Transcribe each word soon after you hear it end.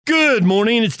Good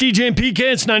morning. It's DJ and PK.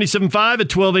 It's 97.5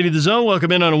 at 1280 The Zone.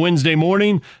 Welcome in on a Wednesday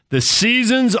morning. The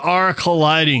seasons are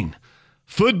colliding.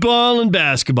 Football and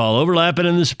basketball overlapping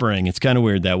in the spring. It's kind of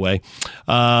weird that way.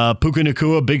 Puka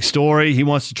Nacua, big story. He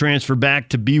wants to transfer back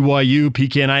to BYU.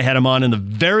 PK and I had him on in the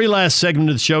very last segment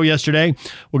of the show yesterday.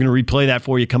 We're going to replay that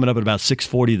for you coming up at about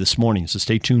 6:40 this morning, so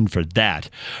stay tuned for that.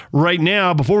 Right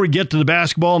now, before we get to the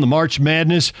basketball and the March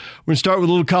Madness, we're going to start with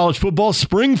a little college football.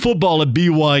 Spring football at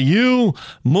BYU.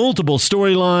 Multiple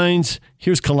storylines.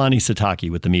 Here's Kalani Sitake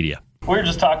with the media. We were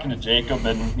just talking to Jacob,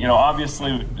 and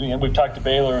obviously we've talked to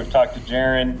Baylor, we've talked to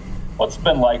Jaren. What's it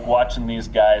been like watching these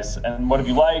guys, and what have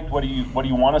you liked? What do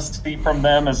you want to see from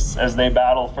them as they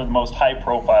battle for the most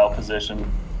high-profile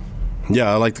position?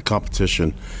 Yeah, I like the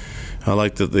competition. I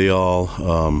like that they all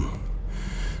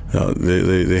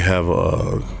they have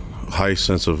a high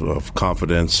sense of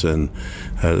confidence, and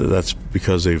that's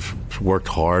because they've worked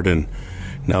hard, and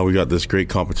now we got this great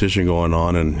competition going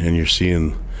on, and you're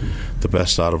seeing the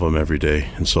best out of them every day.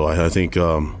 And so I think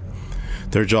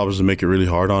their job is to make it really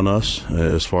hard on us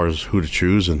as far as who to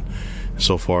choose, and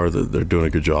so far they're doing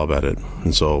a good job at it.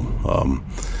 And so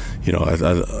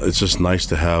it's just nice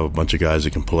to have a bunch of guys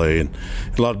that can play in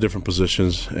a lot of different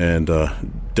positions, and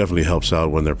definitely helps out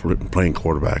when they're playing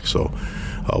quarterback. So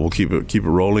we'll keep it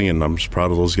rolling, and I'm just proud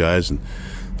of those guys and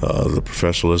the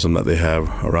professionalism that they have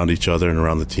around each other and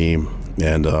around the team,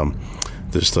 and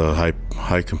just the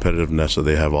high competitiveness that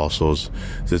they have also.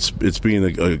 It's being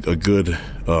a good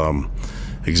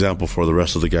example for the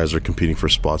rest of the guys that are competing for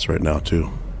spots right now too.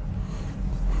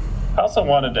 I also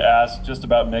wanted to ask just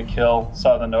about Mick Hill.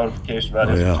 Saw the notification about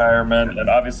his retirement, and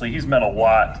obviously he's meant a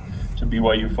lot to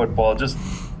BYU football. Just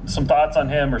some thoughts on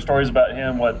him or stories about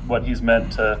him, what he's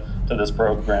meant to this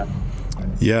program.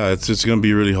 Yeah, it's going to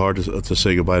be really hard to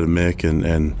say goodbye to Mick,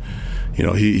 and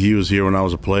he was here when I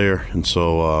was a player, and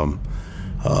so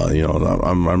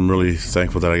I'm really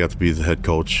thankful that I got to be the head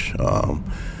coach,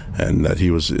 and that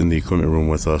he was in the equipment room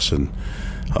with us, and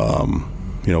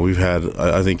we've had,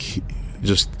 I think,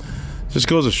 just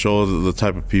goes to show the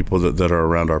type of people that are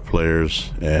around our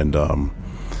players, and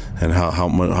how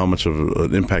much of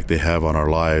an impact they have on our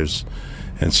lives.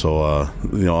 And so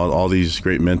all these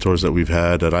great mentors that we've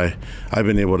had, that I've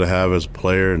been able to have as a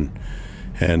player,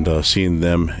 and seeing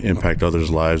them impact others'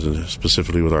 lives, and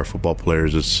specifically with our football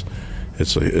players, it's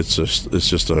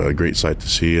just a great sight to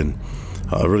see, and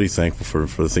really thankful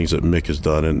for the things that Mick has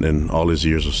done in all his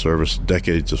years of service,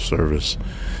 decades of service.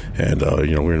 And we're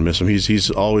gonna miss him. He's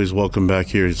always welcome back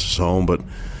here. It's his home, but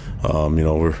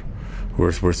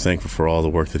we're thankful for all the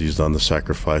work that he's done, the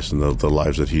sacrifice, and the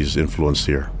lives that he's influenced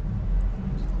here.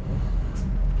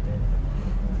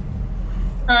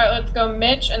 All right, let's go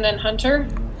Mitch and then Hunter.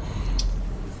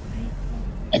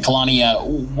 Kalani,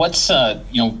 what's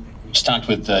just talked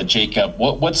with Jacob.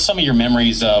 What's some of your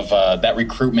memories of that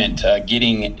recruitment,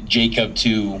 getting Jacob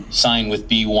to sign with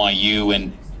BYU,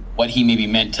 and what he maybe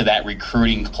meant to that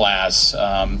recruiting class?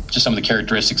 Just some of the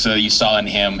characteristics that you saw in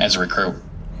him as a recruit.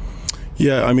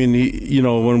 Yeah, I mean,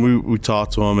 when we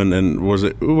talked to him and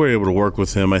we were able to work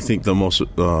with him, I think the most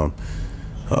for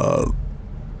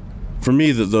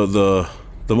me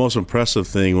the most impressive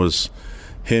thing was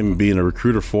him being a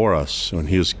recruiter for us when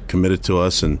he was committed to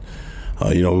us, and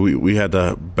we had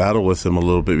to battle with him a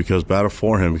little bit, because there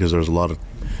was a lot of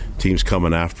teams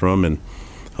coming after him, and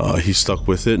he stuck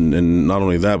with it, and not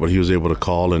only that, but he was able to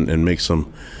call and make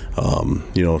some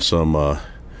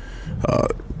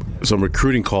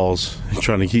recruiting calls,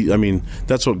 trying to keep. I mean,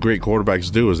 that's what great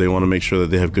quarterbacks do, is they want to make sure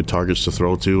that they have good targets to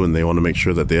throw to, and they want to make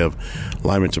sure that they have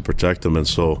linemen to protect them, and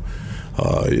so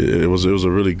it was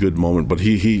a really good moment. But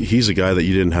he's a guy that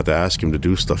you didn't have to ask him to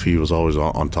do stuff. He was always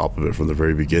on top of it from the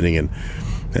very beginning, and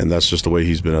that's just the way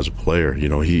he's been as a player.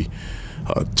 He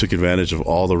took advantage of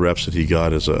all the reps that he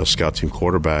got as a scout team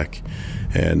quarterback,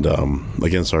 and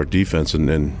against our defense. And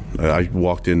then I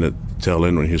walked in at tail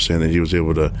end when he was saying that he was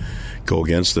able to go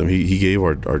against them. He gave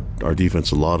our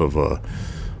defense a lot of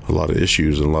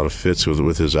issues and a lot of fits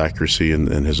with his accuracy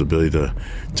and his ability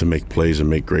to make plays and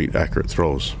make great accurate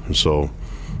throws. And so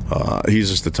he's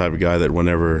just the type of guy that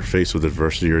whenever faced with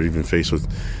adversity, or even faced with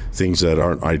things that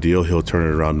aren't ideal, he'll turn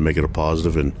it around and make it a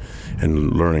positive and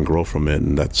learn and grow from it.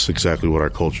 And that's exactly what our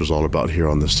culture is all about here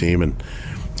on this team, and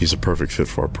he's a perfect fit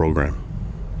for our program.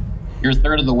 You're a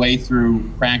third of the way through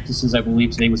practices. I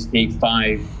believe today was day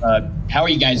 5. How are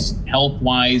you guys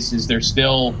health-wise? Is there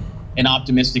still an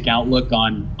optimistic outlook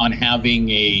on having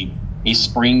a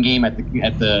spring game at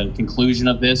the conclusion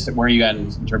of this? Where are you at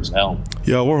in terms of health?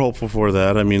 Yeah, we're hopeful for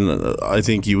that. I mean, I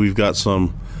think we've got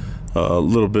some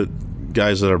little bit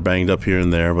guys that are banged up here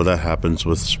and there, but that happens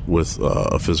with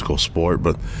a physical sport.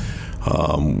 But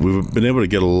we've been able to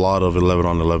get a lot of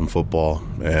 11-on-11 football,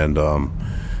 and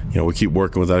we keep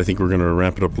working with that. I think we're going to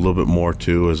ramp it up a little bit more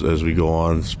too as we go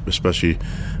on, especially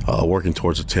working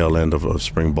towards the tail end of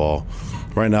spring ball.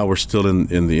 Right now, we're still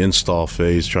in the install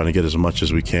phase, trying to get as much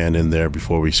as we can in there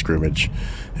before we scrimmage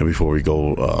and before we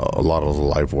go a lot of the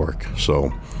live work.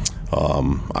 So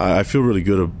I feel really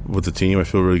good with the team. I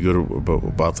feel really good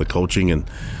about the coaching and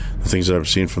the things that I've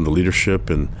seen from the leadership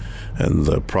and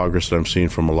the progress that I'm seeing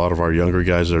from a lot of our younger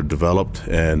guys that are developed,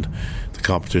 and the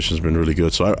competition's been really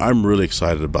good. So I'm really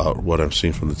excited about what I'm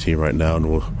seeing from the team right now, and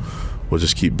we'll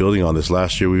just keep building on this.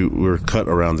 Last year we were cut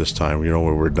around this time,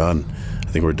 where we're done.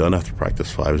 I think we're done after practice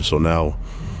 5, and so now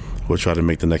we'll try to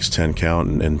make the next 10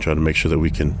 count and try to make sure that we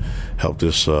can help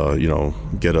this,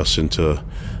 get us into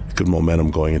good momentum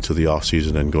going into the off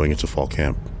season and going into fall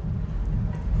camp.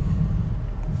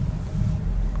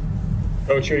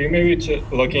 Coach, are you maybe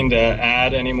looking to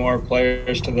add any more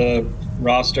players to the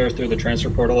roster through the transfer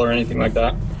portal or anything like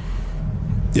that?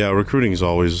 Yeah, recruiting is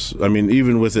always,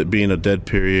 even with it being a dead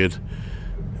period,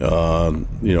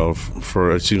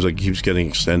 for it seems like it keeps getting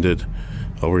extended.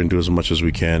 We're going to do as much as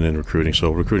we can in recruiting.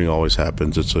 So recruiting always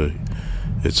happens.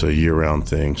 It's a year-round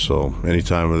thing. So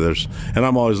anytime and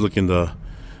I'm always looking to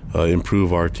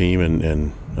improve our team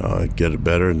and get it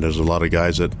better. And there's a lot of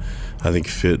guys that I think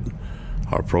fit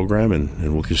our program,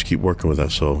 and we'll just keep working with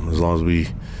that. So as long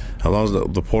as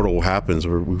the portal happens,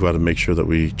 we've got to make sure that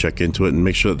we check into it and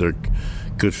make sure that they're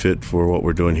good fit for what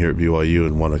we're doing here at BYU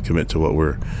and want to commit to what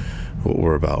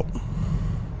we're about.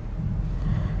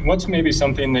 What's maybe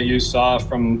something that you saw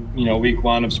from week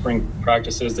 1 of spring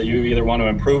practices that you either want to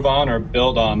improve on or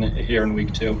build on here in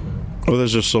week 2? Well,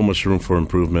 there's just so much room for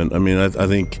improvement. I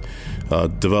think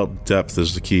develop depth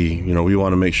is the key. We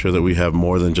want to make sure that we have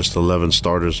more than just 11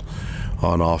 starters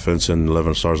on offense and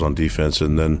 11 starters on defense,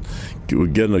 and then we're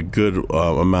getting a good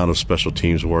amount of special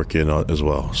teams work in as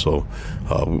well. So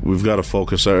we've got to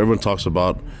focus. Everyone talks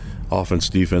about offense,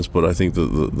 defense, but I think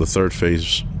the third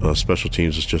phase special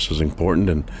teams is just as important,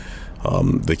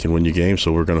 and they can win you games.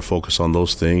 So we're going to focus on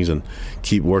those things and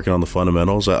keep working on the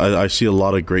fundamentals. I see a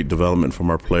lot of great development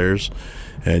from our players,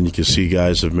 and you can see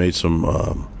guys have made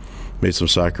some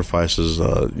sacrifices,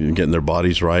 getting their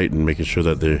bodies right and making sure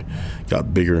that they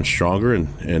got bigger and stronger,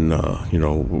 and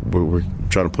we're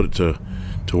trying to put it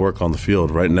to work on the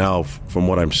field. Right now, from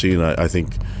what I'm seeing, I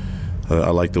think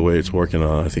I like the way it's working.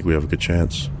 I think we have a good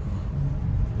chance.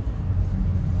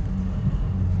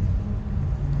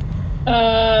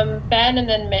 Ben and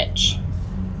then Mitch.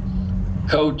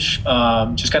 Coach,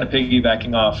 just kind of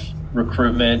piggybacking off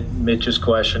recruitment, Mitch's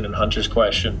question and Hunter's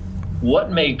question,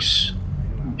 what makes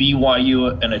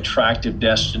BYU an attractive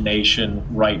destination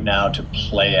right now to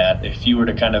play at? If you were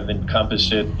to kind of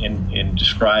encompass it and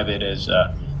describe it as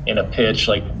in a pitch,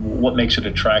 like what makes it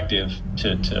attractive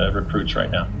to recruits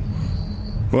right now?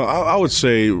 Well, I would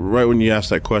say right when you ask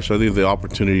that question, I think the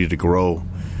opportunity to grow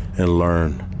and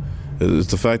learn.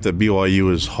 It's the fact that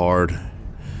BYU is hard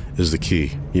is the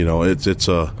key. It's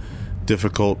a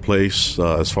difficult place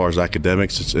as far as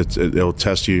academics. It'll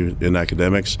test you in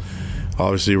academics.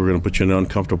 Obviously, we're going to put you in an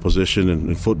uncomfortable position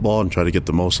in football and try to get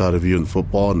the most out of you in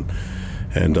football,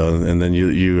 and then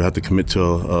you have to commit to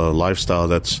a lifestyle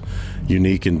that's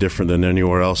unique and different than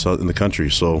anywhere else out in the country.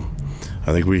 So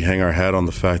I think we hang our hat on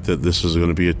the fact that this is going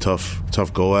to be a tough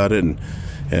go at it,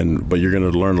 but you're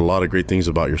going to learn a lot of great things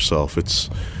about yourself. It's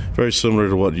very similar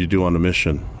to what you do on a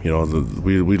mission.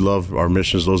 We love our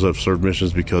missions, those that have served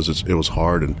missions, because it was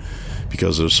hard and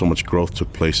because there's so much growth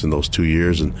took place in those 2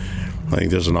 years. And I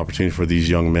think there's an opportunity for these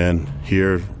young men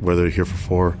here, whether they're here for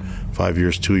 4, 5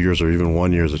 years, 2 years, or even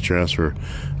 1 year as a transfer,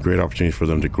 great opportunity for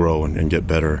them to grow and get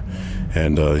better.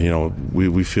 And,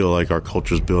 we feel like our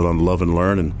culture is built on love and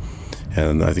learn,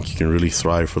 and I think you can really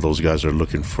thrive for those guys that are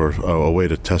looking for a way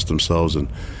to test themselves and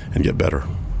get better.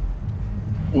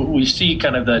 We see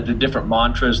kind of the different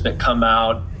mantras that come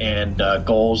out and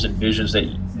goals and visions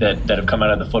that have come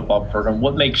out of the football program.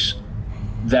 What makes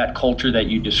that culture that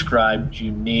you described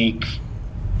unique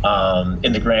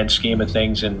in the grand scheme of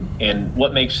things, and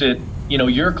what makes it,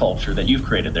 your culture that you've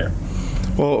created there?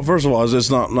 Well, first of all, it's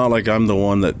not like I'm the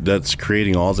one that's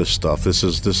creating all this stuff. This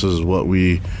is what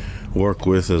we work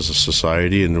with as a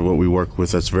society, and what we work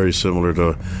with that's very similar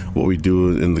to what we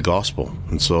do in the gospel.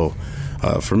 And so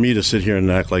for me to sit here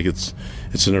and act like it's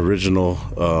an original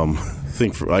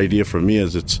idea for me,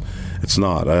 is it's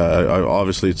not. I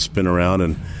obviously it's been around,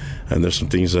 and there's some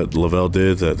things that Lavelle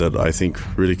did that I think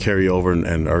really carry over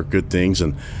and are good things,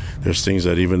 and there's things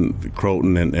that even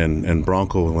Croton and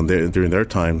Bronco, during their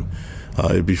time,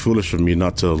 it'd be foolish of me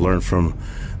not to learn from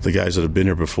the guys that have been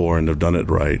here before and have done it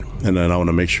right, and then I want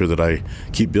to make sure that I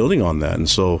keep building on that. And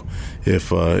so, if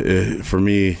for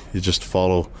me, you just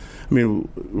follow. I mean,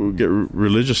 we get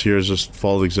religious here is just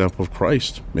follow the example of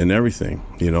Christ in everything,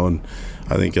 And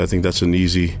I think that's an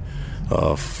easy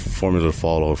formula to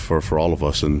follow for all of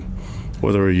us, and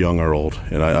whether we're young or old.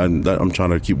 And I'm trying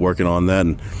to keep working on that.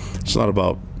 And it's not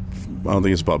about. I don't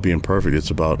think it's about being perfect.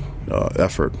 It's about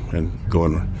effort and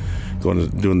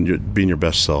being your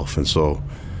best self. And so,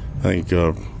 I think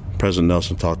President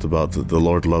Nelson talked about the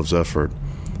Lord loves effort.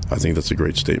 I think that's a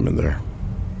great statement there.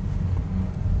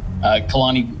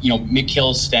 Kalani, Mick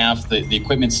Hill's staff, the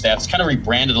equipment staff, is kind of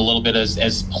rebranded a little bit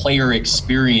as player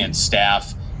experience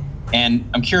staff. And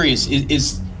I'm curious,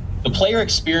 is the player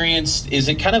experience, is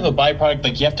it kind of a byproduct,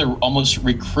 like you have to almost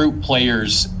recruit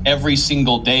players every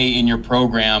single day in your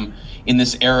program in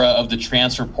this era of the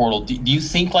transfer portal? Do you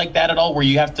think like that at all, where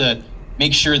you have to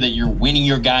make sure that you're winning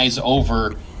your guys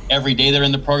over every day they're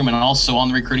in the program and also on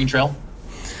the recruiting trail?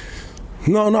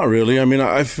 No, not really. I mean,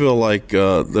 I feel like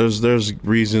there's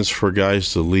reasons for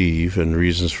guys to leave and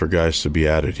reasons for guys to be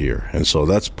added here, and so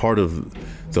that's part of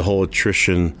the whole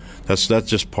attrition. That's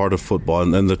just part of football,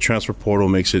 and then the transfer portal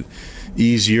makes it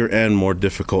easier and more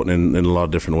difficult in a lot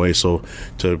of different ways. So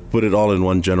to put it all in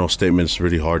one general statement, it's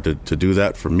really hard to do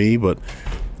that for me. But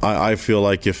I feel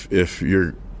like if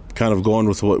you're kind of going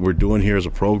with what we're doing here as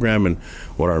a program and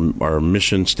what our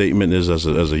mission statement is as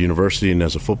a university and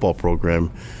as a football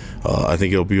program, I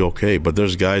think it'll be okay. But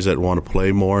there's guys that want to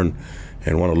play more and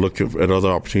want to look at other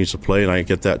opportunities to play, and I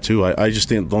get that too. I just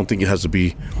don't think it has to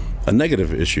be a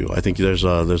negative issue. I think there's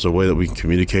a way that we can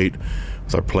communicate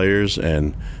with our players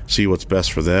and see what's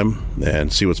best for them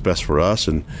and see what's best for us,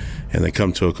 and then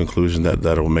come to a conclusion that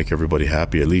will make everybody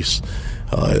happy. At least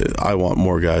I want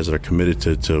more guys that are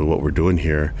committed to what we're doing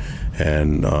here,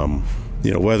 and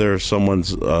whether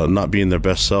someone's not being their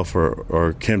best self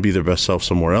or can be their best self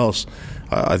somewhere else,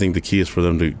 I think the key is for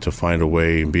them to find a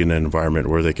way and be in an environment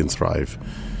where they can thrive.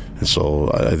 And so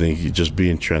I think just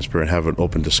being transparent, have an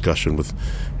open discussion with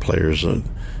players, and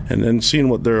then seeing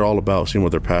what they're all about, seeing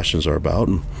what their passions are about,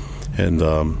 and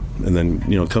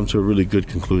then come to a really good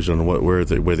conclusion on where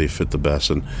they fit the best.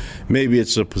 And maybe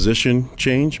it's a position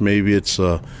change, maybe it's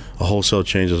a wholesale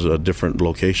change as a different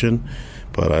location,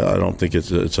 but I don't think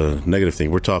it's a negative thing.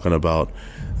 We're talking about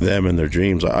them and their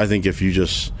dreams. I think if you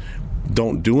just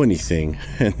don't do anything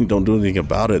and don't do anything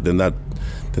about it, then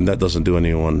that doesn't do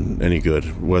anyone any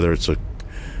good, whether it's a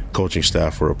coaching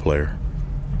staff or a player.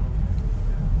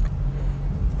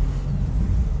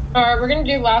 All right, we're going to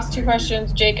do last two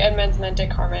questions. Jake Edmonds and then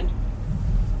Dick Harmon.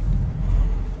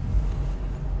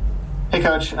 Hey,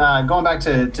 Coach. Going back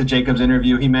to Jacob's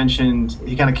interview, he mentioned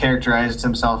he kind of characterized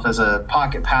himself as a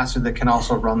pocket passer that can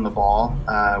also run the ball,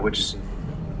 which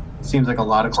seems like a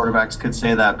lot of quarterbacks could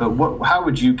say that. But how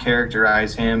would you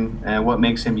characterize him, and what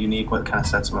makes him unique? What kind of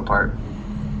sets him apart?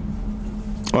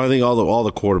 Well, I think all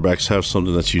the quarterbacks have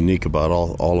something that's unique about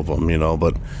all of them,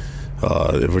 But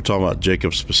if we're talking about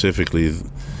Jacob specifically,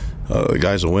 the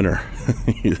guy's a winner.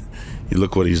 You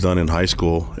look what he's done in high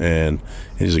school, and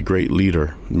he's a great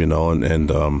leader,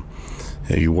 and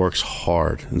he works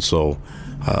hard. And so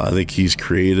I think he's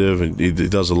creative, and he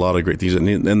does a lot of great things.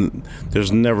 And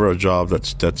there's never a job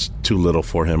that's too little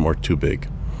for him or too big.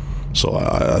 So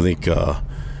I think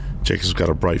Jacob's got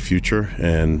a bright future,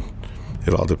 and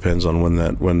it all depends on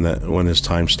when his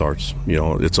time starts.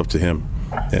 It's up to him,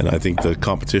 and I think the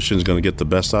competition is going to get the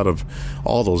best out of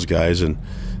all those guys, and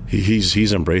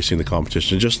he's embracing the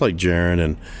competition, just like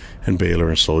Jaron and Baylor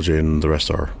and Sojay and the rest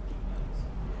are.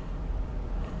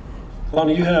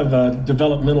 Lonnie, you have a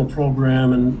developmental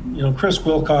program, and Chris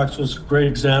Wilcox was a great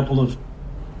example of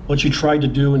what you tried to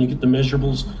do when you get the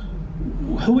measurables.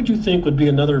 Who would you think would be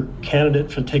another candidate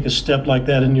to take a step like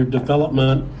that in your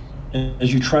development,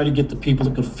 as you try to get the people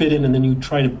that could fit in, and then you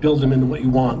try to build them into what you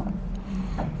want?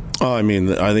 I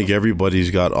think everybody's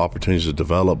got opportunities to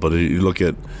develop, but you look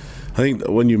at, I think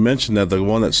when you mentioned that, the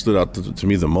one that stood out to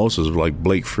me the most is like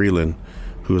Blake Freeland,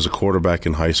 who was a quarterback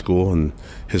in high school, and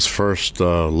his first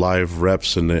live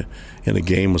reps in a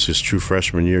game was his true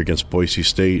freshman year against Boise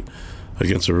State,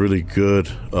 against a really good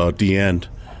D-end.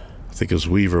 I think it was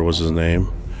Weaver was his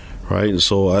name, right? And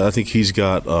so I think he's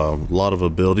got a lot of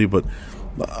ability, but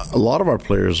a lot of our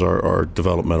players are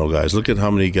developmental guys. Look at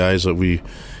how many guys that we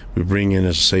bring in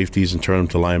as safeties and turn them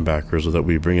to linebackers, or that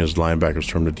we bring as linebackers,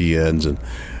 turn them to D-ends, and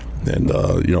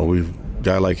we've a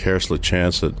guy like Harris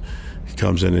LaChance that he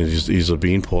comes in and he's a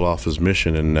beanpole off his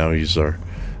mission, and now he's a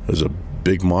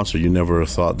big monster. You never have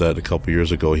thought that a couple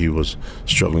years ago he was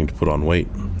struggling to put on weight.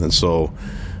 And so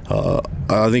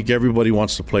I think everybody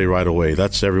wants to play right away.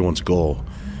 That's everyone's goal.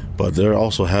 but there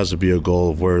also has to be a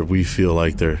goal of where we feel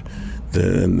like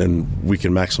and we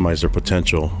can maximize their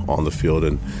potential on the field,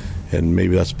 and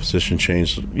maybe that's a position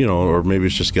change, or maybe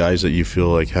it's just guys that you feel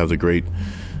like have the great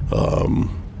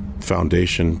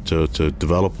foundation to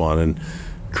develop on. And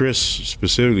Chris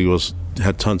specifically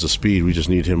had tons of speed. We just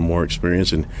need him more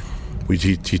experience, and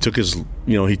he took his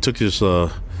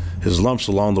lumps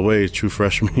along the way, true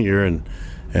freshman year, and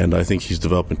I think he's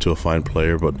developed into a fine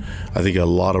player. But I think a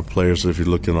lot of players, if you're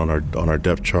looking on our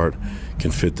depth chart,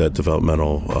 can fit that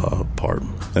developmental part,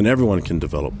 and everyone can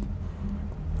develop.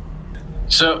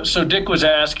 So Dick was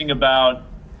asking about,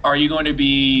 are you going to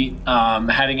be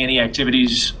having any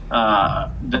activities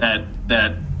that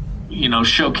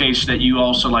showcase that you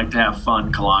also like to have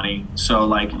fun, Kalani? So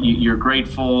like you're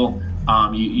grateful,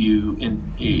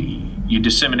 you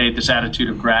disseminate this attitude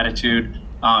of gratitude,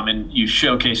 and you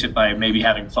showcase it by maybe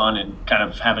having fun and kind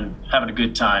of having a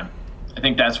good time. I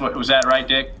think was that right,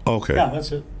 Dick? Okay. Yeah,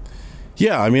 that's it.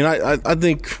 Yeah, I mean, I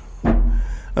think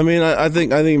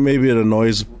maybe it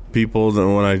annoys people that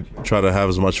when I try to have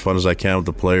as much fun as I can with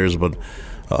the players, but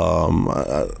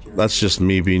that's just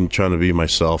me trying to be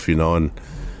myself, and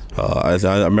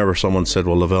I remember someone said,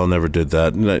 well, Lavelle never did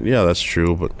that, and yeah, that's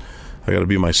true, but I got to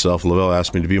be myself. Lavelle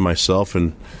asked me to be myself,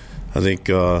 and I think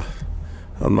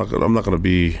I'm not going to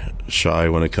be shy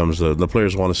when it comes to the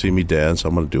players want to see me dance.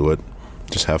 I'm going to do it,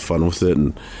 just have fun with it,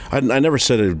 and I never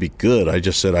said it would be good. I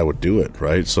just said I would do it,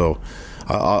 right? So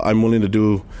I'm willing to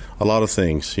do a lot of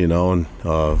things, and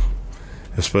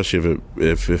especially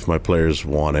if my players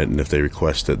want it and if they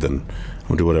request it, then I'm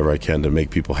gonna do whatever I can to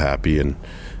make people happy and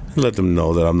let them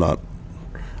know that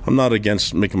I'm not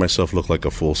against making myself look like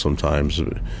a fool sometimes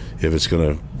if it's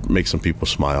gonna make some people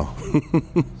smile.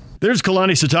 There's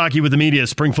Kalani Sitake with the media.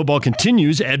 Spring football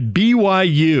continues at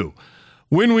BYU.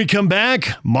 When we come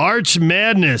back, March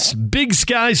Madness, Big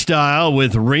Sky style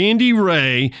with Randy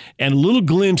Ray, and a little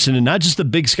glimpse into not just the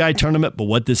Big Sky tournament, but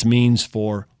what this means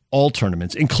for all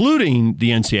tournaments, including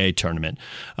the NCAA tournament.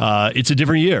 It's a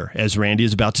different year, as Randy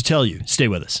is about to tell you. Stay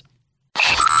with us.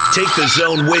 Take the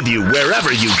Zone with you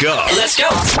wherever you go. Let's go.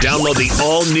 Download the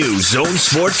all-new Zone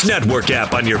Sports Network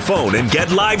app on your phone and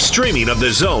get live streaming of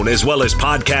the Zone as well as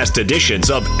podcast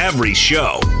editions of every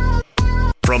show.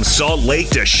 From Salt Lake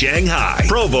to Shanghai,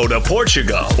 Provo to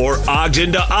Portugal, or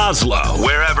Ogden to Oslo,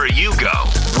 wherever you go,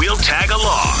 we'll tag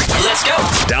along. Let's go.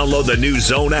 Download the new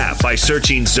Zone app by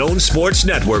searching Zone Sports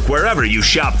Network wherever you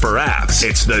shop for apps.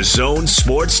 It's the Zone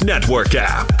Sports Network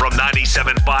app from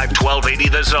 97.5 1280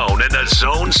 The Zone and the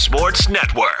Zone Sports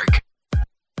Network.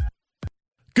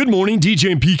 Good morning,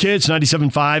 DJ and PK. It's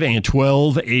 97.5 and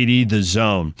 1280 The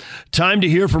Zone. Time to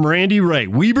hear from Randy Ray,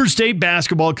 Weber State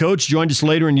basketball coach. Joined us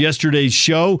later in yesterday's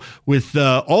show with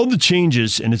all the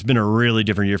changes, and it's been a really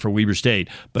different year for Weber State,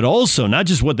 but also not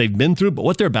just what they've been through, but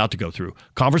what they're about to go through.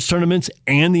 Conference tournaments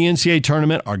and the NCAA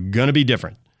tournament are going to be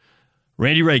different.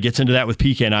 Randy Ray gets into that with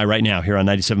PK and I right now here on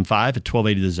 97.5 at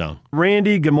 1280 The Zone.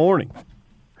 Randy, good morning.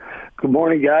 Good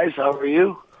morning, guys. How are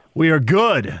you? We are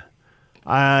good.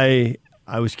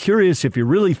 I was curious if you're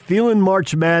really feeling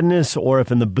March Madness or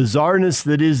if in the bizarreness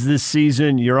that is this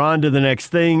season, you're on to the next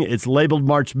thing. It's labeled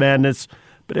March Madness,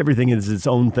 but everything is its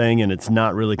own thing, and it's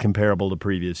not really comparable to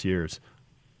previous years.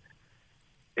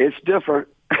 It's different.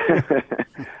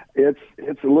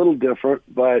 It's a little different,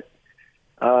 but,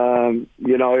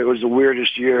 it was the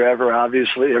weirdest year ever,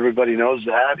 obviously. Everybody knows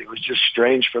that. It was just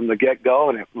strange from the get-go,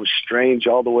 and it was strange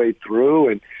all the way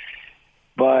through.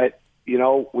 But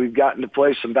we've gotten to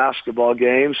play some basketball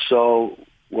games, so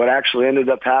what actually ended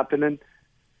up happening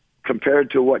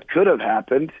compared to what could have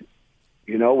happened,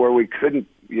 where we couldn't,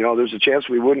 there's a chance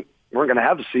we weren't going to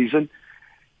have a season.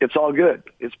 It's all good.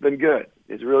 It's been good.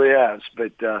 It really has.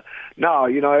 But, no,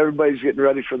 everybody's getting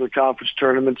ready for their conference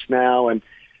tournaments now, and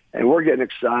we're getting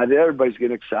excited. Everybody's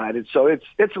getting excited. So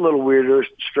it's a little weirder,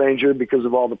 stranger because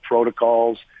of all the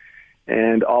protocols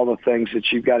and all the things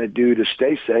that you've got to do to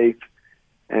stay safe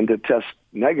and to test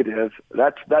negative.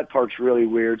 That part's really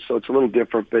weird, so it's a little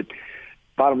different. But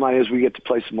bottom line is we get to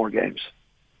play some more games.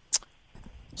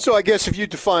 So I guess if you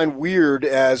define weird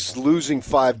as losing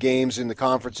 5 games in the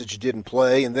conference that you didn't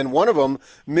play, and then one of them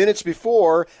minutes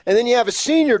before, and then you have a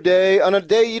senior day on a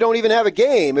day you don't even have a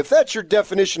game, if that's your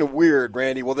definition of weird,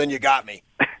 Randy, well, then you got me.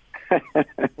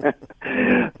 That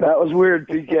was weird,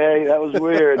 PK. That was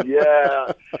weird,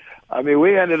 yeah. I mean,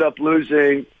 we ended up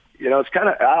losing – it's kind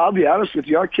of, I'll be honest with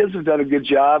you, our kids have done a good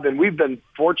job, and we've been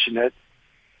fortunate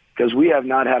because we have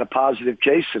not had a positive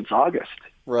case since August.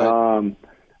 Right.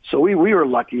 So we were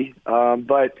lucky.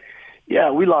 But,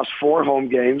 yeah, we lost 4 home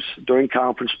games during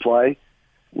conference play.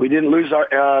 We didn't lose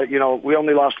our, we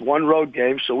only lost 1 road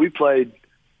game, so we played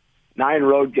 9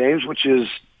 road games, which is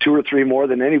 2 or 3 more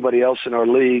than anybody else in our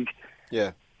league.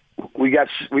 Yeah. We got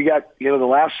the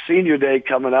last senior day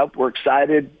coming up. We're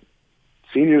excited.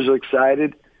 Seniors are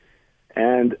excited.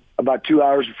 And about 2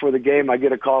 hours before the game, I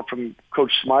get a call from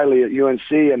Coach Smiley at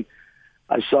UNC, and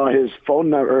I saw his phone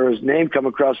number or his name come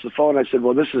across the phone. I said,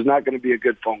 well, this is not going to be a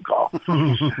good phone call.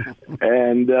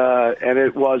 and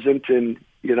it wasn't. And,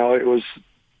 it was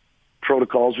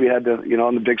protocols. We had to,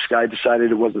 and the Big Sky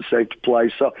decided it wasn't safe to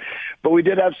play. So, but we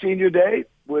did have senior day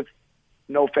with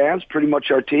no fans, pretty much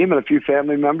our team and a few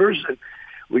family members. And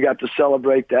we got to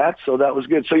celebrate that. So that was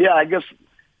good. So, yeah, I guess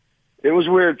it was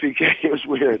weird, PK. It was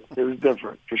weird. It was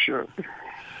different for sure.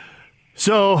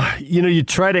 So, you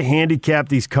try to handicap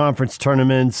these conference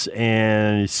tournaments,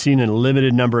 and you've seen a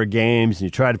limited number of games, and you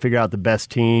try to figure out the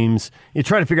best teams. You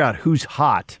try to figure out who's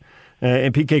hot.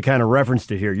 And PK kind of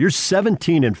referenced it here. You're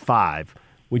 17-5,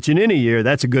 which in any year,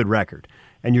 that's a good record.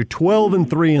 And you're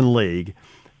 12-3 in league.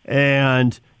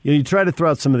 And you try to throw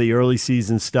out some of the early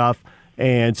season stuff.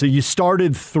 And so you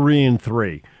started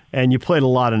 3-3, and you played a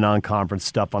lot of non-conference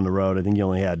stuff on the road. I think you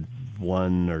only had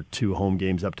 1 or 2 home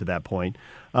games up to that point.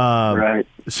 Right.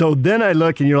 So then I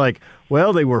look, and you're like,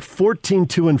 well, they were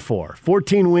 14-2-4,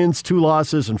 14 wins, 2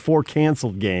 losses, and 4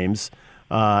 canceled games.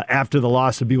 After the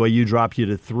loss to BYU dropped you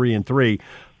to 3-3.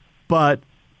 But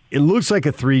it looks like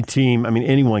a 3 team. I mean,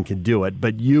 anyone can do it.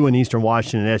 But you and Eastern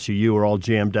Washington and SUU are all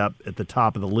jammed up at the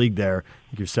top of the league there.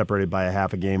 You're separated by a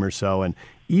half a game or so. And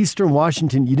Eastern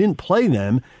Washington, you didn't play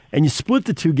them, and you split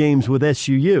the 2 games with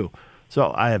SUU.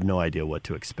 So I have no idea what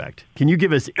to expect. Can you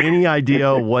give us any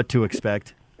idea what to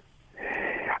expect?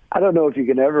 I don't know if you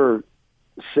can ever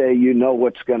say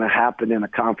what's going to happen in a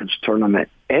conference tournament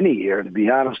any year, to be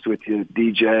honest with you,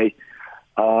 DJ.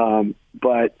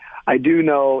 But I do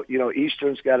know,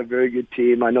 Eastern's got a very good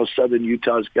team. I know Southern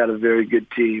Utah's got a very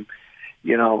good team.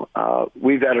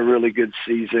 We've had a really good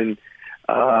season.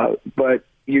 But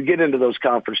you get into those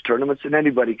conference tournaments, and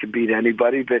anybody can beat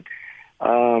anybody. But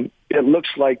it looks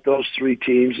like those 3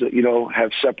 teams that,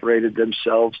 have separated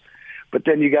themselves. But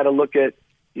then you got to look at,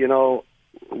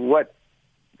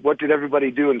 what did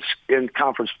everybody do in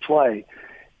conference play?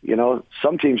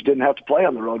 Some teams didn't have to play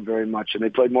on the road very much, and they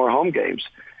played more home games.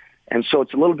 And so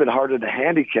it's a little bit harder to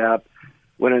handicap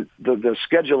when the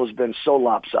schedule has been so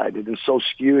lopsided and so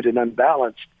skewed and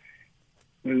unbalanced.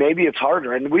 Maybe it's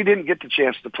harder. And we didn't get the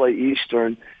chance to play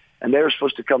Eastern, and they were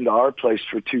supposed to come to our place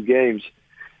for 2 games.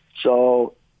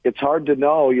 So it's hard to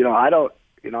know.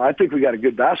 I think we got a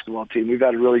good basketball team. We've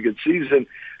had a really good season.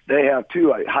 They have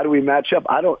too. How do we match up?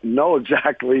 I don't know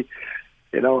exactly.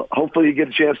 Hopefully you get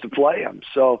a chance to play them.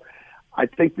 So I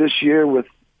think this year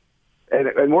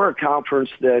and we're a conference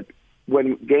that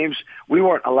when games, we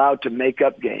weren't allowed to make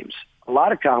up games. A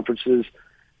lot of conferences,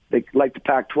 like the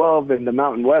Pac-12 and the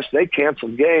Mountain West, they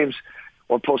canceled games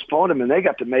or postponed them, and they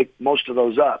got to make most of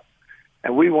those up.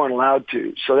 And we weren't allowed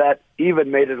to. So that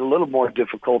even made it a little more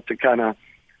difficult to kind of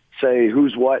say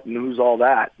who's what and who's all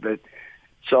that. But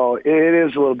so it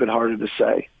is a little bit harder to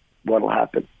say what will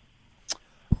happen.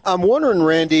 I'm wondering,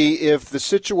 Randy, if the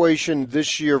situation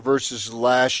this year versus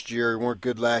last year, weren't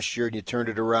good last year and you turned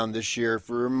it around this year, if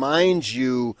it reminds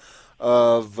you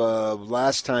of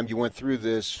last time you went through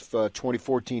this,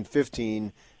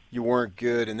 2014-15, you weren't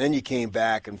good, and then you came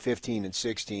back in 15 and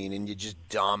 16, and you just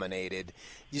dominated.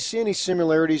 You see any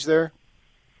similarities there?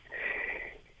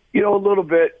 A little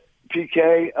bit,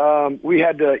 PK. We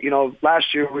had to,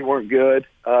 last year we weren't good.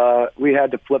 We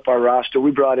had to flip our roster. We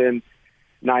brought in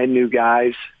 9 new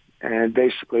guys, and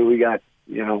basically we got,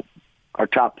 our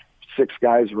top 6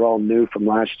 guys were all new from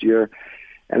last year.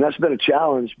 And that's been a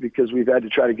challenge because we've had to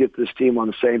try to get this team on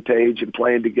the same page and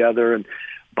playing together and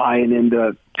buying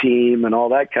into team and all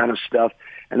that kind of stuff.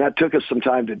 And that took us some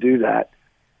time to do that.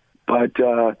 But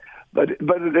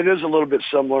it is a little bit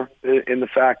similar in the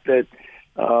fact that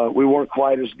we weren't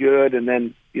quite as good, and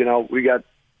then, we got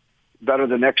better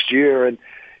the next year. And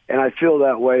I feel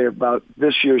that way about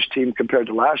this year's team compared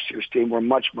to last year's team. We're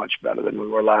much, much better than we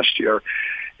were last year.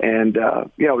 And,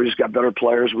 we just got better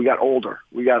players. We got older.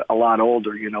 We got a lot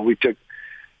older. We took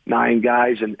 9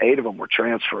 guys, and 8 of them were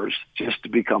transfers just to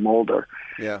become older.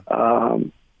 Yeah.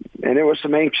 And there were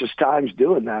some anxious times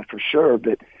doing that for sure,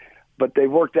 but they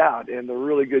worked out, and they're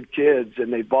really good kids,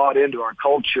 and they bought into our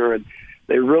culture, and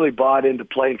they really bought into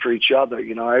playing for each other.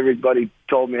 Everybody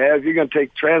told me, hey, if you're going to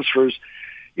take transfers,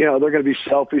 they're going to be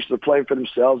selfish. They're playing for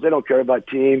themselves. They don't care about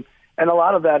team. And a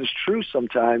lot of that is true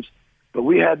sometimes. But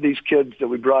we had these kids that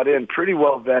we brought in pretty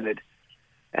well vetted.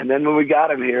 And then when we got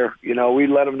them here, we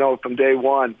let them know from day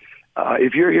one,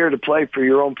 if you're here to play for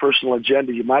your own personal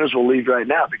agenda, you might as well leave right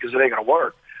now because it ain't going to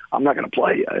work. I'm not going to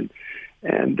play you.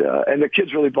 And the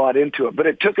kids really bought into it. But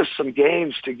it took us some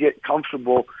games to get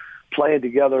comfortable playing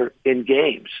together in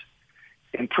games.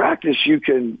 In practice,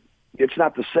 it's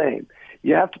not the same.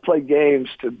 You have to play games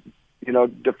to,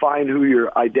 define who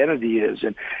your identity is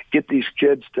and get these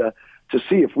kids to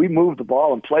see if we move the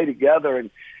ball and play together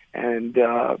and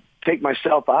take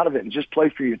myself out of it and just play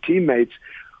for your teammates,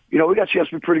 we got a chance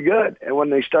to be pretty good. And when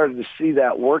they started to see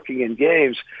that working in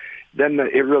games, then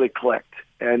it really clicked.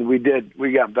 And we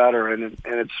got better, and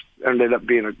it's ended up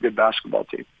being a good basketball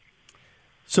team.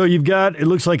 So you've got, it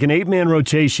looks like an 8-man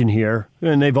rotation here,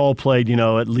 and they've all played,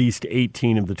 at least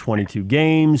 18 of the 22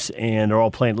 games, and they're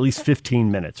all playing at least 15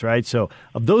 minutes, right? So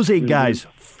of those 8 guys,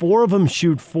 4 of them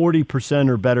shoot 40%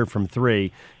 or better from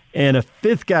 3, and a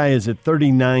 5th guy is at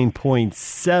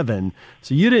 39.7.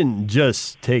 So you didn't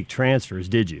just take transfers,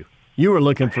 did you? You were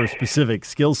looking for a specific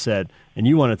skill set, and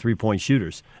you wanted 3-point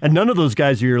shooters. And none of those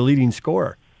guys are your leading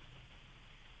scorer.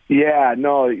 Yeah,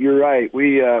 no, you're right.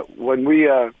 We when we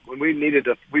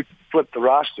flipped the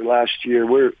roster last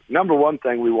year. Number one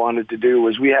thing we wanted to do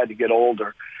was we had to get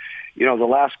older. The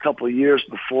last couple of years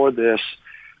before this,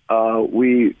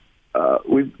 we've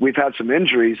had some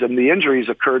injuries, and the injuries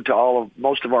occurred to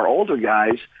most of our older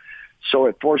guys. So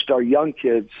it forced our young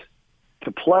kids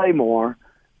to play more,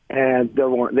 and they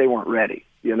weren't ready.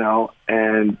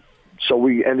 And so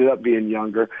we ended up being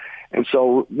younger. And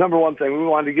so number one thing, we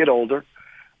wanted to get older.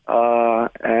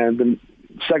 And the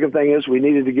second thing is we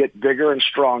needed to get bigger and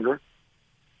stronger.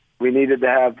 We needed to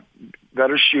have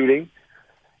better shooting,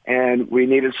 and we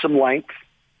needed some length.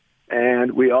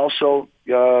 And we also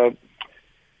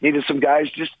needed some guys,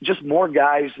 just more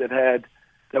guys that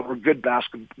were good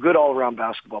all-around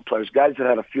basketball players, guys that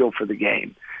had a feel for the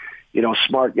game.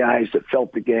 Smart guys that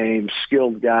felt the game,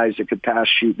 skilled guys that could pass,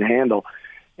 shoot, and handle.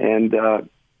 And,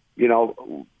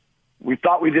 we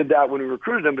thought we did that when we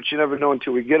recruited them, but you never know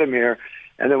until we get them here.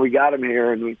 And then we got them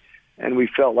here, and we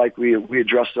felt like we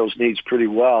addressed those needs pretty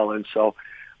well. And so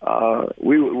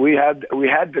we had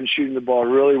been shooting the ball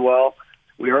really well.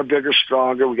 We are bigger,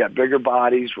 stronger. We got bigger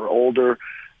bodies. We're older.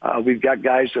 We've got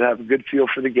guys that have a good feel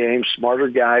for the game, smarter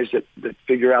guys that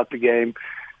figure out the game.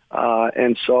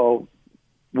 And so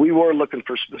we were looking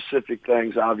for specific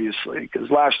things, obviously, because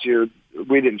last year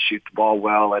we didn't shoot the ball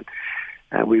well,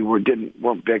 and we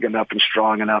weren't big enough and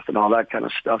strong enough and all that kind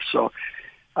of stuff. So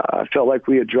I felt like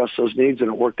we addressed those needs, and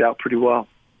it worked out pretty well.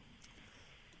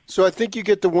 So I think you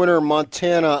get the winner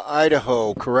Montana,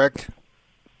 Idaho, correct?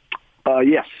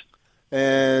 Yes.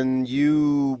 And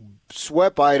you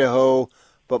swept Idaho,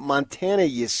 but Montana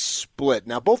you split.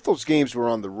 Now, both those games were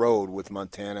on the road with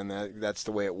Montana, and that's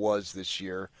the way it was this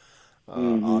year,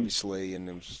 obviously. And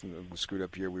it was screwed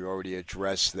up here. We already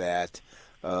addressed that.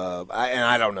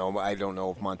 I don't know. I don't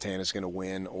know if Montana's going to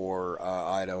win or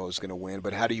Idaho's going to win.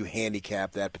 But how do you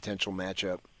handicap that potential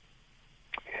matchup?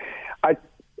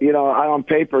 On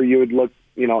paper, you would look.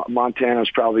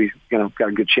 Montana's probably got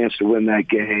a good chance to win that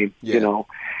game. Yeah.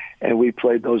 And we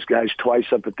played those guys twice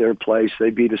up at their place. They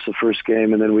beat us the first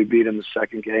game, and then we beat them the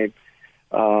second game.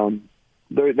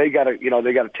 They got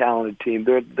a talented team.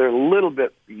 They're a little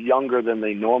bit younger than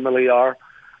they normally are.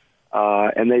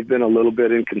 And they've been a little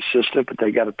bit inconsistent, but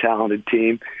they got a talented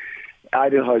team.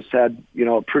 Idaho has had,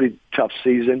 a pretty tough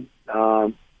season.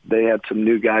 They had some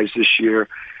new guys this year.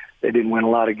 They didn't win a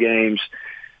lot of games.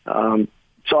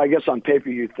 So I guess on paper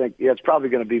you think, it's probably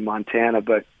going to be Montana,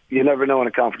 but you never know in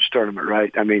a conference tournament,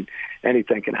 right? I mean,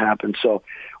 anything can happen. So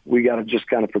we got to just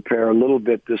kind of prepare a little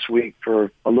bit this week for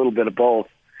a little bit of both,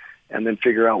 and then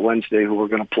figure out Wednesday who we're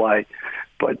going to play.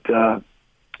 But,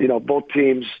 both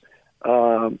teams –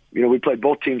 we played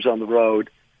both teams on the road,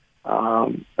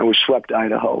 and we swept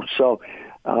Idaho. So,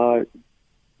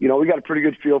 we got a pretty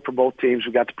good feel for both teams.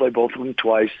 We got to play both of them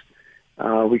twice.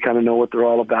 We kind of know what they're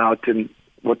all about and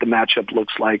what the matchup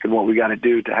looks like and what we got to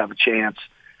do to have a chance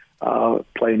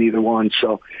playing either one.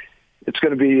 So it's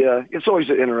going to be it's always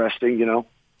interesting,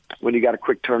 when you got a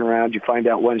quick turnaround. You find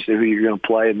out Wednesday who you're going to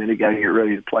play, and then you got to get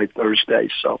ready to play Thursday.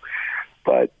 So,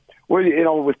 but with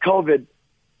COVID,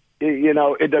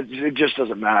 it just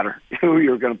doesn't matter who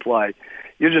you're going to play.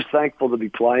 You're just thankful to be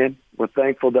playing. We're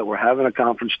thankful that we're having a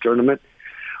conference tournament.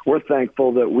 We're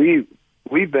thankful that we've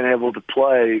been able to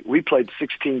play. We played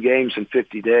 16 games in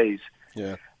 50 days.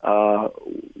 Yeah.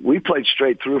 We played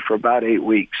straight through for about 8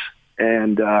 weeks,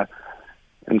 and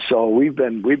so we've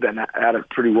been at it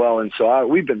pretty well. And so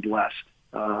we've been blessed.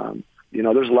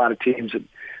 There's a lot of teams that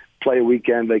play a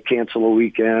weekend, they cancel a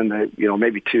weekend,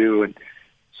 maybe two, and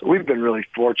so we've been really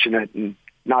fortunate, and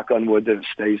knock on wood that it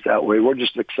stays that way. We're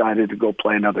just excited to go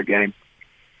play another game.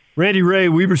 Randy Ray,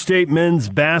 Weber State men's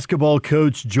basketball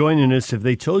coach, joining us. Have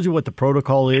they told you what the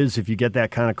protocol is if you get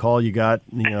that kind of call you got,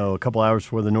 a couple hours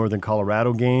before the Northern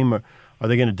Colorado game? Or are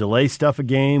they going to delay stuff a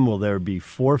game? Will there be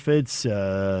forfeits?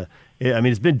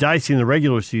 It's been dicey in the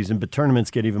regular season, but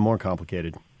tournaments get even more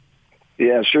complicated.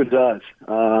 Yeah, it sure does.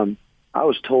 I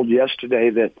was told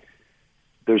yesterday that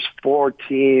there's 4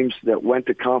 teams that went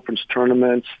to conference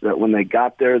tournaments that when they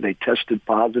got there, they tested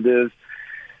positive.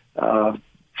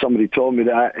 Somebody told me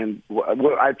that, and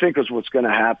what I think is what's going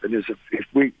to happen is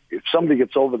if somebody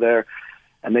gets over there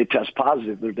and they test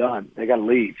positive, they're done. They got to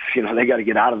leave. They got to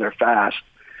get out of there fast.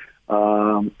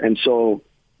 And so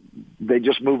they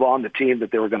just move on the team that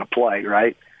they were going to play,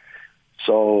 right?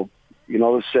 So,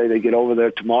 let's say they get over there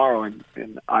tomorrow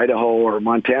and Idaho or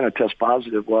Montana test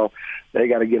positive. Well, they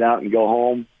got to get out and go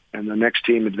home, and the next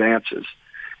team advances.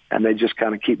 And they just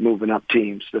kind of keep moving up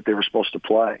teams that they were supposed to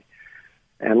play.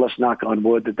 And let's knock on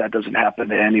wood that doesn't happen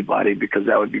to anybody, because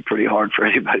that would be pretty hard for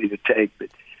anybody to take.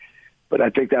 But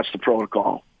I think that's the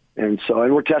protocol. And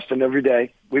we're testing every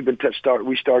day. We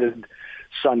started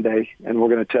Sunday, and we're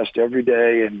going to test every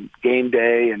day and game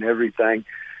day and everything.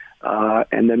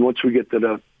 And then once we get to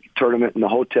the tournament and the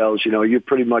hotels, you got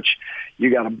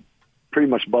to pretty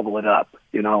much bubble it up.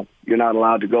 You're not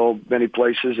allowed to go many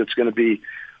places. It's going to be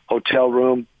hotel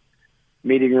room,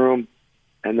 meeting room,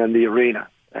 and then the arena.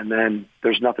 And then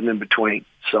there's nothing in between.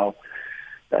 So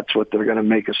that's what they're going to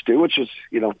make us do, which is,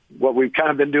 what we've kind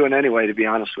of been doing anyway, to be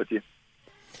honest with you.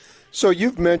 So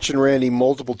you've mentioned, Randy,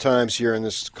 multiple times here in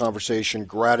this conversation,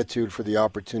 gratitude for the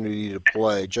opportunity to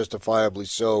play, justifiably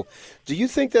so. Do you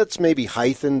think that's maybe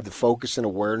heightened the focus and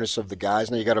awareness of the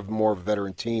guys? Now you got a more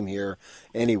veteran team here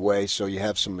anyway, so you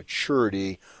have some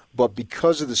maturity. But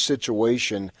because of the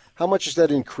situation, how much has that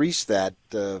increased that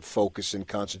focus and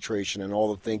concentration and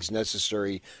all the things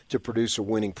necessary to produce a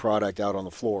winning product out on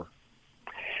the floor?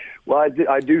 Well,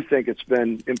 I do think it's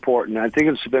been important. I think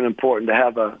it's been important to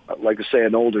have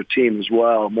an older team as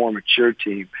well, a more mature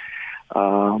team.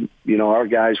 Our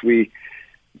guys, we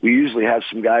usually have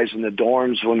some guys in the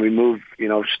dorms when we move,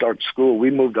 start school.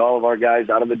 We moved all of our guys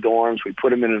out of the dorms. We put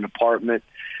them in an apartment.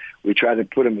 We try to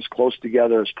put them as close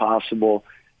together as possible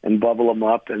and bubble them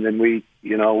up. And then we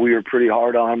were pretty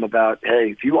hard on them about,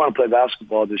 hey, if you want to play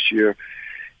basketball this year,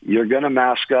 you're going to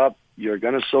mask up. You're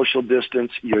going to social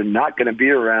distance. You're not going to be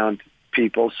around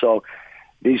people. So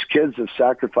these kids have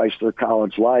sacrificed their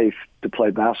college life to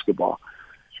play basketball.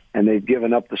 And they've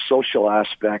given up the social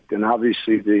aspect and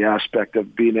obviously the aspect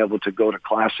of being able to go to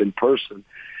class in person.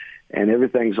 And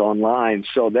everything's online.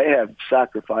 So they have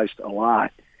sacrificed a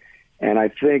lot. And I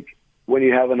think when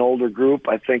you have an older group,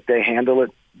 I think they handle it.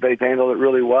 They've handled it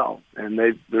really well. And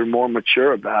they're more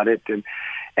mature about it. And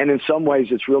in some ways,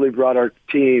 it's really brought our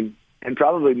team, and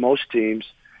probably most teams,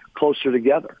 closer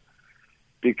together,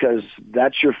 because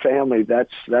that's your family. That's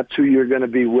who you're going to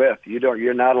be with.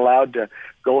 You're not allowed to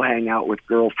go hang out with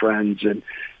girlfriends and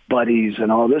buddies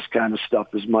and all this kind of stuff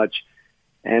as much.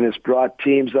 And it's brought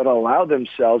teams that allow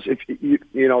themselves. If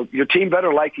your team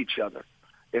better like each other.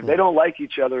 If they don't like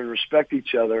each other and respect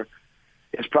each other,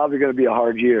 it's probably going to be a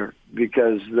hard year,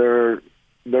 because they're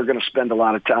going to spend a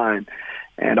lot of time.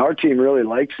 And our team really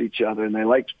likes each other, and they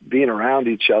like being around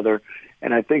each other.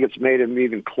 And I think it's made them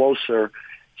even closer,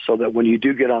 so that when you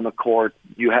do get on the court,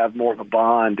 you have more of a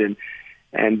bond. And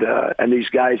these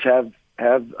guys have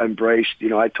embraced.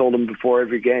 I told them before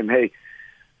every game, hey,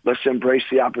 let's embrace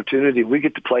the opportunity. We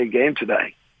get to play a game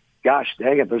today. Gosh,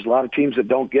 dang it, there's a lot of teams that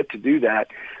don't get to do that.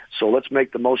 So let's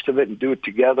make the most of it and do it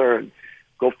together and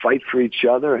go fight for each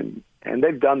other. And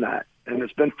they've done that. And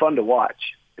it's been fun to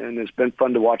watch. And it's been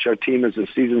fun to watch our team as the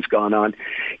season's gone on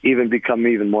become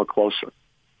even more closer.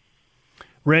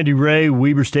 Randy Ray,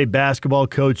 Weber State basketball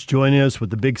coach, joining us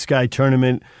with the Big Sky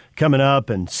tournament coming up.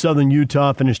 And Southern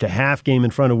Utah finished a half game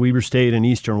in front of Weber State and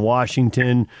Eastern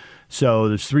Washington. So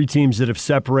there's 3 teams that have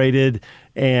separated.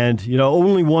 And,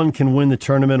 only one can win the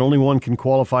tournament. Only one can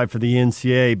qualify for the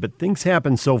NCAA. But things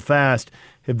happen so fast.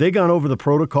 Have they gone over the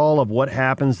protocol of what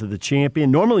happens to the champion?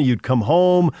 Normally you'd come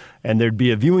home and there'd be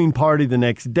a viewing party the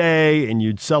next day and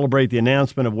you'd celebrate the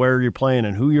announcement of where you're playing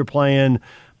and who you're playing.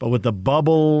 But with the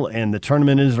bubble and the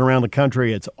tournament isn't around the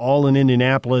country, it's all in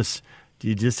Indianapolis. Do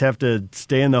you just have to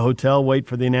stay in the hotel, wait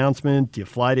for the announcement? Do you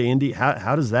fly to Indy?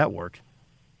 How does that work?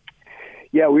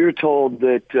 Yeah, we were told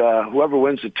that whoever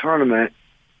wins the tournament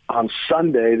on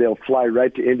Sunday, they'll fly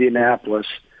right to Indianapolis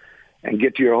and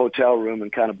get to your hotel room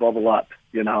and kind of bubble up,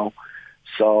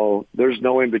 So there's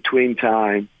no in-between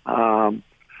time.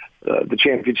 The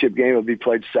championship game will be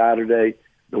played Saturday.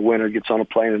 The winner gets on a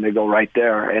plane and they go right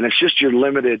there. And it's just your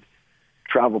limited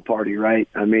travel party, right?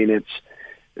 I mean,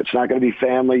 It's not going to be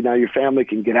family. Now your family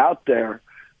can get out there,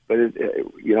 but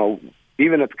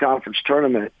even at the conference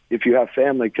tournament, if you have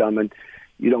family coming,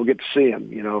 you don't get to see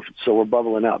them. So we're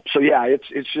bubbling up. So yeah,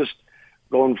 it's just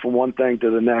going from one thing to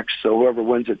the next. So whoever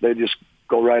wins it, they just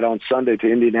go right on Sunday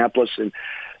to Indianapolis and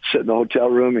sit in the hotel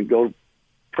room and go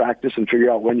practice and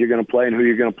figure out when you're going to play and who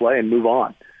you're going to play and move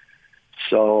on.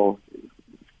 So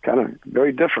kind of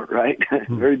very different, right?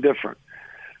 Very different.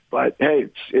 But hey,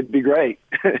 it'd be great.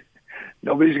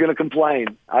 Nobody's going to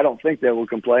complain. I don't think they will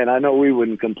complain. I know we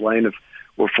wouldn't complain if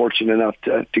we're fortunate enough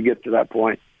to get to that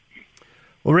point.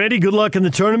 Well, Randy, good luck in the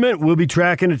tournament. We'll be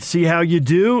tracking it to see how you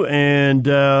do, and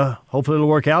hopefully it'll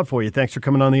work out for you. Thanks for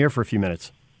coming on the air for a few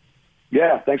minutes.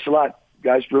 Yeah, thanks a lot,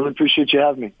 guys. Really appreciate you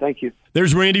having me. Thank you.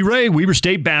 There's Randy Ray, Weber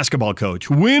State basketball coach.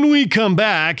 When we come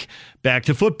back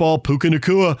to football, Puka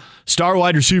Nacua, star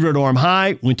wide receiver at Orem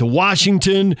High, went to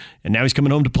Washington, and now he's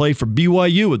coming home to play for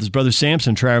BYU with his brother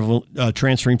Samson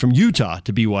transferring from Utah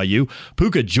to BYU.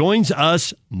 Puka joins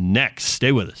us next.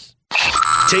 Stay with us.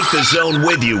 Take the Zone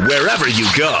with you wherever you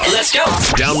go. Let's go.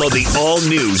 Download the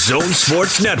all-new Zone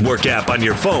Sports Network app on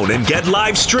your phone and get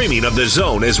live streaming of the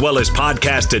Zone as well as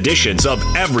podcast editions of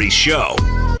every show.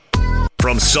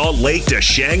 From Salt Lake to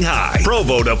Shanghai,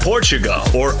 Provo to Portugal,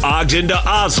 or Ogden to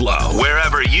Oslo,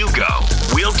 wherever you go,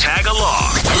 we'll tag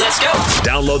along. Let's go.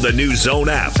 Download the new Zone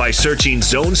app by searching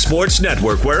Zone Sports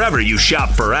Network wherever you shop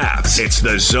for apps. It's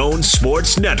the Zone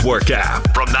Sports Network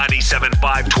app from 97.5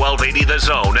 1280 The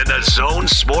Zone and the Zone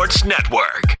Sports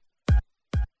Network.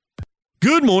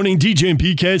 Good morning, DJ and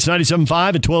PK. It's 97.5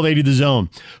 at 1280 The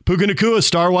Zone. Puka Nacua,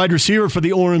 star wide receiver for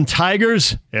the Orem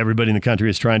Tigers. Everybody in the country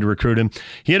is trying to recruit him.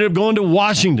 He ended up going to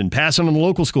Washington, passing on the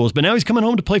local schools, but now he's coming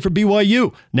home to play for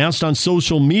BYU. Announced on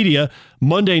social media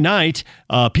Monday night.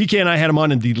 PK and I had him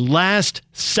on in the last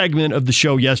segment of the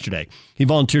show yesterday. He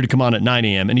volunteered to come on at 9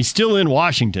 a.m., and he's still in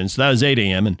Washington, so that was 8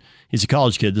 a.m., and he's a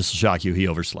college kid. This will shock you. He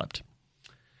overslept.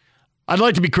 I'd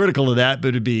like to be critical of that, but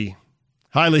it'd be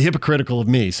highly hypocritical of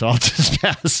me, so I'll just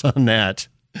pass on that.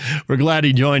 We're glad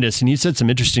he joined us, and he said some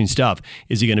interesting stuff.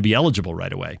 Is he going to be eligible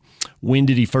right away? When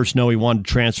did he first know he wanted to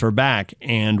transfer back,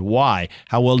 and why?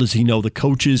 How well does he know the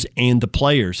coaches and the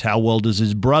players? How well does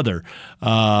his brother?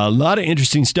 A lot of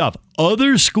interesting stuff.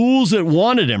 Other schools that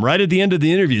wanted him right at the end of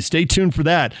the interview. Stay tuned for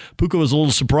that. Puka was a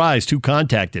little surprised who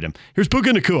contacted him. Here's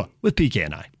Puka Nacua with PK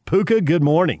and I. Puka, good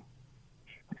morning.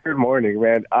 Good morning,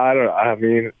 man. I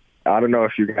don't know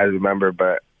if you guys remember,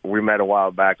 but we met a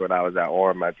while back when I was at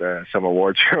Orem at some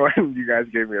award show, and you guys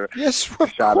gave me a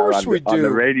shout out on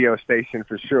the radio station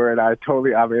for sure. And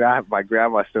my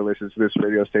grandma still listens to this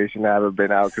radio station. I haven't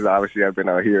been out because obviously I've been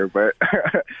out here, but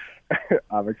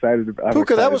I'm excited.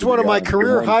 Puka, that was one of my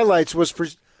career highlights.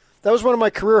 That was one of my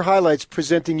career highlights,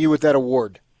 presenting you with that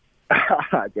award.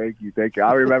 Thank you.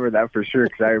 I remember that for sure,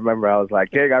 because I remember I was like,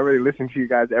 "Hey, I really listen to you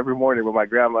guys every morning with my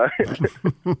grandma."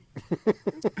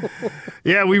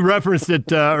 Yeah, we referenced it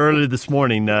earlier this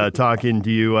morning, talking to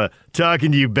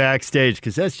you backstage,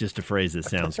 because that's just a phrase that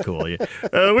sounds cool. We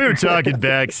were talking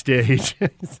backstage.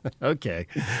 Okay.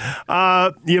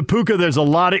 Puka, there's a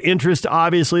lot of interest,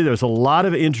 obviously. There's a lot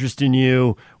of interest in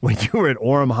you when you were at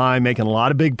Orem High, making a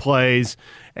lot of big plays.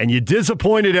 And you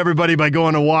disappointed everybody by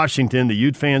going to Washington. The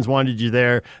Ute fans wanted you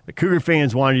there. The Cougar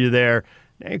fans wanted you there.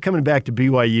 Now you're coming back to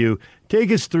BYU.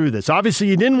 Take us through this. Obviously,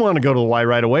 you didn't want to go to the Y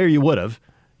right away, or you would have.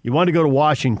 You wanted to go to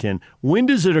Washington. When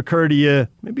does it occur to you,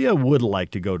 maybe I would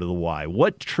like to go to the Y?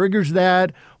 What triggers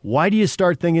that? Why do you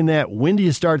start thinking that? When do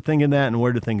you start thinking that? And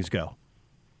where do things go?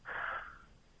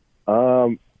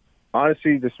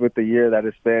 Honestly, just with the year that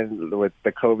it's been with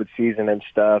the COVID season and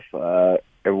stuff,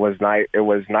 it was nice. It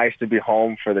was nice to be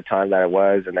home for the time that it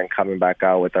was, and then coming back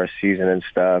out with our season and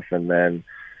stuff, and then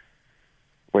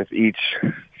with each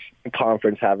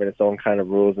conference having its own kind of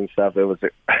rules and stuff. It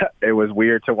was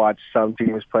weird to watch some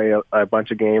teams play a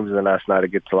bunch of games and us not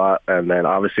get to lot. And then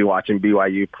obviously watching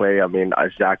BYU play. I mean,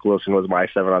 Zach Wilson was my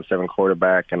 7-on-7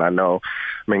 quarterback, and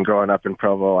growing up in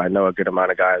Provo, I know a good amount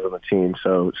of guys on the team.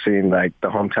 So seeing like the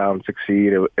hometown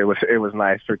succeed, it was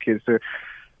nice for kids to.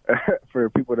 For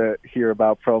people to hear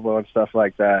about Provo and stuff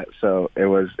like that. So it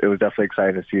was definitely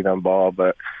exciting to see them ball,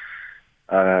 but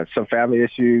some family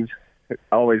issues.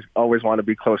 Always want to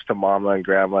be close to mama and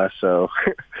grandma. So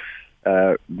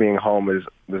being home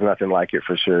there's nothing like it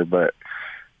for sure, but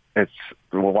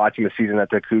watching the season that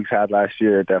the Cougs had last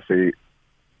year, it definitely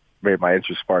made my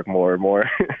interest spark more and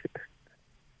more.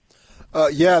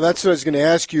 Yeah, that's what I was going to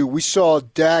ask you. We saw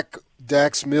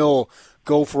Dax Mill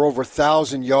go for over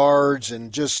 1,000 yards,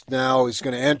 and just now he's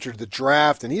going to enter the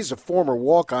draft, and he's a former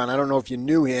walk-on. I don't know if you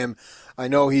knew him. I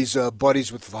know he's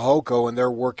buddies with Fehoko, and they're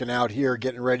working out here,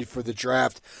 getting ready for the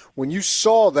draft. When you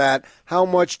saw that, how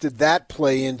much did that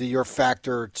play into your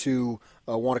factor to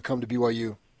want to come to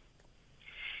BYU?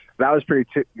 That was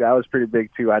pretty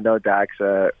big too. I know Dax.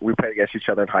 We played against each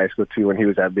other in high school too when he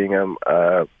was at Bingham.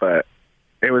 But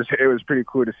it was pretty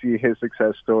cool to see his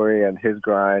success story and his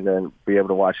grind and be able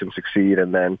to watch him succeed.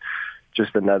 And then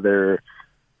just another.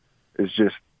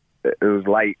 It was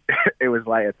light. It was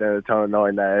light at the end of the tunnel,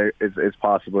 knowing that it's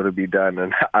possible to be done.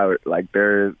 And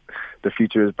the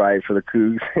future is bright for the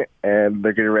Cougs, and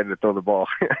they're getting ready to throw the ball.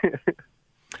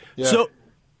 Yeah. So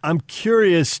I'm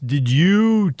curious, did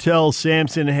you tell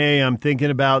Samson, hey, I'm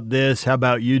thinking about this, how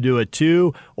about you do it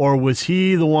too? Or was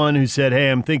he the one who said, hey,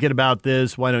 I'm thinking about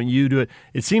this, why don't you do it?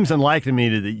 It seems unlikely to me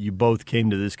that you both came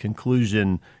to this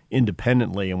conclusion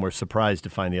independently and were surprised to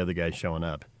find the other guy showing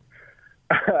up.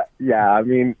 Yeah, I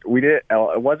mean, we did.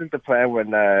 It wasn't the plan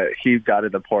when he got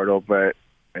in the portal, but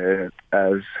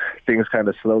as things kind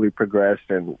of slowly progressed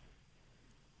and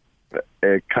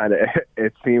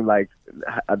it seemed like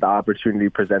the opportunity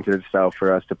presented itself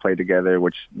for us to play together,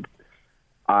 which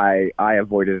I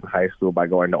avoided in high school by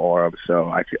going to Orem. So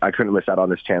I couldn't miss out on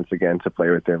this chance again to play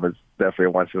with him. It was definitely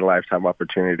a once-in-a-lifetime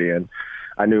opportunity, and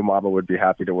I knew Mama would be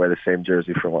happy to wear the same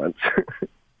jersey for once.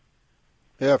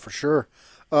 Yeah, for sure.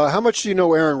 How much do you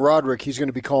know Aaron Roderick? He's going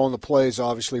to be calling the plays,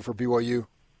 obviously, for BYU.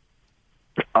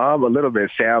 A little bit.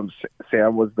 Sam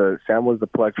was the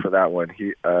plug for that one.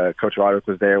 Coach Roderick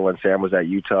was there when Sam was at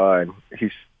Utah, and he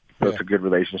built a good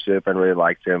relationship and really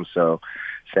liked him. So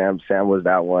Sam was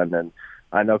that one. And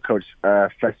I know Coach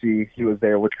Fessy, he was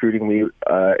there recruiting me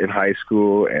in high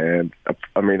school, and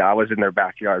I mean, I was in their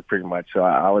backyard pretty much, so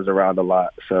I was around a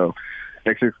lot. So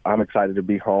I'm excited to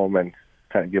be home and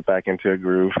kind of get back into a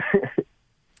groove.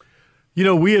 You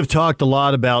know, we have talked a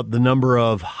lot about the number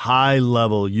of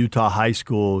high-level Utah high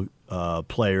school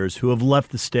players who have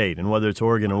left the state, and whether it's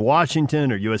Oregon and Washington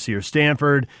or USC or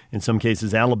Stanford, in some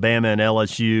cases Alabama and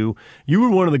LSU. You were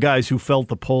one of the guys who felt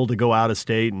the pull to go out of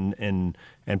state and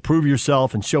prove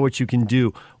yourself and show what you can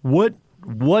do. What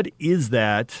is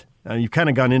that? You've kind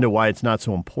of gone into why it's not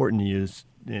so important to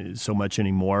you so much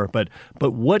anymore, but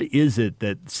what is it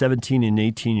that 17 and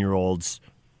 18-year-olds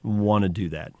want to do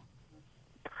that?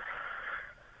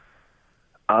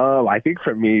 I think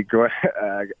for me,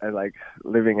 like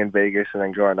living in Vegas and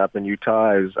then growing up in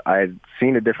Utah, is I'd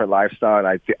seen a different lifestyle,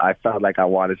 and I felt like I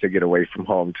wanted to get away from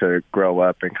home to grow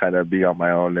up and kind of be on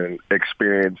my own and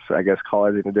experience, I guess,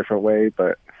 college in a different way.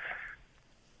 But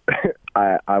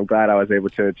I'm glad I was able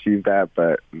to achieve that.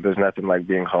 But there's nothing like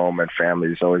being home and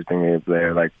family's always being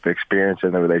there. Like the experience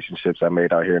and the relationships I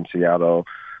made out here in Seattle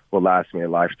will last me a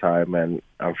lifetime, and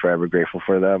I'm forever grateful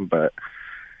for them. But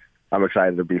I'm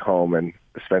excited to be home and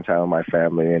spend time with my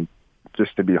family, and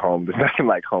just to be home. There's nothing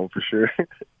like home for sure.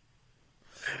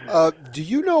 Do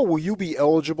you know, will you be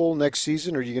eligible next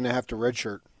season, or are you going to have to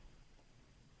redshirt?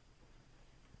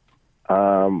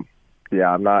 Yeah,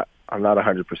 I'm not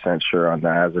 100% sure on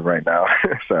that as of right now.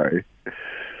 Sorry.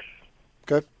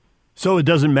 Okay. So it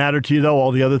doesn't matter to you, though,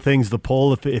 all the other things, the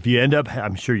pull, if you end up,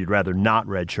 I'm sure you'd rather not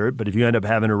redshirt, but if you end up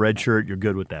having a redshirt, you're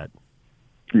good with that.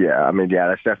 Yeah, I mean,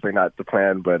 that's definitely not the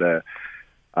plan, but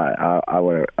I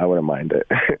wouldn't mind it.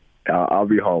 I'll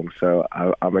be home, so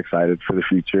I'm excited for the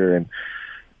future, and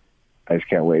I just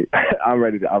can't wait. I'm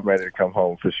ready to come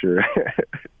home for sure.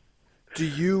 Do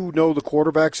you know the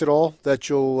quarterbacks at all that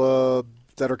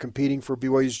that are competing for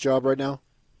BYU's job right now?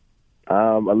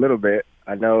 A little bit.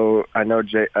 I know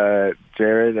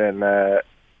Jared and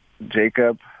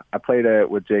Jacob. I played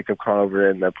with Jacob Conover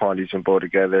in the Palm Beach Bowl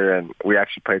together, and we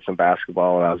actually played some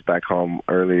basketball when I was back home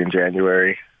early in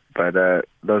January. But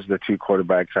those are the two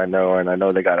quarterbacks I know, and I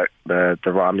know they got the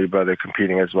Romney brother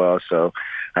competing as well. So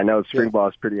I know spring ball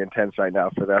is pretty intense right now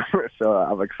for them. So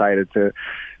I'm excited to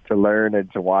learn and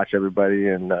to watch everybody,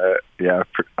 and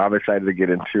I'm excited to get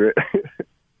into it.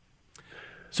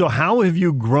 So how have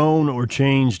you grown or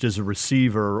changed as a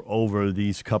receiver over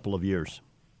these couple of years?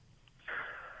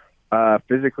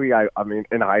 Physically, I mean,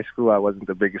 in high school, I wasn't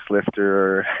the biggest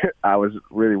lifter. I was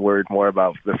really worried more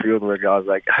about the field work. I was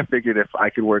like, I figured if I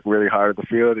could work really hard in the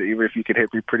field, even if you could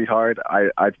hit me pretty hard,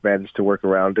 I'd manage to work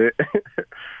around it.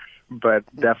 But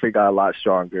definitely got a lot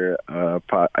stronger.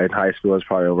 In high school, I was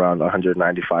probably around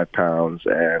 195 pounds,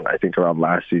 and I think around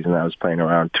last season, I was playing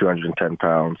around 210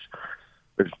 pounds,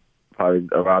 which is probably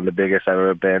around the biggest I've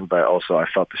ever been, but also I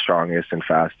felt the strongest and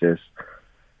fastest.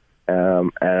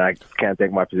 And I can't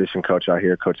thank my position coach out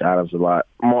here, Coach Adams, a lot.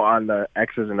 More on the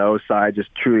X's and O's side,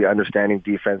 just truly understanding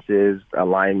defenses,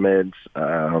 alignments,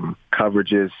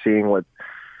 coverages,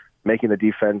 making the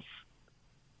defense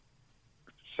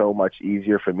so much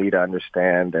easier for me to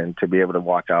understand and to be able to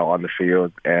walk out on the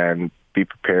field and be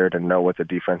prepared and know what the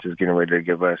defense is getting ready to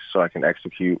give us so I can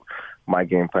execute my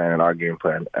game plan and our game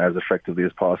plan as effectively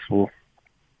as possible.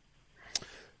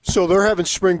 So they're having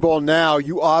spring ball now.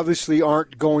 You obviously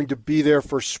aren't going to be there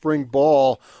for spring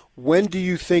ball. When do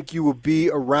you think you will be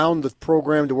around the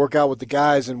program to work out with the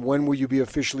guys, and when will you be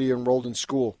officially enrolled in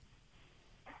school?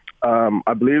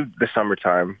 I believe the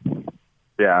summertime.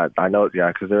 Yeah, I know. Yeah,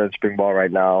 because they're in spring ball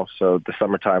right now, so the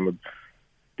summertime would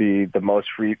be the most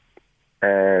free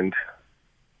and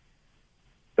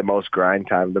the most grind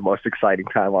time, the most exciting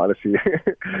time, honestly.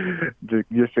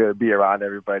 just to be around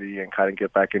everybody and kind of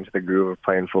get back into the groove of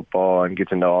playing football and get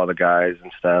to know all the guys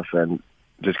and stuff and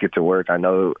just get to work. I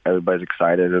know everybody's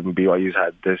excited, and BYU's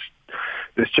had this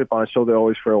chip on its shoulder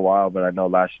always for a while, but I know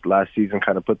last season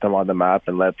kind of put them on the map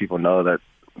and let people know that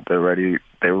they're ready.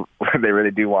 They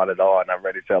really do want it all, and I'm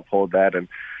ready to uphold that and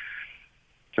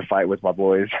to fight with my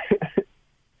boys.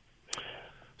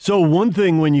 So one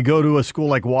thing when you go to a school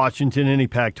like Washington, any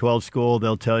Pac-12 school,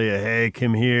 they'll tell you, hey,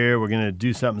 come here, we're going to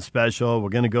do something special. We're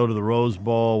going to go to the Rose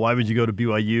Bowl. Why would you go to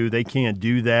BYU? They can't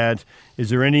do that.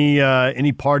 Is there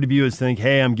any part of you that think,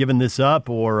 hey, I'm giving this up,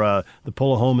 or the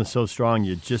pull at home is so strong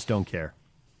you just don't care?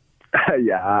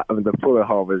 Yeah, I mean, the pull at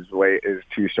home is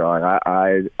too strong.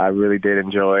 I really did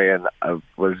enjoy, and I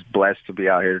was blessed to be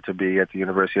out here to be at the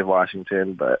University of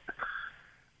Washington, but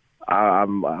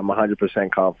I'm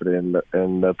 100% confident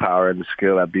in the power and the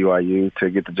skill at BYU to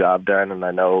get the job done. And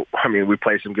I know, I mean, we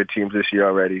played some good teams this year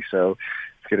already, so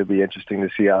it's going to be interesting to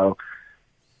see how.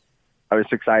 I'm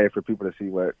just excited for people to see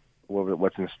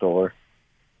what's in store.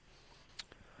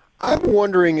 I'm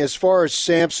wondering, as far as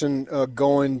Sampson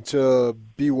going to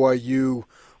BYU,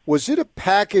 was it a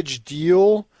package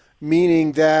deal?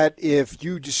 Meaning that if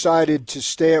you decided to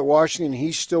stay at Washington,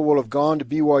 he still would have gone to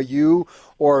BYU,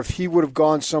 or if he would have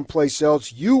gone someplace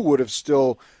else, you would have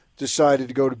still decided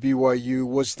to go to BYU.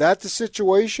 Was that the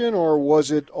situation, or was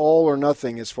it all or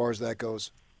nothing as far as that goes?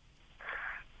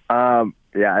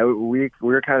 Yeah, we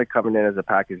were kind of coming in as a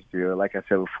package deal. Like I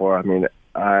said before, I mean,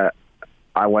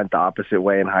 I went the opposite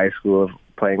way in high school of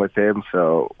playing with him.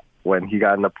 So when he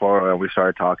got in the portal and we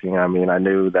started talking, I mean, I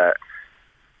knew that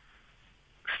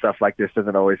stuff like this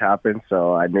doesn't always happen,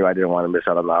 so I knew I didn't want to miss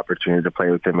out on the opportunity to play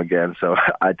with him again. So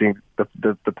I think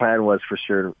the plan was for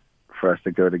sure for us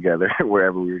to go together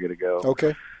wherever we were going to go.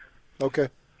 Okay.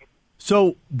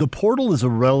 So the portal is a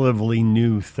relatively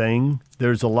new thing.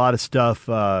 There's a lot of stuff,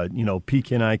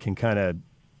 PK and I can kind of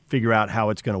figure out how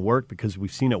it's going to work because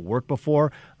we've seen it work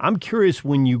before. I'm curious,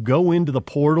 when you go into the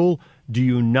portal, do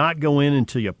you not go in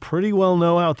until you pretty well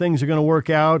know how things are going to work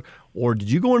out? Or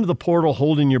did you go into the portal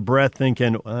holding your breath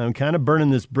thinking, I'm kind of burning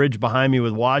this bridge behind me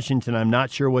with Washington. I'm not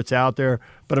sure what's out there,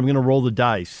 but I'm going to roll the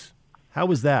dice. How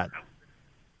was that?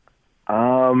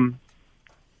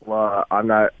 Well, I'm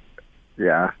not,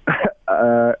 yeah.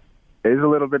 It's a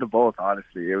little bit of both,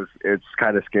 honestly. It's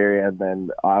kind of scary. And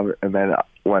then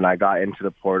when I got into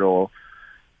the portal,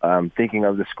 thinking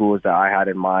of the schools that I had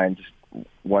in mind, just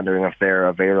wondering if they're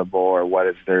available or what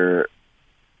are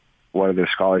their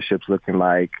scholarships looking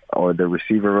like, or the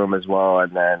receiver room as well.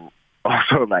 And then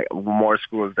also like more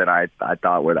schools that I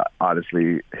thought would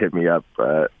honestly hit me up,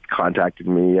 contacted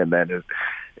me, and then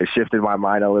it shifted my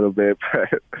mind a little bit.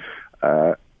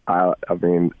 But I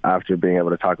mean, after being able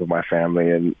to talk with my family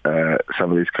and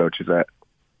some of these coaches, I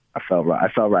felt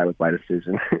right with my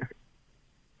decision.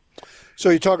 So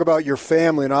you talk about your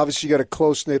family, and obviously you got a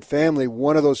close-knit family.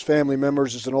 One of those family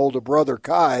members is an older brother,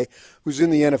 Kai, who's in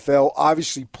the NFL,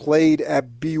 obviously played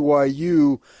at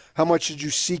BYU. How much did you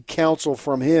seek counsel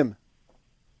from him?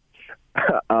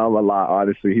 A lot,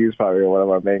 honestly. He was probably one of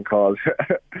our main calls.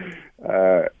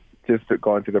 Just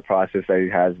going through the process that he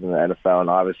has in the NFL and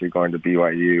obviously going to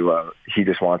BYU, he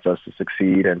just wants us to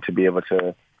succeed and to be able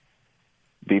to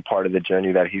be part of the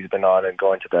journey that he's been on and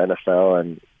going to the NFL.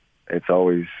 And it's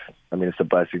always, I mean, it's a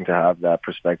blessing to have that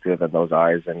perspective and those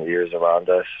eyes and ears around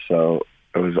us. So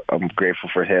I'm grateful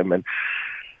for him and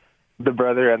the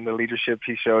brother and the leadership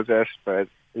he shows us. But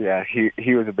yeah,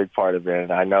 he was a big part of it,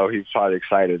 and I know he's probably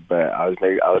excited. But I was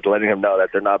letting him know that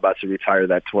they're not about to retire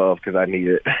that 12 because I need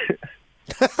it.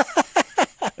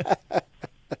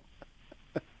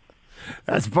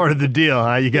 That's part of the deal,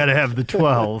 huh? You got to have the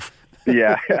 12.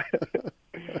 Yeah.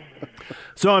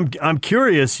 So I'm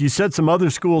curious. You said some other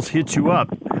schools hit you up.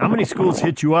 How many schools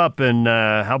hit you up, and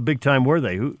how big time were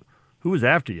they? Who was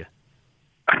after you?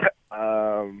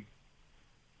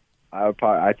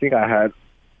 I think I had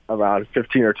around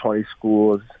 15 or 20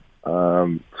 schools.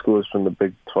 Schools from the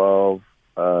Big 12,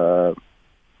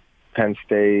 Penn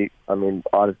State. I mean,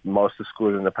 most of the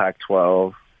schools in the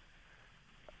Pac-12.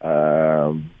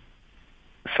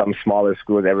 Some smaller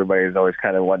schools, everybody's always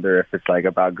kind of wonder if it's like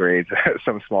about grades.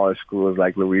 Some smaller schools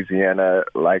like Louisiana,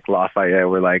 like Lafayette,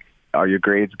 were like, are your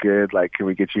grades good? Like, can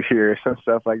we get you here? Some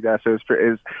stuff like that. So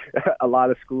it's a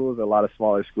lot of schools, a lot of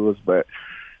smaller schools, but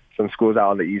some schools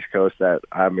out on the East Coast that,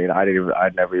 I mean,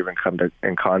 I'd never even come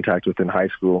in contact with in high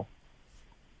school.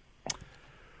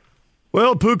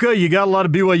 Well, Puka, you got a lot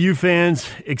of BYU fans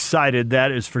excited,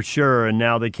 that is for sure, and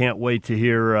now they can't wait to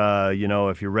hear,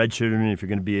 if you're redshirting, if you're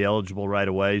going to be eligible right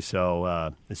away.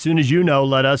 So as soon as you know,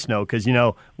 let us know, because,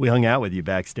 we hung out with you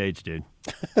backstage, dude.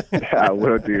 Yeah, I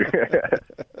will do.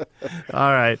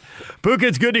 All right. Puka,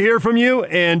 it's good to hear from you,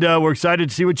 and we're excited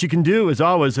to see what you can do. As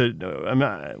always, we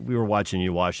were watching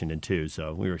you Washington, too,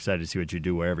 so we were excited to see what you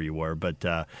do wherever you were. But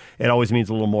it always means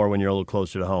a little more when you're a little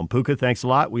closer to home. Puka, thanks a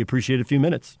lot. We appreciate a few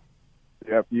minutes.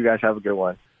 Yep, you guys have a good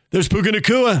one. There's Puka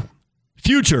Nacua,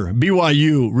 future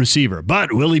BYU receiver.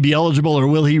 But will he be eligible or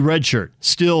will he redshirt?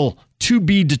 Still to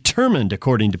be determined,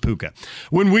 according to Puka.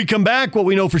 When we come back, what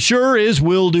we know for sure is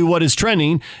we'll do what is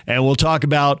trending, and we'll talk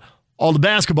about all the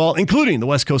basketball, including the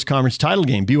West Coast Conference title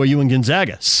game, BYU and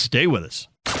Gonzaga. Stay with us.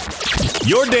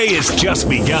 Your day has just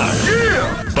begun.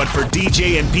 Yeah! But for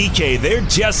DJ and PK, they're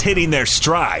just hitting their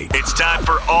stride. It's time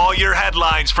for all your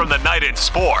headlines from the night in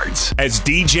sports as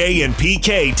DJ and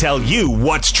PK tell you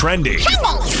what's trending.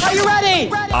 Are you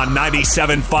ready? On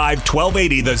 97.5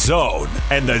 1280 The Zone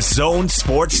and The Zone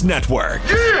Sports Network.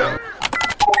 Yeah!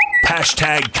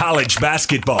 Hashtag college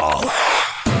basketball.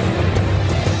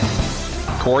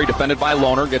 Corey defended by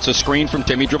Lohner, gets a screen from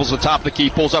Timmy, dribbles to the top of the key,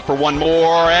 pulls up for one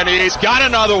more, and he's got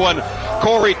another one.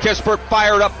 Corey Kispert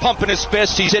fired up, pumping his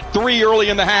fist. He's hit 3 early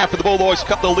in the half, and the Bulldogs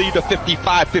cut the lead to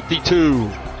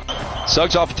 55-52.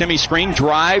 Suggs off Timmy's screen,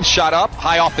 drives, shot up,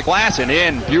 high off the glass, and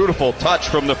in. Beautiful touch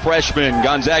from the freshman.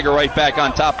 Gonzaga right back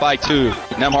on top by 2.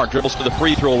 Nembhard dribbles to the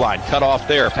free throw line, cut off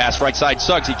there. Pass right side,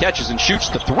 Suggs, he catches and shoots.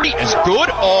 The 3 is good,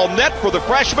 all net for the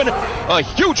freshman. A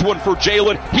huge one for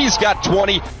Jalen. He's got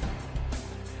 20.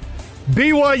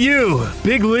 BYU,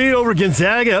 big lead over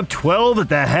Gonzaga, up 12 at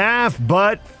the half,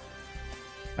 but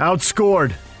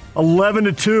outscored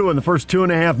 11-2 in the first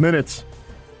 2.5 minutes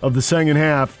of the second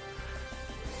half.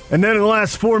 And then in the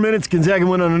last 4 minutes, Gonzaga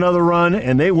went on another run,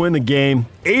 and they win the game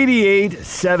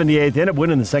 88-78. They end up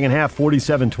winning the second half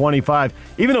 47-25,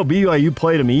 even though BYU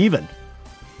played them even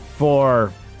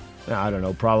for,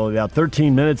 probably about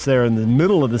 13 minutes there in the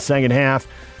middle of the second half.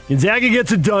 Gonzaga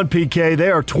gets it done, PK.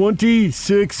 They are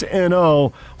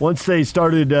 26-0. Once they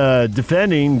started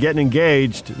defending, getting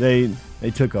engaged, they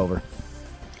took over.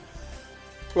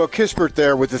 Well, Kispert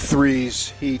there with the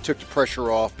threes, he took the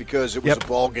pressure off because it was a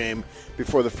ball game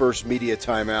before the first media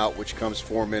timeout, which comes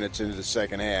 4 minutes into the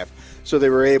second half. So they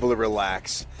were able to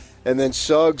relax. And then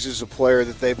Suggs is a player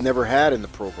that they've never had in the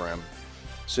program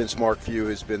since Mark Few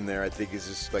has been there. I think is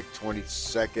this like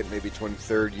 22nd, maybe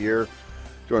 23rd year,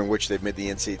 during which they've made the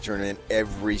NCAA tournament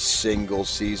every single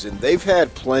season. They've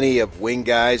had plenty of wing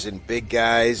guys and big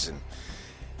guys, and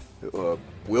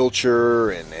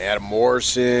Wilcher and Adam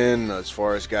Morrison, as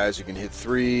far as guys who can hit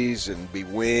threes and be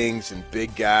wings, and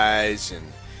big guys,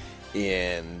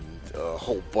 and a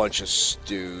whole bunch of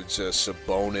dudes,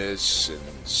 Sabonis and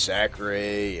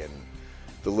Sacre, and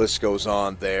the list goes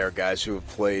on there, guys who have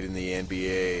played in the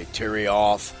NBA, Terry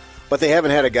Oth, but they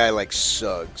haven't had a guy like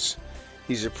Suggs.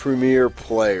 He's a premier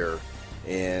player,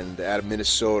 and out of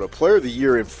Minnesota, player of the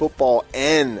year in football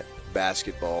and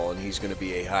basketball, and he's going to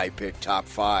be a high pick, top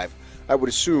 5, I would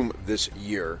assume, this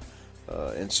year.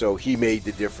 And so he made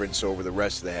the difference over the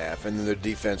rest of the half, and then the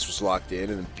defense was locked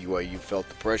in, and BYU felt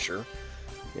the pressure,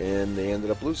 and they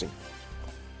ended up losing.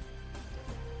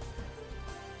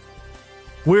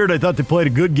 Weird, I thought they played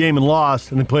a good game and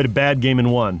lost, and they played a bad game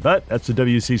and won. But that's the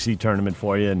WCC tournament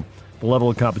for you, and the level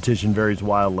of competition varies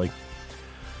wildly.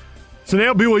 So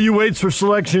now BYU waits for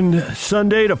Selection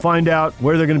Sunday to find out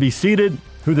where they're going to be seated,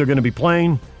 who they're going to be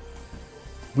playing.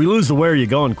 We lose the where are you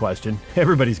going question.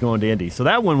 Everybody's going to Indy. So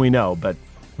that one we know, but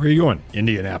where are you going?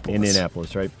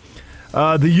 Indianapolis, right?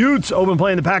 The Utes open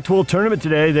playing the Pac-12 tournament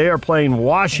today. They are playing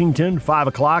Washington, 5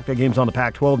 o'clock. That game's on the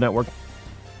Pac-12 network.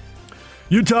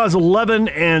 Utah's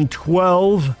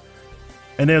 11-12,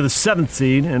 and they're the 7th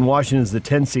seed, and Washington's the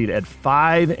 10th seed at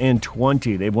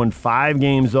 5-20. They've won 5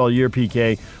 games all year,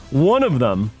 PK. One of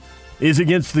them is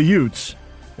against the Utes.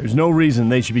 There's no reason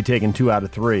they should be taking 2 out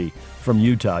of 3 from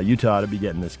Utah. Utah ought to be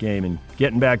getting this game and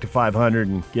getting back to 500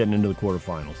 and getting into the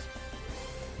quarterfinals.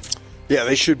 Yeah,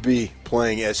 they should be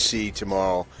playing SC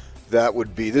tomorrow. That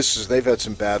would be they've had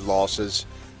some bad losses.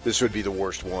 This would be the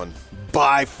worst one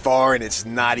by far, and it's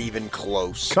not even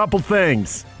close. Couple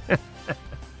things.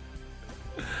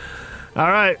 All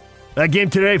right. That game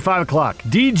today, 5 o'clock.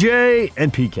 DJ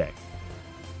and PK.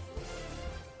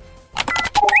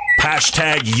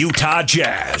 Hashtag Utah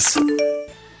Jazz.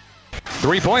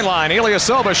 3-point line.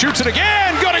 Ilyasova shoots it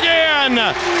again. Good again.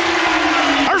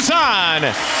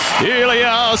 Ersan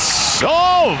Ilyasova.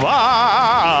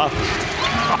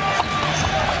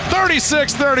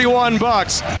 36-31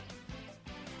 Bucks.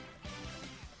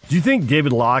 Do you think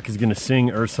David Locke is going to sing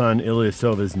Ersan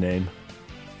Ilyasova's name?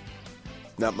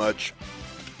 Not much.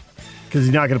 Because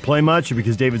he's not going to play much, or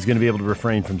because David's going to be able to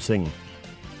refrain from singing?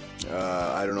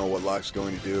 I don't know what Locke's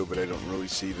going to do, but I don't really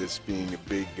see this being a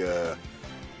big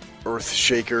earth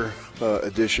shaker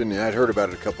edition. And I'd heard about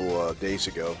it a couple days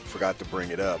ago. Forgot to bring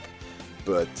it up,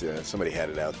 but somebody had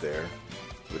it out there.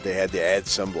 But they had to add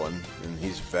someone, and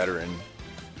he's a veteran.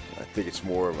 I think it's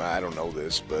more of, I don't know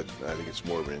this, but I think it's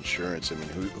more of an insurance. I mean,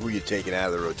 who are you taking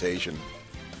out of the rotation?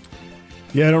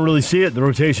 Yeah, I don't really see it. The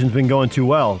rotation's been going too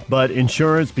well. But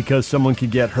insurance, because someone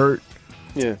could get hurt.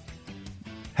 Yeah.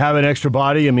 Have an extra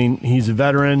body. I mean, he's a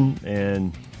veteran,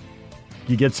 and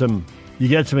you get some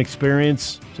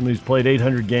experience. Somebody who's played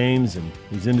 800 games, and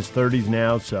he's in his 30s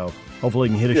now, so hopefully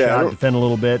he can hit a shot, defend a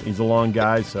little bit. He's a long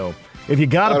guy, so if you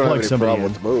got to plug somebody in.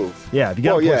 With the move. Yeah, if you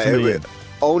got to plug somebody in.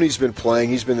 Oni's been playing.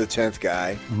 He's been the 10th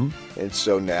guy. Mm-hmm. And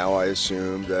so now I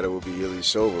assume that it will be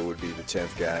Ilyasova would be the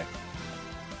 10th guy.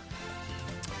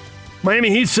 Miami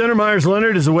Heat center Myers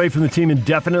Leonard is away from the team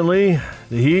indefinitely.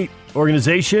 The Heat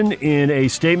organization, in a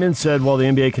statement, said while the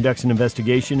NBA conducts an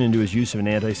investigation into his use of an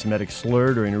anti-Semitic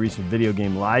slur during a recent video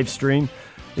game live stream,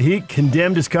 the Heat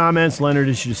condemned his comments. Leonard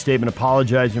issued a statement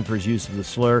apologizing for his use of the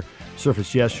slur,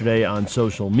 surfaced yesterday on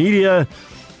social media.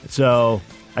 So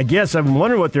I guess I'm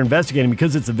wondering what they're investigating,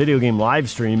 because it's a video game live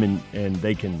stream and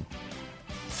they can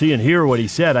see and hear what he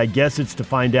said. I guess it's to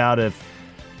find out if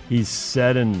he's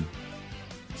said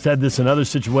this in other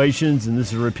situations and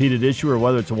this is a repeated issue, or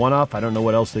whether it's a one-off. I don't know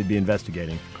what else they'd be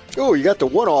investigating. Oh, you got the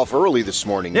one-off early this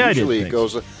morning. Yeah, usually it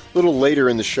goes a little later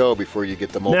in the show before you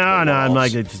get the multiple No, I'm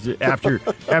like,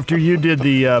 after you did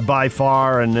the by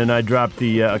far, and then I dropped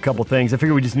the a couple things. I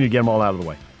figured we just need to get them all out of the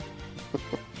way.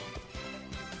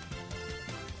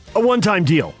 A one-time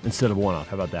deal instead of a one-off.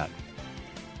 How about that?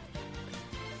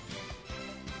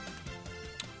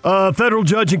 A federal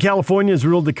judge in California has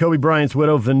ruled that Kobe Bryant's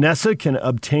widow, Vanessa, can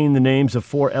obtain the names of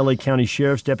 4 L.A. County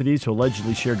Sheriff's deputies who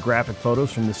allegedly shared graphic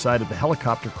photos from the site of the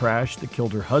helicopter crash that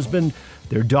killed her husband,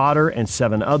 their daughter, and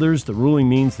 7 others. The ruling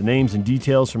means the names and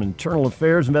details from an internal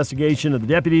affairs investigation of the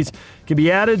deputies can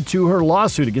be added to her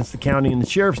lawsuit against the county and the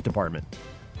Sheriff's Department.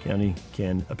 The county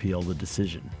can appeal the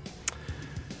decision.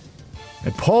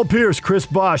 And Paul Pierce, Chris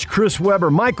Bosh, Chris Webber,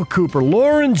 Michael Cooper,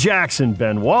 Lauren Jackson,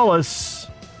 Ben Wallace,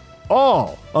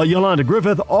 Yolanda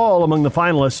Griffith, all among the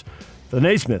finalists for the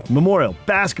Naismith Memorial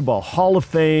Basketball Hall of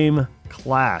Fame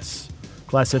class.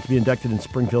 Class set to be inducted in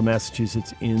Springfield,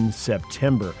 Massachusetts in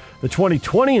September. The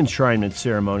 2020 enshrinement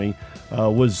ceremony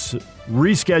was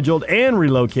rescheduled and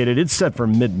relocated. It's set for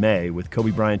mid-May with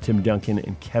Kobe Bryant, Tim Duncan,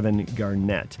 and Kevin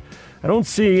Garnett. I don't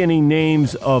see any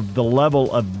names of the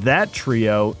level of that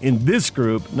trio in this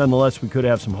group. Nonetheless, we could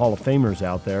have some Hall of Famers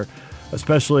out there,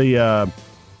 especially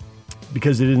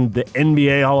because it isn't the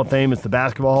NBA Hall of Fame, it's the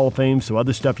Basketball Hall of Fame. So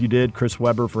other stuff you did, Chris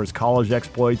Webber for his college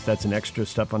exploits, that's an extra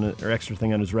extra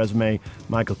thing on his resume.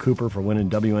 Michael Cooper for winning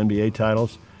WNBA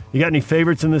titles. You got any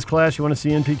favorites in this class you want to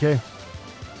see in, PK?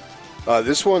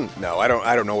 This one? No, I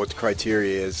don't know what the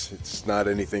criteria is. It's not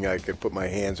anything I could put my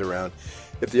hands around.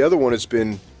 If the other one has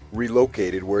been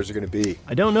relocated, where's it going to be?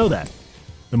 I don't know that.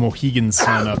 The Mohegan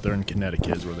Sun out there in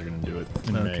Connecticut is where they're going to do it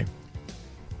in May.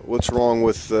 What's wrong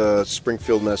with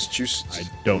Springfield, Massachusetts?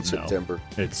 I don't know. September.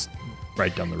 It's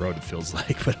right down the road, it feels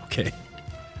like, but okay.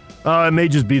 It may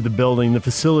just be the building. The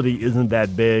facility isn't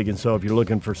that big, and so if you're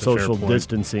looking for social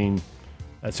distancing,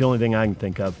 that's the only thing I can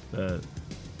think of.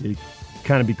 You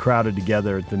kind of be crowded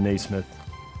together at the Naismith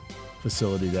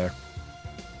facility there.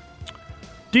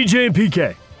 DJ and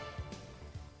PK.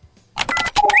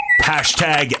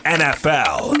 Hashtag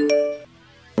NFL.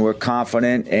 We're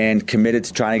confident and committed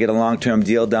to trying to get a long-term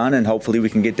deal done, and hopefully we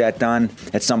can get that done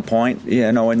at some point,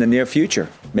 in the near future.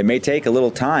 It may take a little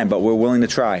time, but we're willing to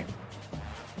try.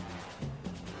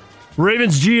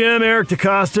 Ravens GM Eric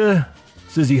DeCosta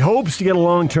says he hopes to get a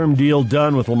long-term deal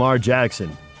done with Lamar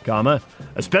Jackson,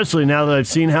 especially now that I've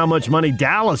seen how much money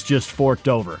Dallas just forked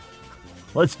over.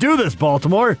 Let's do this,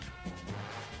 Baltimore.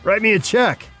 Write me a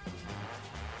check.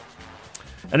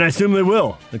 And I assume they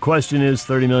will. The question is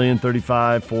 $30 million,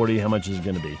 $35, $40, how much is it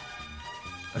going to be?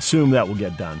 Assume that will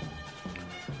get done.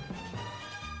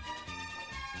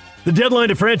 The deadline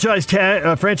to franchise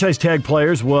tag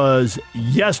players was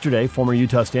yesterday. Former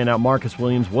Utah standout Marcus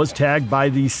Williams was tagged by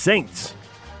the Saints.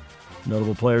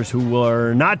 Notable players who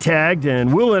were not tagged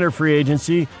and will enter free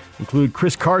agency include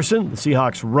Chris Carson, the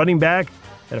Seahawks running back,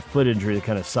 had a foot injury that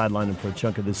kind of sidelined him for a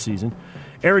chunk of this season.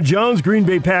 Aaron Jones, Green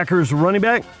Bay Packers running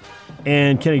back,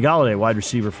 and Kenny Golladay, wide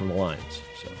receiver for the Lions.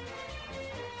 So,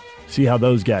 see how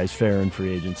those guys fare in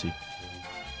free agency.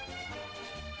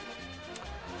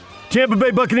 Tampa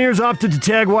Bay Buccaneers opted to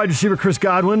tag wide receiver Chris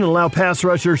Godwin and allow pass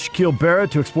rusher Shaquille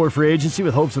Barrett to explore free agency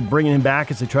with hopes of bringing him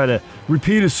back as they try to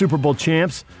repeat as Super Bowl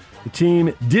champs. The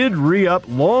team did re-up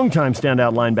longtime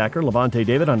standout linebacker Levante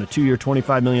David on a 2-year,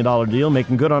 $25 million deal,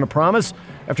 making good on a promise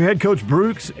after head coach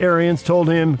Bruce Arians told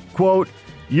him, quote,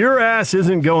 "Your ass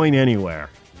isn't going anywhere."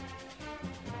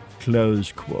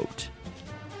 Close quote.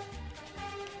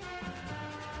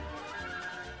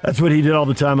 That's what he did all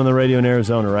the time on the radio in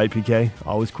Arizona, right, PK?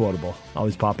 Always quotable,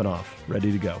 always popping off,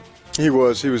 ready to go. He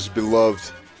was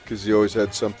beloved because he always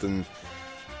had something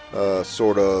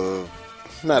sort of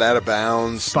not out of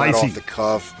bounds, spicy, not off the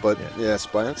cuff, but spicy.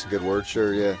 That's a good word,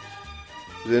 sure, yeah. It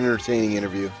was an entertaining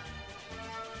interview.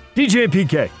 DJ and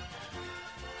PK.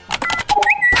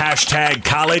 Hashtag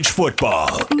college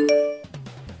football.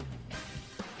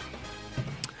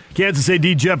 Kansas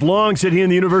AD Jeff Long said he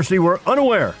and the university were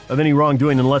unaware of any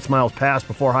wrongdoing in Les Miles' past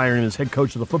before hiring him as head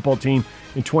coach of the football team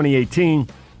in 2018.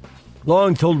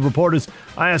 Long told reporters,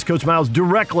 "I asked Coach Miles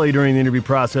directly during the interview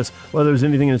process whether there was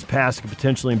anything in his past that could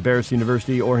potentially embarrass the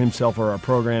university or himself or our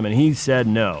program, and he said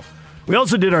no. We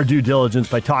also did our due diligence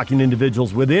by talking to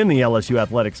individuals within the LSU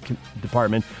athletics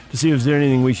department to see if there's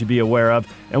anything we should be aware of,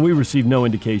 and we received no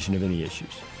indication of any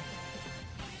issues."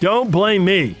 Don't blame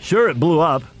me. Sure, it blew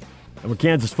up. And we're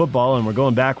Kansas football, and we're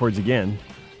going backwards again.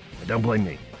 But don't blame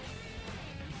me.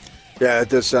 Yeah, it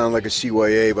does sound like a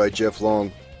CYA by Jeff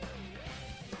Long.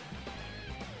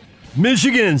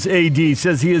 Michigan's AD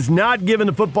says he has not given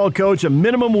the football coach a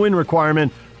minimum win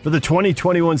requirement for the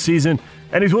 2021 season,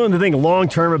 and he's willing to think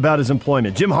long-term about his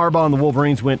employment. Jim Harbaugh and the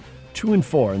Wolverines went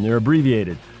 2-4 in their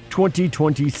abbreviated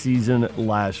 2020 season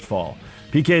last fall.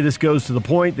 PK, this goes to the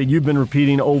point that you've been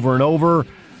repeating over and over.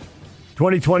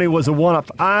 2020 was a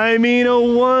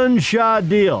one-shot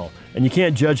deal, and you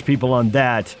can't judge people on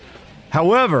that.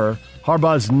 However,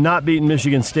 Harbaugh's not beaten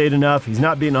Michigan State enough. He's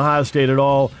not beaten Ohio State at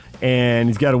all, and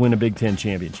he's got to win a Big Ten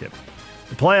championship.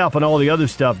 The playoff and all the other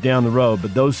stuff down the road,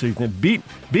 but those two things,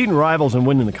 beating rivals and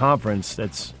winning the conference,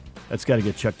 that's got to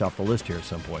get checked off the list here at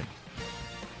some point.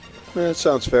 That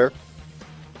sounds fair.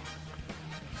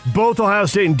 Both Ohio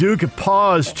State and Duke have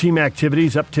paused team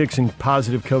activities, upticks in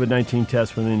positive COVID-19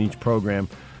 tests within each program.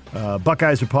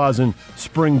 Buckeyes are pausing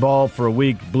spring ball for a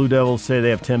week. Blue Devils say they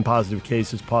have 10 positive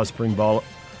cases, pause spring ball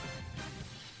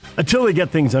until they get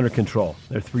things under control.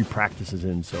 They're 3 practices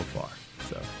in so far.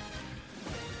 So,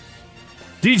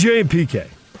 DJ and PK.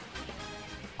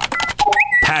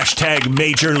 Hashtag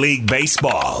Major League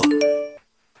Baseball.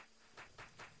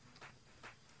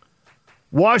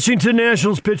 Washington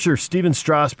Nationals pitcher Steven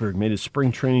Strasburg made his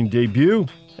spring training debut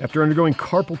after undergoing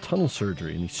carpal tunnel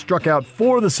surgery, and he struck out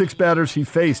 4 of the 6 batters he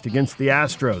faced against the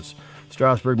Astros.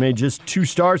 Strasburg made just 2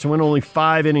 starts and went only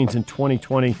 5 innings in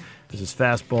 2020 as his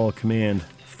fastball command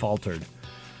faltered.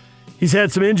 He's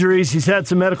had some injuries. He's had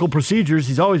some medical procedures.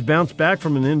 He's always bounced back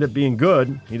from and ended up being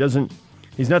good.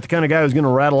 He's not the kind of guy who's going to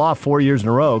rattle off 4 years in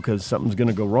a row because something's going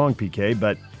to go wrong, PK,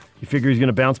 but you figure he's going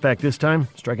to bounce back this time?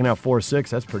 Striking out 4 or 6,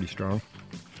 that's pretty strong.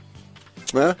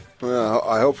 Yeah, well,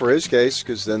 I hope for his case,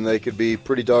 because then they could be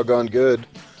pretty doggone good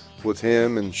with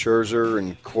him and Scherzer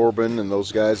and Corbin and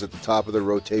those guys at the top of their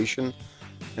rotation.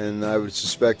 And I would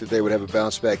suspect that they would have a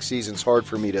bounce-back season. It's hard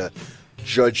for me to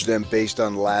judge them based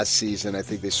on last season. I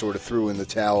think they sort of threw in the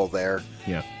towel there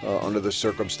under the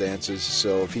circumstances.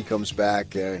 So if he comes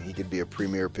back, he could be a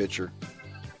premier pitcher.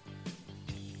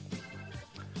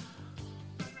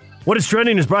 What is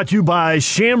Trending is brought to you by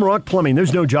Shamrock Plumbing.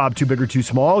 There's no job too big or too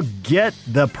small. Get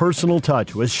the personal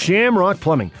touch with Shamrock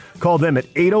Plumbing. Call them at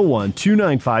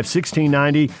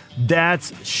 801-295-1690.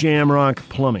 That's Shamrock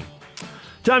Plumbing.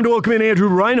 Time to welcome in Andrew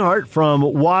Reinhardt from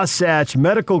Wasatch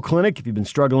Medical Clinic. If you've been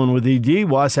struggling with ED,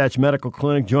 Wasatch Medical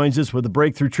Clinic joins us with a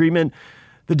breakthrough treatment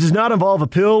that does not involve a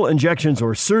pill, injections,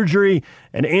 or surgery.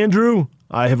 And Andrew,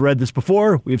 I have read this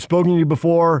before. We have spoken to you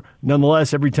before.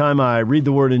 Nonetheless, every time I read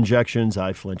the word injections,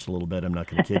 I flinch a little bit. I'm not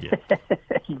going to kid you.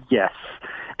 Yes.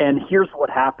 And here's what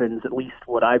happens, at least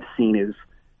what I've seen, is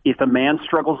if a man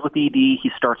struggles with ED,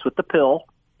 he starts with the pill.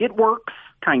 It works,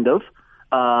 kind of.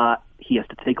 He has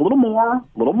to take a little more.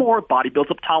 Body builds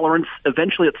up tolerance.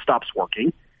 Eventually it stops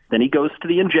working. Then he goes to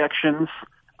the injections.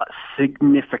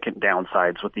 Significant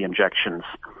downsides with the injections.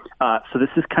 So this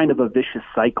is kind of a vicious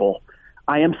cycle.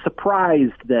 I am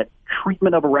surprised that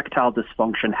treatment of erectile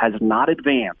dysfunction has not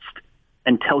advanced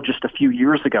until just a few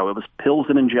years ago. It was pills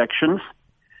and injections.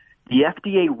 The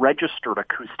FDA registered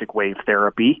acoustic wave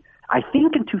therapy, I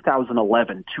think in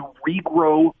 2011, to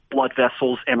regrow blood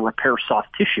vessels and repair soft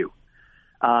tissue.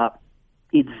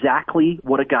 Exactly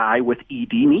what a guy with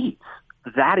ED needs.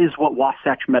 That is what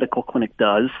Wasatch Medical Clinic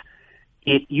does.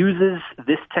 It uses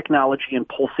this technology and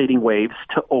pulsating waves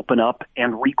to open up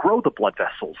and regrow the blood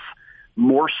vessels.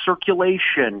 More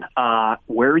circulation,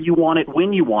 where you want it,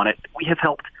 when you want it. We have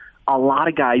helped a lot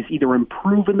of guys either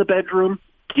improve in the bedroom,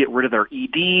 get rid of their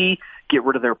ED, get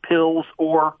rid of their pills,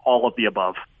 or all of the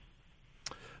above.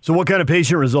 So what kind of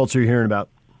patient results are you hearing about?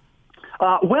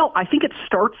 Well, I think it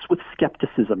starts with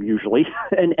skepticism usually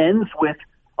and ends with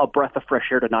a breath of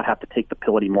fresh air to not have to take the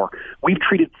pill anymore. We've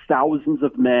treated thousands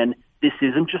of men. This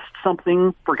isn't just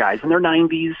something for guys in their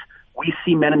 90s. We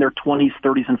see men in their 20s,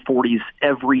 30s, and 40s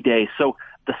every day. So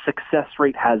the success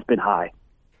rate has been high.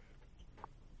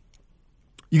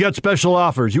 You got special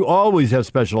offers. You always have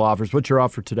special offers. What's your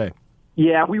offer today?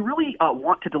 Yeah, we really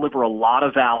want to deliver a lot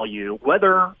of value,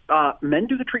 whether men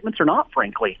do the treatments or not,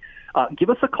 frankly. Give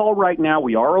us a call right now.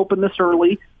 We are open this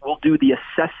early. We'll do the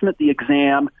assessment, the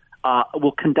exam.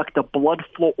 We'll conduct a blood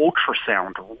flow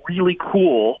ultrasound. Really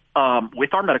cool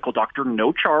with our medical doctor,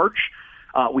 no charge.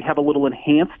 We have a little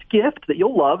enhanced gift that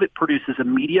you'll love. It produces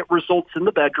immediate results in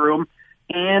the bedroom,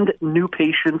 and new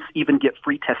patients even get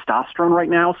free testosterone right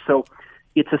now. So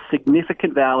it's a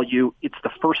significant value. It's the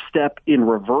first step in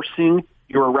reversing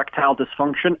your erectile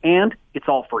dysfunction, and it's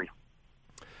all free.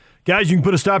 Guys, you can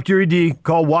put a stop to your ED.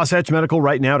 Call Wasatch Medical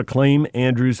right now to claim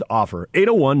Andrew's offer.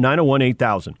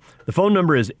 801-901-8000. The phone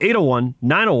number is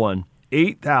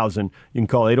 801-901-8000. You can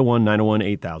call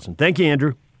 801-901-8000. Thank you,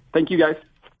 Andrew. Thank you, guys.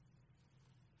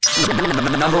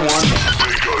 Number one.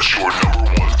 Make us your number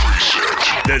one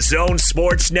preset. The Zone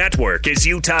Sports Network is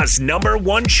Utah's number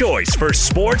one choice for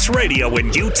sports radio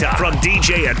in Utah. From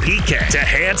DJ and PK to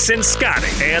Hanson Scotty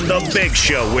and The Big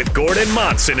Show with Gordon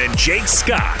Monson and Jake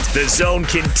Scott, the Zone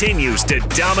continues to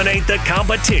dominate the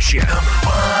competition.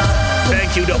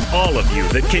 Thank you to all of you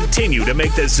that continue to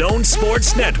make the Zone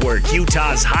Sports Network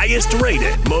Utah's highest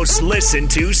rated, most listened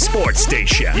to sports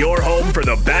station. Your home for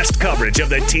the best coverage of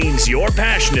the teams you're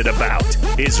passionate about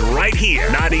is right here.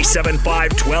 97.5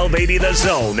 1280 The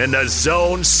Zone and the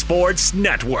Zone Sports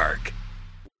Network.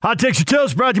 Hot Takes or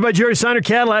Toast brought to you by Jerry Seiner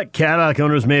Cadillac. Cadillac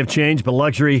owners may have changed, but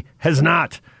luxury has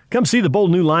not. Come see the bold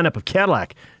new lineup of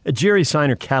Cadillac at Jerry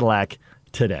Seiner Cadillac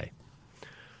today.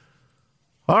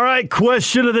 All right,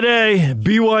 question of the day.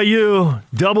 BYU,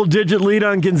 double-digit lead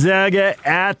on Gonzaga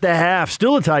at the half.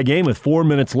 Still a tie game with 4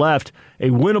 minutes left. A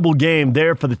winnable game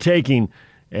there for the taking,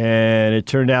 and it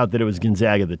turned out that it was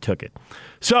Gonzaga that took it.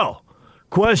 So,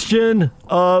 question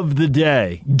of the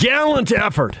day. Gallant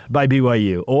effort by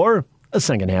BYU, or a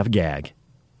second-half gag?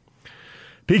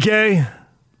 PK?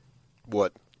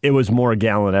 What? It was more a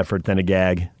gallant effort than a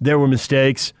gag. There were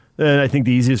mistakes. I think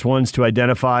the easiest ones to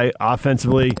identify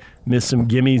offensively, miss some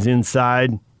gimmies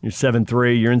inside. You're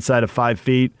 7'3", you're inside of 5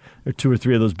 feet. There are 2 or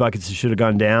 3 of those buckets that should have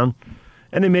gone down.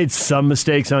 And they made some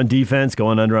mistakes on defense,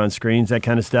 going under on screens, that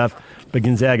kind of stuff. But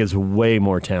Gonzaga's way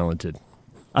more talented.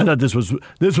 I thought this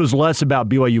was less about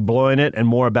BYU blowing it and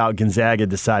more about Gonzaga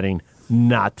deciding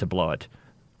not to blow it.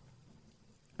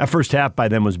 That first half by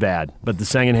them was bad, but the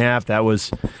second half, that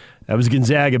was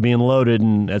Gonzaga being loaded,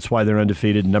 and that's why they're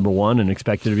undefeated, number one, and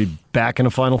expected to be back in a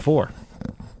Final Four.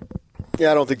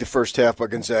 Yeah, I don't think the first half by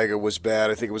Gonzaga was bad.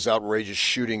 I think it was outrageous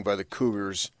shooting by the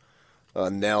Cougars.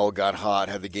 Nell got hot,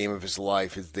 had the game of his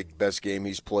life. It's the best game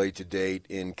he's played to date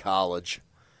in college.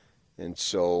 And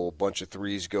so a bunch of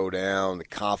threes go down, the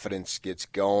confidence gets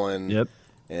going,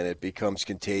 and it becomes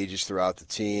contagious throughout the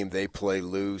team. They play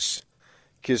loose.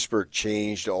 Kispert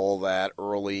changed all that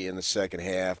early in the second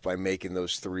half by making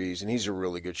those threes, and he's a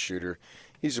really good shooter.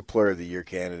 He's a Player of the Year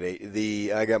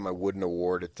candidate. I got my Wooden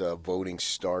Award at voting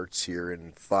starts here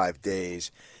in 5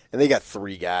 days, and they got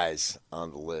 3 guys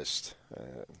on the list.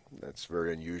 That's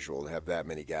very unusual to have that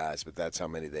many guys, but that's how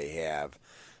many they have.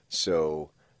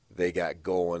 So they got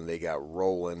going, they got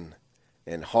rolling.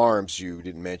 And Harms, you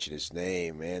didn't mention his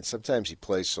name, man. Sometimes he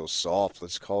plays so soft.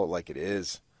 Let's call it like it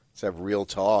is. Let's have real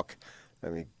talk. I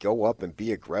mean, go up and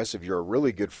be aggressive. You're a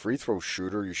really good free throw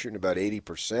shooter. You're shooting about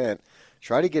 80%.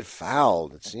 Try to get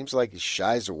fouled. It seems like he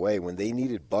shies away. When they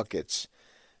needed buckets,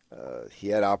 he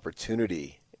had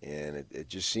opportunity, and it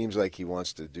just seems like he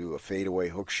wants to do a fadeaway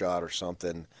hook shot or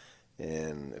something,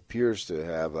 and appears to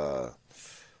have a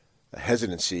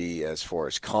hesitancy as far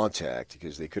as contact,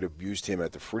 because they could have used him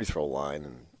at the free throw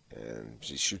line, and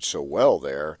he shoots so well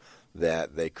there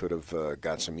that they could have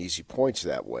got some easy points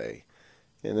that way.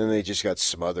 And then they just got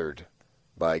smothered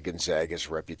by Gonzaga's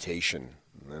reputation.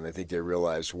 And I think they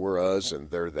realize we're us and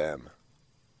they're them.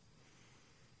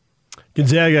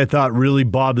 Gonzaga, I thought, really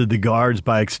bothered the guards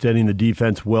by extending the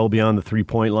defense well beyond the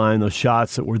three-point line. Those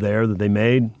shots that were there that they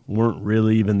made weren't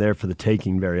really even there for the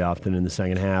taking very often in the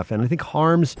second half. And I think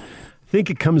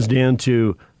it comes down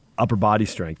to upper body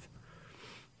strength.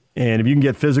 And if you can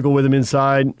get physical with him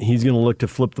inside, he's going to look to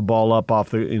flip the ball up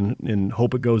off and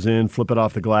hope it goes in, flip it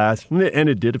off the glass. And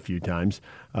it did a few times.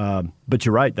 But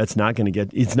you're right, it's not going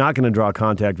to draw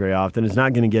contact very often. It's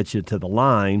not going to get you to the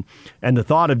line. And the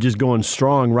thought of just going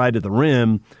strong right at the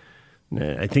rim,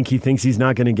 I think he thinks he's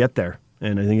not going to get there.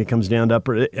 And I think it comes down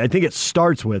to I think it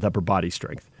starts with upper body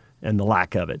strength and the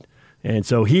lack of it. And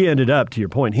so he ended up, to your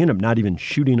point, not even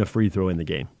shooting a free throw in the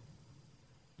game.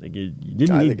 Like you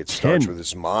didn't I need think it starts with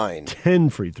his mind. 10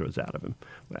 free throws out of him.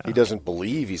 Wow. He doesn't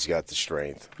believe he's got the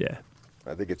strength. Yeah.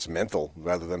 I think it's mental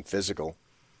rather than physical.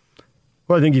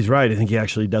 Well, I think he's right. I think he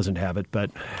actually doesn't have it. But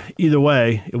either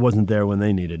way, it wasn't there when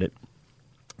they needed it.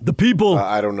 The people...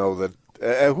 I don't know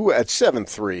that... who at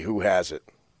 7-3, who has it?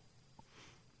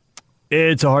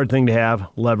 It's a hard thing to have,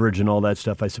 leverage and all that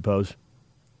stuff, I suppose.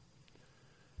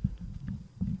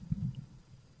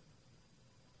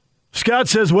 Scott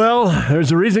says, well,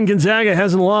 there's a reason Gonzaga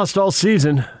hasn't lost all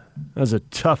season. That was a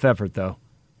tough effort, though.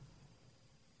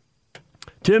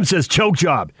 Tim says, choke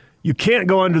job. You can't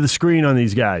go under the screen on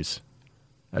these guys.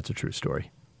 That's a true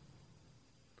story.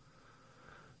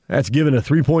 That's giving a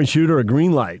three-point shooter a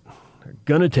green light. They're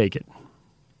going to take it.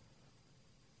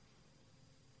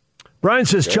 Brian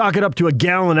says, chalk it up to a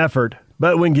gallant effort.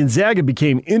 But when Gonzaga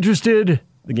became interested,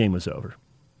 the game was over.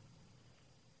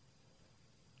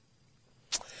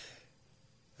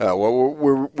 Well,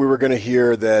 we were going to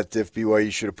hear that if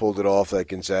BYU should have pulled it off, that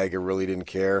Gonzaga really didn't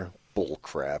care. Bull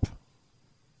crap.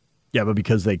 Yeah, but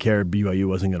because they cared, BYU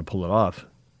wasn't going to pull it off.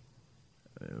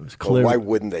 It was clear. Well, why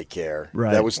wouldn't they care?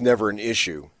 Right. That was never an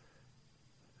issue.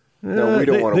 No, we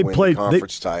don't want to win the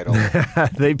conference title.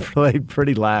 They played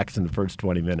pretty lax in the first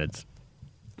 20 minutes.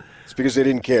 It's because they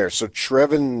didn't care. So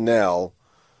Trevin Nell...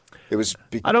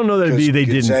 I don't know that they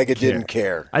Gonzaga didn't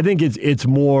care. I think it's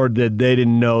more that they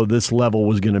didn't know this level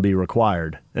was going to be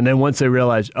required, and then once they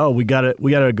realized, we got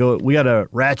to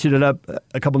ratchet it up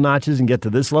a couple notches and get to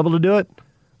this level to do it.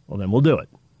 Well, then we'll do it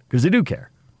because they do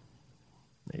care.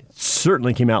 They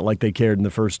certainly came out like they cared in the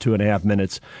first 2.5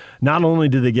 minutes. Not only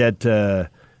did they get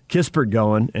Kispert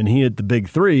going and he hit the big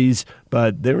threes,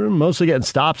 but they were mostly getting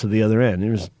stops at the other end.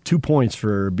 There was 2 points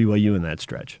for BYU in that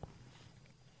stretch.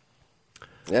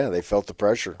 Yeah, they felt the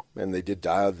pressure, and they did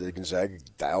Gonzaga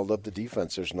dialed up the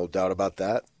defense. There's no doubt about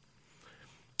that.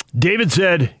 David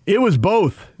said, it was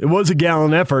both. It was a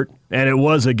gallant effort, and it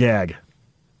was a gag.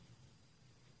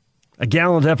 A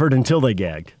gallant effort until they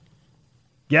gagged.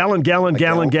 Gallant, gag.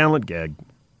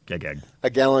 A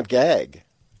gallant gag.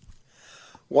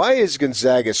 Why is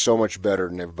Gonzaga so much better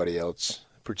than everybody else,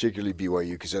 particularly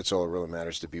BYU, because that's all that really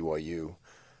matters to BYU?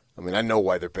 I mean, I know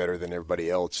why they're better than everybody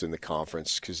else in the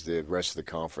conference, because the rest of the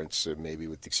conference, maybe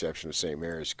with the exception of St.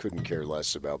 Mary's, couldn't care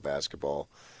less about basketball.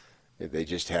 They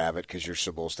just have it because you're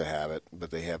supposed to have it, but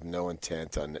they have no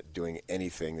intent on doing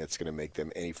anything that's going to make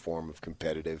them any form of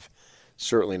competitive,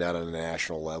 certainly not on a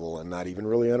national level and not even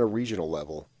really on a regional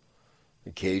level.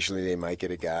 Occasionally they might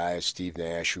get a guy, Steve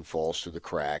Nash, who falls through the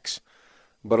cracks.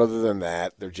 But other than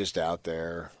that, they're just out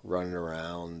there running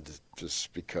around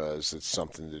just because it's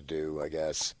something to do, I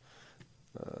guess.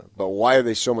 But why are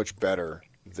they so much better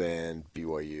than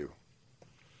BYU?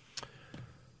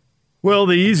 Well,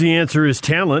 the easy answer is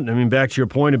talent. I mean, back to your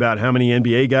point about how many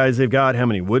NBA guys they've got, how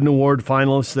many Wooden Award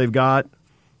finalists they've got.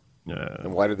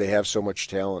 And why do they have so much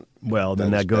talent? Well,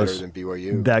 then that goes better than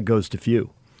BYU? That goes to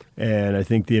Few. And I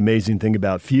think the amazing thing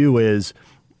about Few is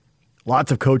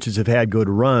lots of coaches have had good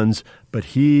runs, but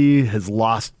he has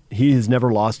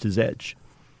never lost his edge.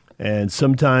 And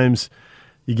sometimes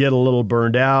you get a little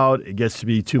burned out. It gets to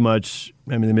be too much.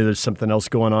 I mean, maybe there's something else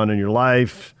going on in your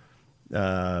life.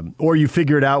 Or you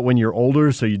figure it out when you're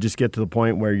older, so you just get to the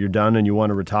point where you're done and you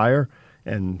want to retire.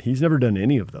 And he's never done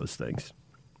any of those things.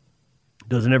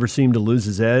 Doesn't ever seem to lose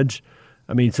his edge.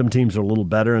 I mean, some teams are a little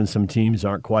better and some teams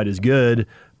aren't quite as good,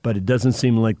 but it doesn't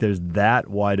seem like there's that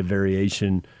wide a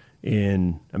variation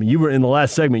in. I mean, you were in the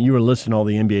last segment, you were listing all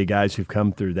the NBA guys who've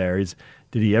come through there. Did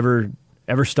he ever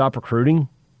stop recruiting?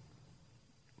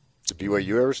 Did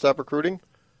BYU ever stop recruiting?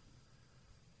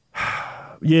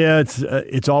 Yeah,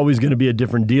 it's always going to be a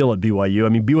different deal at BYU. I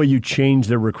mean, BYU changed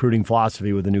their recruiting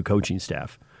philosophy with the new coaching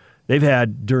staff. They've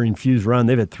had, during Few's run,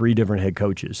 they've had 3 different head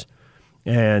coaches.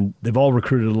 And they've all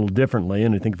recruited a little differently.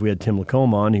 And I think if we had Tim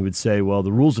Lacombe on, he would say, well,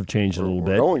 the rules have changed a little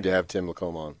bit. We're going to have Tim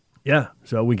Lacombe on. Yeah,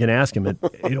 so we can ask him at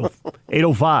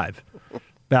 8:05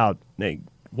 about, hey,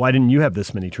 why didn't you have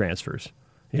this many transfers?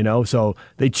 You know, so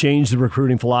they changed the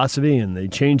recruiting philosophy and they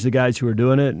changed the guys who were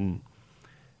doing it. And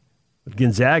with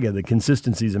Gonzaga, the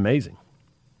consistency is amazing.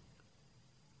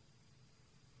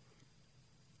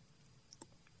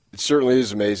 It certainly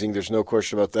is amazing. There's no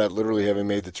question about that. Literally having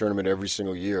made the tournament every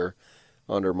single year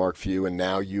under Mark Few, and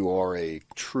now you are a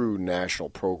true national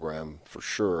program for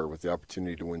sure with the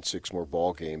opportunity to win 6 more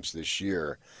ball games this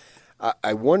year.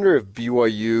 I wonder if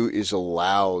BYU is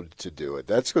allowed to do it.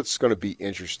 That's what's going to be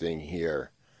interesting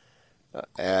here.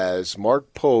 As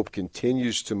Mark Pope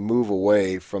continues to move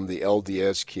away from the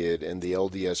LDS kid and the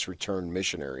LDS returned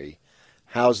missionary,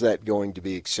 how's that going to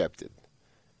be accepted?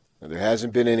 Now, there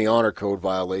hasn't been any honor code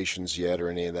violations yet or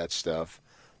any of that stuff,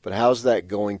 but how's that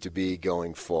going to be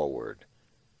going forward?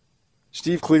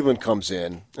 Steve Cleveland comes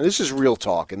in, and this is real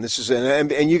talk, and this is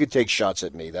and you could take shots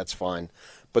at me, that's fine,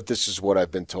 but this is what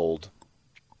I've been told,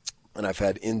 and I've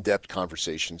had in-depth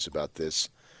conversations about this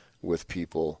with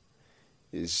people,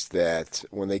 is that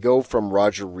when they go from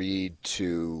Roger Reed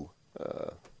to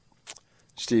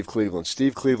Steve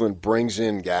Cleveland brings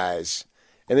in guys,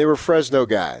 and they were Fresno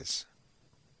guys,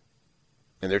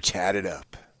 and they're tatted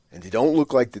up, and they don't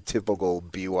look like the typical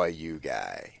BYU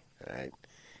guy, right?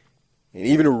 And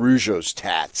even Araujo's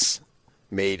tats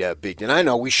made a big. And I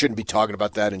know we shouldn't be talking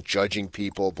about that and judging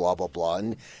people, blah blah blah.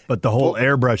 But the whole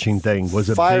airbrushing thing was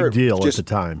a big deal at the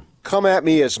time. Come at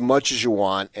me as much as you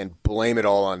want and blame it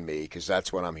all on me, because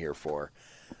that's what I'm here for.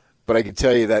 But I can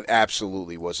tell you that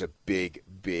absolutely was a big,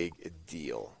 big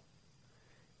deal.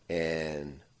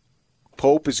 And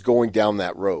Pope is going down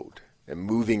that road and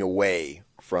moving away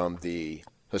from the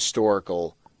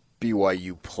historical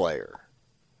BYU player.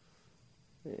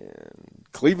 And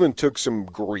Cleveland took some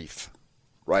grief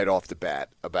right off the bat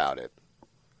about it.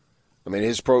 I mean,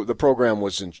 the program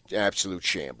was in absolute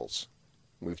shambles.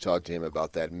 We've talked to him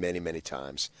about that many, many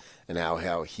times, and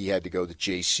how he had to go the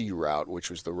JC route, which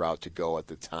was the route to go at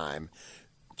the time,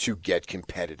 to get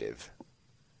competitive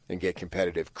and get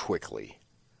competitive quickly,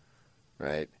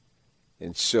 right?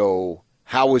 And so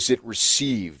how was it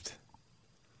received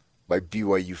by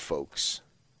BYU folks?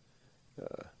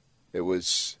 It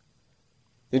was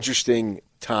interesting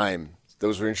time.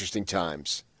 Those were interesting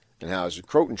times. And how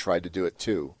Croton tried to do it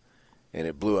too, and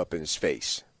it blew up in his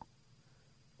face.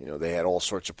 You know, they had all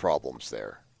sorts of problems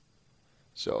there.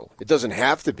 So it doesn't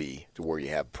have to be to where you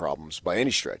have problems by any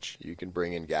stretch. You can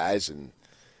bring in guys and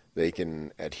they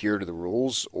can adhere to the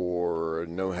rules or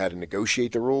know how to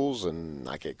negotiate the rules and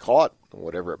not get caught,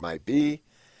 whatever it might be.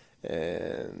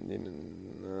 And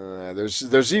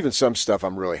there's even some stuff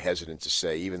I'm really hesitant to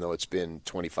say, even though it's been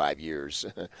 25 years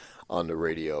on the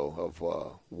radio of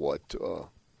what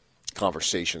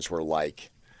conversations were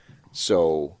like.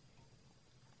 So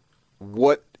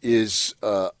what is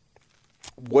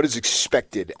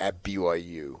expected at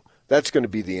BYU? That's going to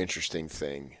be the interesting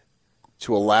thing,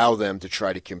 to allow them to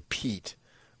try to compete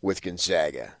with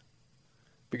Gonzaga,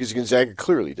 because Gonzaga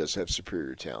clearly does have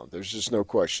superior talent. There's just no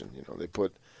question. You know,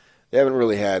 they haven't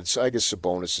really had. I guess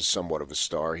Sabonis is somewhat of a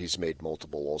star. He's made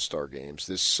multiple All-Star games.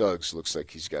 This Suggs looks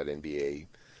like he's got NBA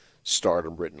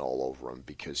stardom written all over him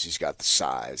because he's got the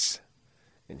size.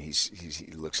 And he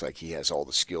looks like he has all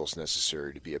the skills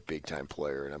necessary to be a big-time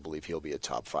player, and I believe he'll be a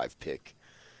top 5 pick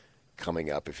coming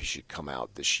up if he should come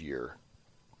out this year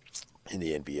in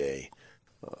the NBA.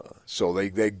 So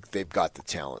they've got the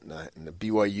talent. And the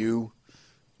BYU,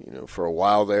 you know, for a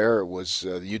while there, it was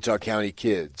the Utah County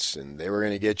kids, and they were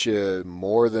going to get you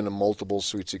more than a multiple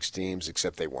Sweet 16 teams,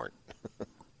 except they weren't.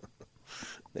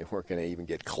 They weren't going to even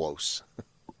get close.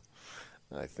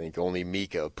 I think only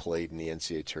Mika played in the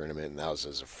NCAA tournament, and that was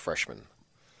as a freshman.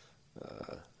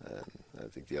 And I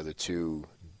think the other two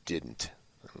didn't,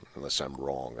 unless I'm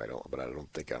wrong. I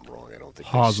don't think I'm wrong. I don't think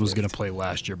Haas was going to play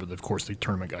last year, but of course the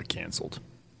tournament got canceled.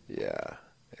 Yeah,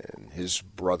 and his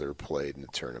brother played in the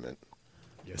tournament.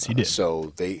 Yes, he did.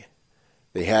 So they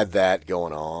had that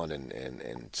going on,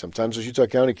 and sometimes those Utah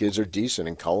County kids are decent,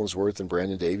 and Collinsworth and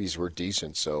Brandon Davies were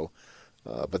decent, so...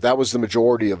 but that was the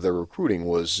majority of their recruiting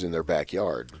was in their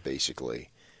backyard, basically.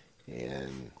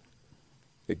 And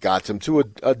it got them to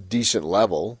a decent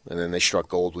level, and then they struck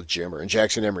gold with Jimmer. And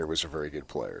Jackson Emery was a very good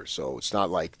player, so it's not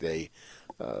like they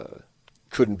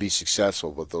couldn't be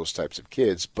successful with those types of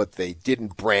kids, but they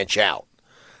didn't branch out.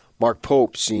 Mark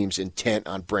Pope seems intent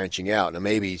on branching out. Now,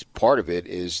 maybe part of it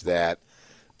is that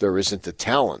there isn't the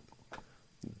talent.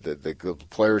 The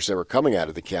players that were coming out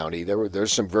of the county,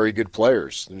 there's some very good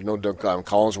players. There's no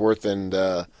Collinsworth and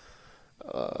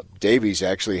Davies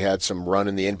actually had some run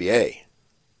in the NBA,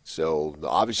 so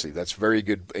obviously that's very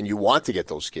good, and you want to get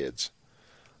those kids.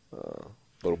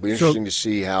 But it'll be interesting to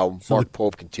see how Mark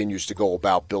Pope continues to go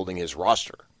about building his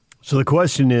roster. So the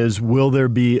question is, will there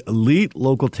be elite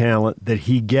local talent that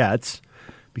he gets?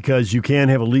 Because you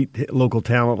can't have elite local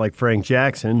talent like Frank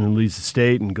Jackson, who leaves the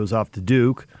state and goes off to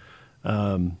Duke.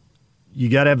 You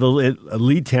got to have the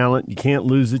elite talent. You can't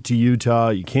lose it to Utah.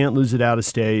 You can't lose it out of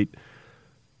state.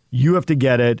 You have to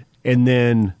get it and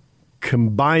then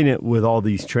combine it with all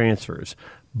these transfers.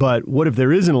 But what if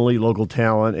there is an elite local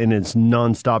talent and it's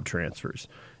nonstop transfers?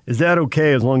 Is that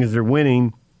okay as long as they're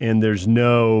winning and there's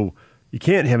no – you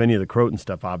can't have any of the Croton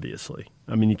stuff, obviously.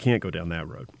 I mean, you can't go down that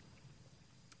road.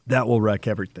 That will wreck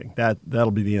everything.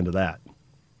 That'll be the end of that.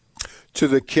 To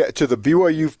the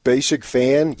BYU basic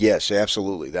fan, yes,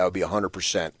 absolutely. That would be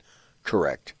 100%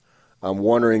 correct. I'm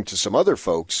wondering to some other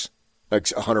folks,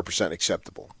 100%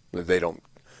 acceptable. They don't.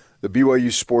 The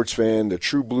BYU sports fan, the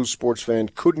true blue sports fan,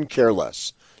 couldn't care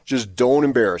less. Just don't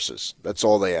embarrass us. That's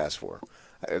all they ask for.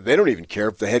 They don't even care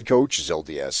if the head coach is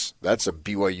LDS. That's a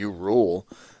BYU rule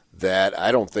that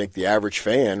I don't think the average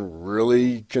fan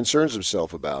really concerns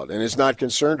himself about, and is not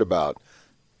concerned about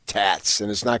tats, and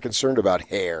is not concerned about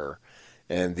hair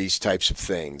and these types of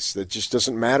things. That just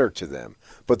doesn't matter to them.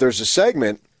 But there's a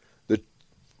segment that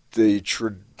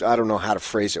I don't know how to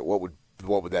phrase it. What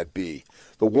would that be?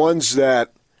 The ones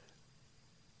that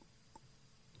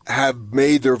have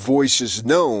made their voices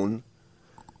known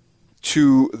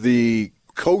to the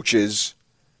coaches,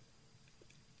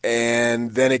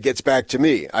 and then it gets back to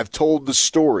me. I've told the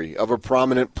story of a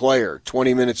prominent player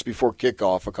 20 minutes before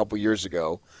kickoff a couple years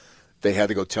ago. They had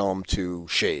to go tell him to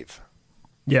shave.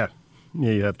 Yeah,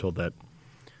 you have told that.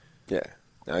 Yeah.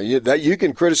 Now, you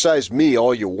can criticize me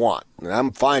all you want, and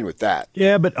I'm fine with that.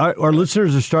 Yeah, but our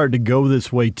listeners are starting to go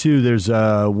this way, too. There's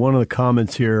one of the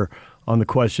comments here on the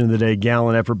question of the day,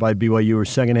 gallant effort by BYU or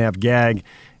second-half gag,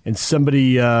 and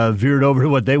somebody veered over to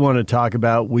what they want to talk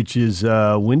about, which is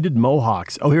when did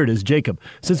Mohawks – oh, here it is, Jacob.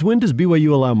 Since when does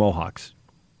BYU allow Mohawks?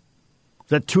 Is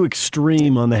that too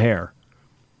extreme on the hair?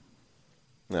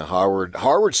 Now,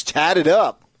 Harvard's tatted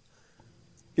up.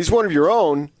 He's one of your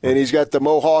own, and he's got the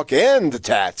mohawk and the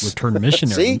tats. Returned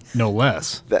missionary, no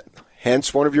less.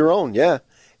 Hence one of your own, yeah.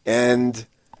 And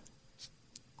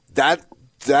that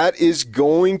is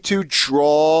going to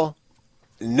draw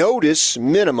notice,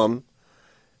 minimum,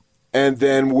 and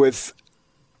then with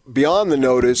beyond the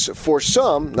notice, for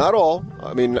some, not all,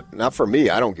 I mean, not for me,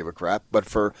 I don't give a crap, but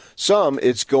for some,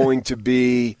 it's going to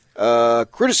be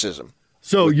criticism.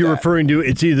 So you're referring to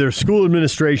it's either school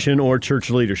administration or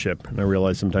church leadership. And I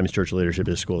realize sometimes church leadership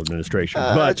is school administration.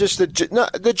 But just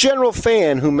the general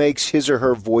fan who makes his or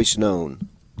her voice known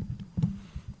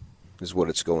is what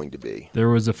it's going to be. There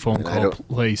was a phone call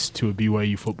placed to a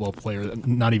BYU football player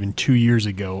not even 2 years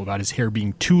ago about his hair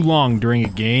being too long during a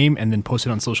game and then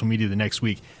posted on social media the next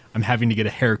week. I'm having to get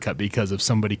a haircut because of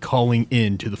somebody calling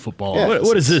in to the football office.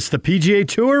 What is this, the PGA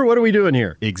Tour? What are we doing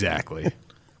here? Exactly.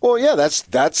 Well, yeah,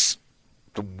 that's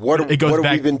what have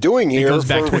we been doing here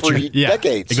for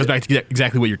decades? It goes back to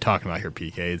exactly what you're talking about here,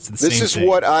 PK. It's the same thing. This is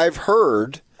what I've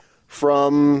heard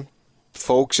from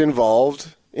folks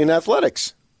involved in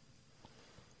athletics.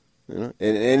 You know?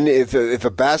 And if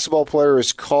a basketball player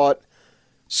is caught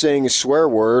saying a swear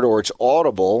word or it's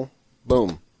audible,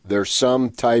 boom, there's some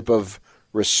type of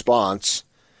response.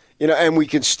 You know, and we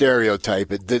can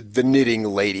stereotype it, the knitting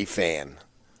lady fan.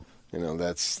 You know,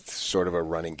 that's sort of a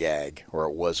running gag, or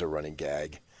it was a running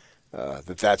gag,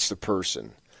 that's the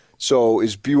person. So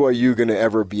is BYU going to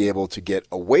ever be able to get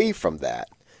away from that?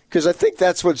 Because I think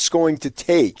that's what it's going to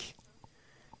take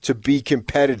to be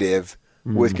competitive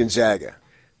with Gonzaga.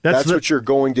 That's what you're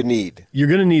going to need. You're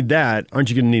going to need that. Aren't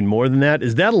you going to need more than that?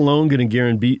 Is that alone going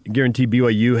to guarantee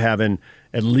BYU having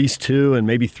at least 2 and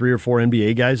maybe 3 or 4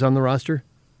 NBA guys on the roster?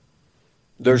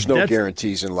 There's no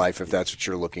guarantees in life if that's what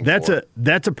you're looking for.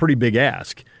 That's a pretty big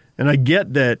ask. And I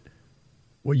get that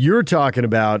what you're talking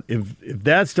about, if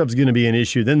that stuff's going to be an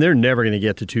issue, then they're never going to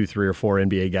get to 2, 3, or 4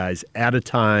 NBA guys at a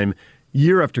time,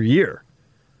 year after year.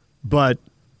 But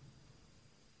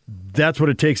that's what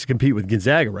it takes to compete with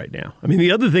Gonzaga right now. I mean,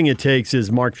 the other thing it takes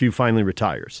is Mark Few finally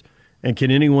retires. And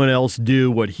can anyone else do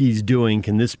what he's doing?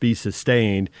 Can this be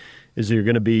sustained? Is there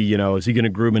going to be, is he going to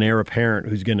groom an heir apparent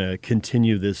who's going to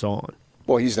continue this on?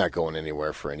 Well, he's not going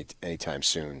anywhere for any time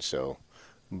soon, so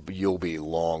you'll be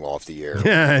long off the air.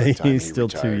 Yeah, he's still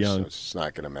too young. So it's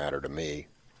not going to matter to me.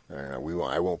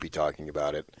 I won't be talking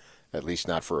about it, at least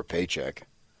not for a paycheck.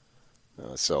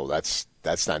 So that's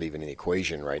not even an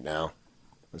equation right now.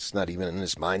 It's not even in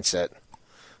his mindset,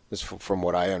 from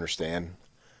what I understand.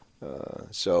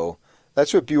 So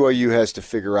that's what BYU has to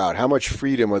figure out. How much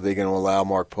freedom are they going to allow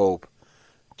Mark Pope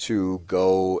to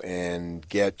go and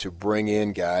get to bring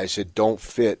in guys that don't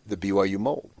fit the BYU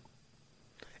mold.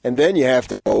 And then you have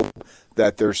to hope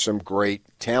that there's some great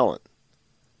talent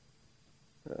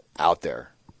out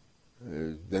there.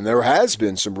 And there has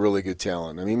been some really good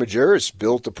talent. I mean, Majerus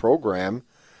built the program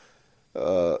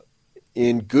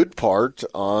in good part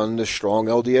on the strong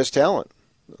LDS talent.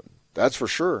 That's for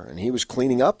sure. And he was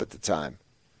cleaning up at the time.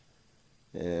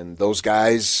 And those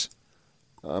guys,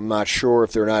 I'm not sure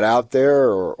if they're not out there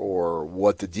or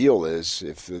what the deal is,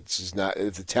 if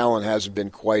the talent hasn't been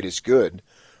quite as good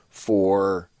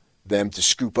for them to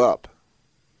scoop up.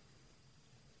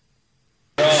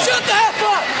 Shut the F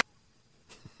up!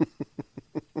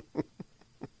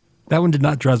 That one did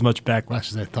not draw as much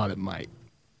backlash as I thought it might.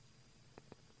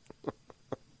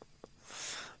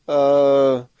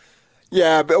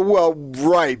 Yeah, but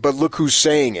look who's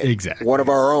saying it. Exactly. One of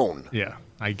our own. Yeah,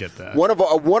 I get that. One of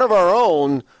our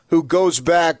own who goes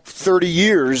back 30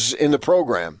 years in the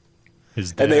program.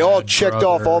 His dad, and they all checked brother.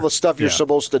 off all the stuff you're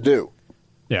supposed to do.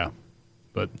 Yeah.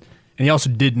 And he also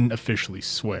didn't officially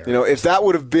swear. You know, if that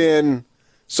would have been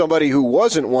somebody who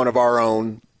wasn't one of our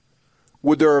own,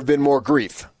 would there have been more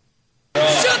grief?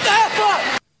 Shut the F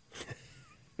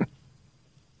up!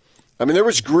 I mean, there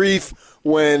was grief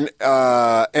when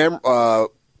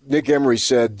Nick Emery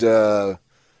said, what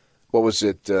was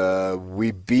it?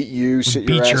 We beat you, sit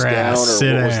your ass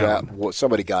down, or what was that? Well,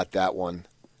 somebody got that one.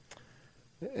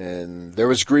 And there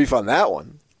was grief on that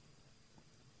one.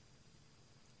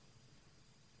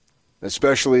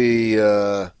 Especially,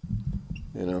 with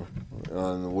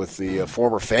the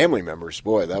former family members.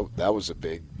 Boy, that was a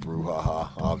big brouhaha,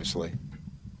 obviously.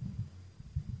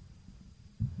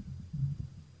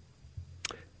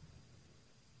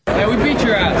 Hey, we beat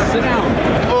your ass. Sit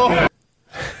down.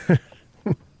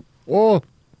 Oh.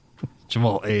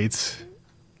 Jamal Aids.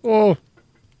 Oh.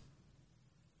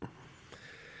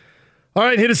 All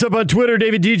right, hit us up on Twitter,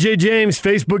 David DJ James,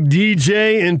 Facebook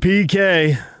DJ and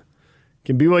PK.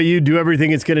 Can BYU do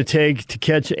everything it's going to take to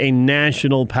catch a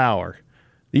national power?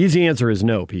 The easy answer is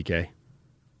no, PK.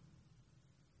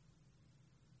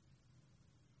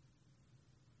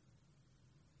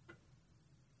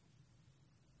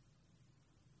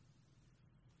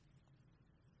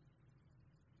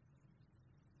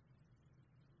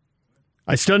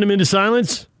 I stunned him into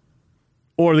silence,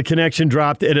 or the connection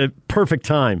dropped at a perfect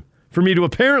time for me to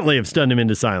apparently have stunned him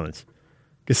into silence.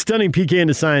 Because stunning PK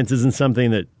into silence isn't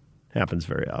something that happens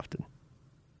very often.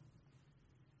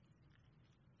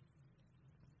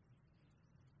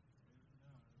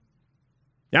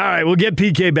 All right, we'll get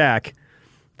PK back.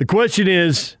 The question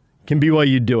is, can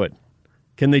BYU do it?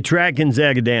 Can they track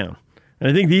Gonzaga down? And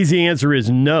I think the easy answer is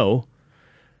no,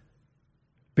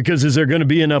 because is there going to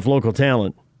be enough local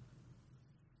talent?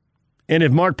 And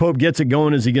if Mark Pope gets it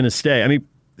going, is he going to stay? I mean,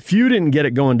 Few didn't get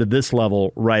it going to this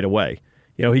level right away.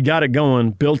 You know, he got it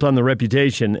going, built on the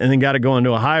reputation, and then got it going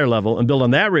to a higher level and built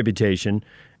on that reputation.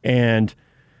 And,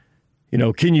 you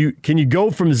know, can you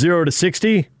go from 0 to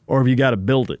 60, or have you got to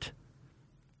build it?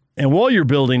 And while you're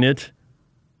building it,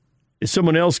 is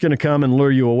someone else going to come and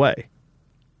lure you away?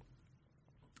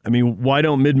 I mean, why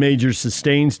don't mid-majors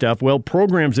sustain stuff? Well,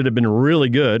 programs that have been really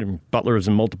good, and Butler is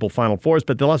in multiple Final Fours,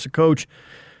 but they lost a coach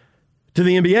to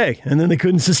the NBA, and then they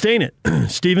couldn't sustain it.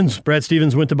 Brad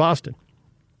Stevens went to Boston.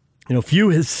 You know, Few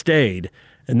has stayed,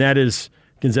 and that is,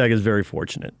 Gonzaga is very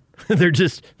fortunate.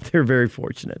 They're very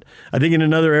fortunate. I think in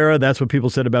another era, that's what people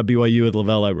said about BYU with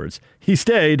Lavelle Edwards. He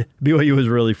stayed. BYU was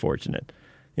really fortunate.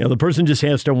 You know, the person just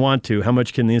has to want to. How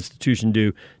much can the institution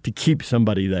do to keep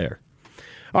somebody there?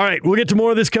 All right, we'll get to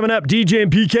more of this coming up. DJ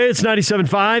and PK, it's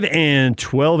 97.5 and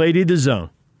 1280 The Zone.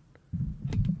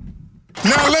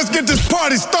 Now let's get this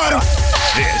party started.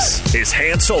 This is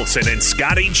Hans Olsen and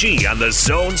Scotty G on the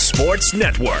Zone Sports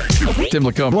Network. Tim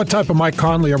LaCombe. What type of Mike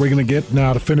Conley are we going to get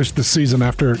now to finish the season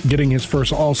after getting his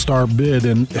first All-Star bid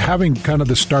and having kind of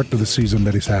the start to the season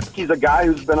that he's had? He's a guy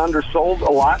who's been undersold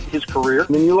a lot his career.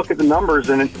 And then you look at the numbers,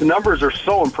 and the numbers are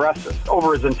so impressive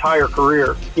over his entire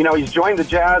career. You know, he's joined the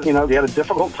Jazz. You know, he had a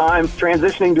difficult time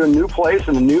transitioning to a new place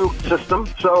and a new system.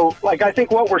 So, I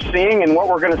think what we're seeing and what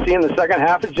we're going to see in the second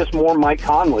half is just more Mike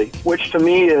Conley, which to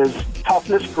me is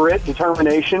toughness, grit,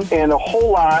 determination, and a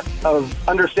whole lot of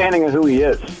understanding of who he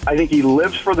is. I think he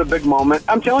lives for the big moment.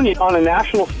 I'm telling you, on a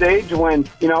national stage when,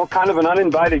 kind of an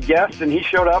uninvited guest, and he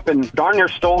showed up and darn near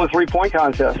stole the three-point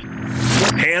contest.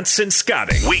 Hans and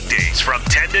Scotty, weekdays from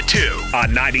 10 to 2 on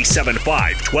 97.5,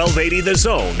 1280 The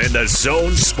Zone and the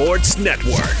Zone Sports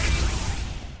Network.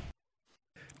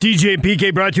 DJ and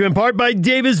PK brought to you in part by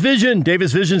Davis Vision.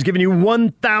 Davis Vision is giving you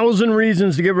 1,000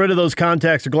 reasons to get rid of those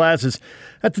contacts or glasses.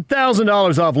 That's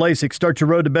 $1,000 off LASIK. Start your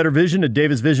road to better vision at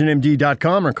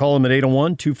davisvisionmd.com or call them at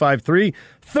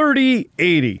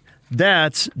 801-253-3080.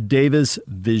 That's Davis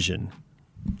Vision.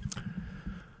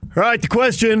 All right, the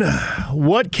question,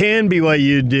 what can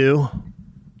BYU do?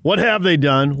 What have they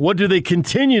done? What do they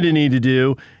continue to need to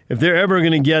do if they're ever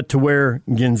going to get to where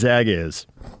Gonzaga is?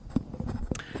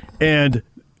 And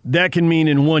that can mean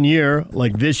in 1 year,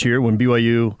 like this year, when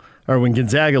when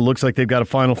Gonzaga looks like they've got a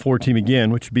Final Four team again,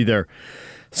 which would be their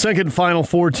second Final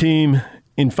Four team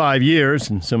in 5 years.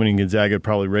 And somebody in Gonzaga would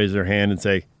probably raise their hand and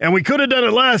say, and we could have done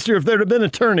it last year if there'd have been a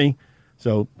tourney.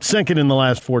 So second in the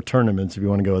last 4 tournaments, if you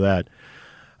want to go with that.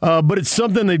 But it's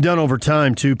something they've done over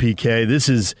time, too, PK. This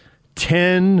is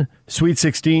 10 Sweet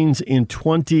 16s in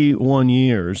 21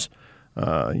 years.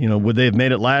 Would they have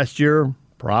made it last year?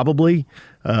 Probably.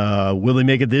 Will they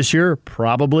make it this year?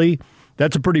 Probably.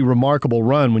 That's a pretty remarkable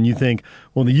run when you think,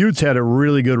 well, the Utes had a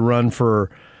really good run for,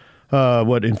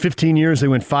 in 15 years they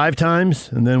went 5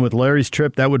 times, and then with Larry's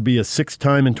trip, that would be a 6th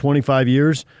time in 25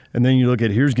 years. And then you look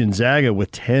at, here's Gonzaga with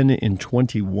 10 in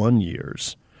 21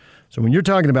 years. So when you're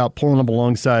talking about pulling up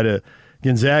alongside a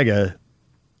Gonzaga,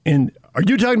 and are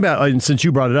you talking about, and since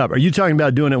you brought it up, are you talking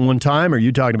about doing it one time, or are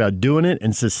you talking about doing it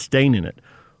and sustaining it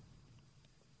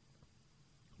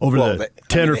over the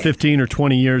 10 or 15 or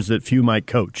 20 years that few might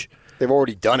coach? They've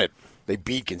already done it. They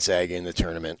beat Gonzaga in the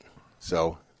tournament.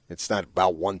 So it's not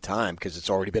about one time because it's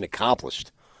already been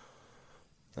accomplished.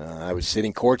 I was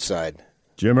sitting courtside.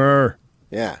 Jimmer.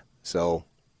 Yeah, so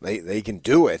they can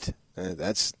do it.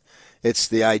 It's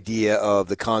the idea of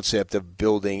the concept of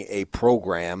building a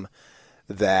program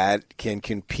that can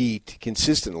compete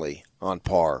consistently on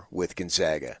par with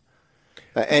Gonzaga.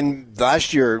 And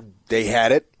last year they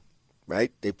had it,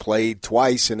 right? They played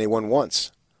twice and they won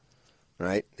once,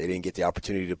 right? They didn't get the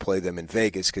opportunity to play them in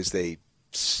Vegas because they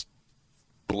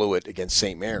blew it against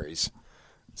St. Mary's.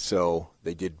 So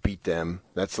they did beat them.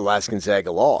 That's the last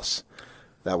Gonzaga loss.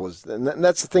 And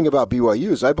that's the thing about BYU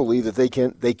is I believe that they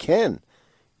can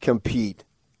compete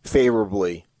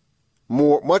favorably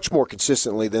much more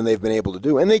consistently than they've been able to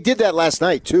do. And they did that last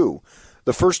night, too.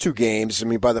 The first 2 games,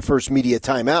 by the first media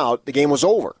timeout, the game was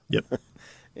over. Yep.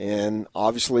 And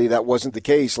obviously that wasn't the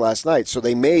case last night. So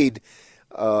they made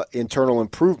internal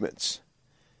improvements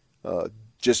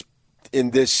just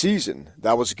in this season.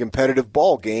 That was a competitive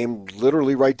ball game,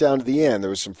 literally right down to the end. There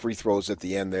was some free throws at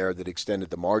the end there that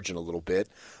extended the margin a little bit.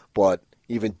 But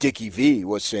even Dickie V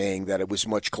was saying that it was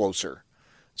much closer.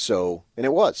 So, and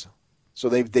it was. So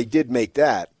they did make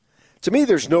that. To me,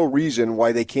 there's no reason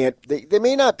why they can't. They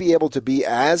may not be able to be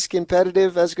as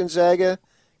competitive as Gonzaga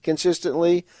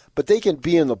consistently, but they can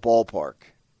be in the ballpark.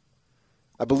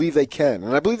 I believe they can,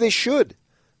 and I believe they should.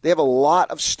 They have a lot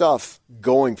of stuff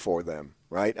going for them,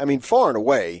 right? Far and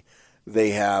away,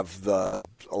 they have a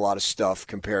lot of stuff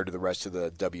compared to the rest of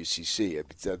the WCC.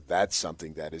 That's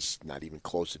something that is not even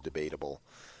close to debatable.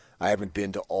 I haven't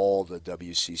been to all the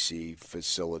WCC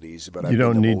facilities, but I've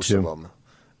been to most of them.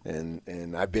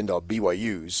 And I've been to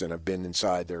BYU's, and I've been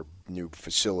inside their new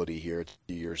facility here at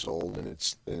 2 years old, and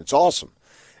it's awesome.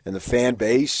 And the fan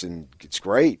base, and it's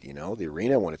great, the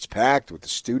arena when it's packed with the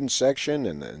student section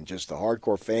and just the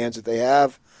hardcore fans that they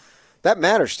have. That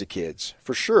matters to kids.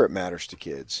 For sure it matters to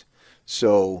kids.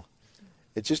 So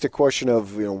it's just a question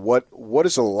of what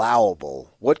is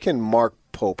allowable. What can Mark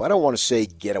Pope, I don't want to say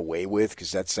get away with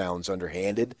because that sounds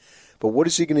underhanded, but what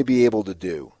is he going to be able to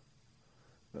do?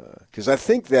 Because I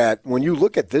think that when you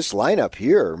look at this lineup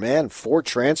here, man, 4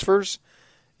 transfers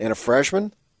and a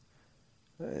freshman,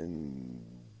 and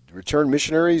return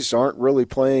missionaries aren't really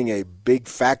playing a big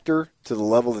factor to the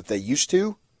level that they used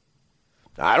to.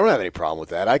 I don't have any problem with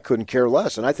that. I couldn't care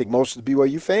less, and I think most of the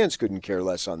BYU fans couldn't care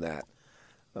less on that.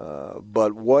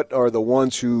 But what are the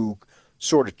ones who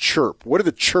sort of chirp? What are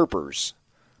the chirpers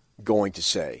going to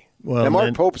say? Well, now,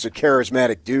 Mark Pope is a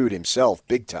charismatic dude himself,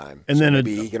 big time. And so then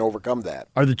maybe he can overcome that.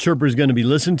 Are the chirpers going to be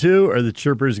listened to, or are the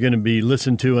chirpers going to be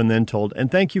listened to and then told,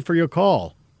 and thank you for your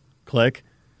call, click,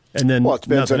 and then well, it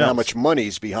depends on else. How much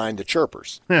money's behind the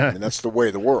chirpers. And that's the way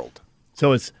of the world.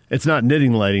 So it's not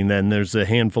knitting lighting then. There's a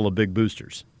handful of big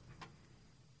boosters.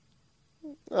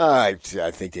 I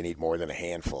think they need more than a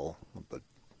handful. But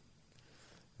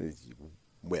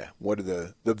what are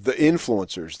the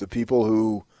influencers, the people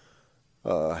who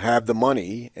have the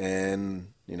money and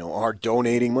are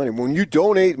donating money? When you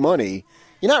donate money,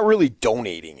 you're not really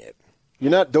donating it.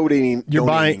 You're not donating.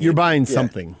 You're buying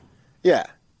something. Yeah.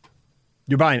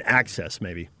 You're buying access,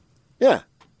 maybe. Yeah.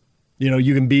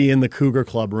 You can be in the Cougar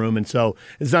Club room, and so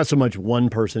it's not so much one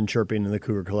person chirping in the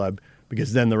Cougar Club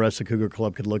because then the rest of the Cougar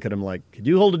Club could look at him like, could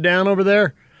you hold it down over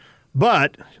there?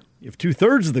 But if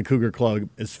 2/3 of the Cougar Club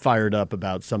is fired up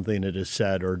about something that is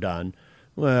said or done,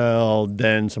 well,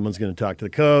 then someone's going to talk to the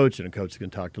coach, and the coach is going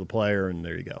to talk to the player, and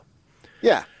there you go.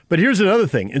 Yeah. But here's another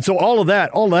thing. And so all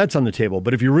that's on the table.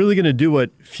 But if you're really going to do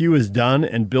what Few has done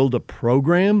and build a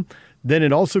program, then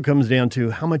it also comes down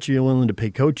to how much you're willing to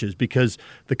pay coaches, because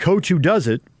the coach who does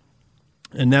it,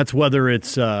 and that's whether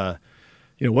it's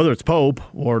whether it's Pope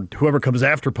or whoever comes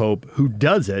after Pope who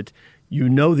does it,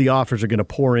 the offers are going to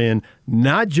pour in,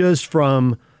 not just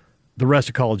from the rest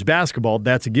of college basketball,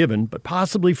 that's a given, but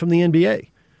possibly from the NBA.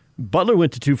 Butler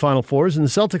went to 2 Final Fours, and the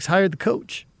Celtics hired the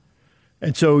coach.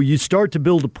 And so you start to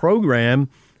build a program,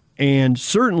 and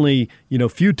certainly,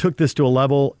 Few took this to a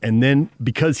level, and then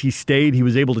because he stayed, he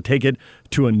was able to take it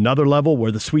to another level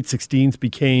where the Sweet 16s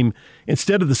became,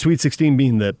 instead of the Sweet 16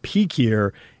 being the peak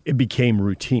year, it became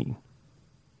routine.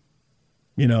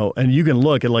 And you can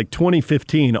look at like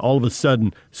 2015, all of a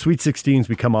sudden, Sweet 16s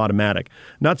become automatic.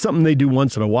 Not something they do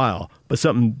once in a while, but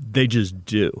something they just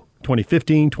do.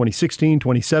 2015, 2016,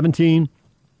 2017.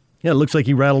 Yeah, it looks like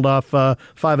he rattled off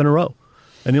 5 in a row.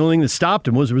 And the only thing that stopped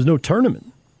him was there was no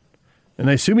tournament. And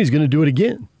I assume he's going to do it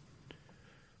again.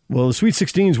 Well, the Sweet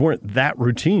 16s weren't that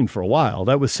routine for a while.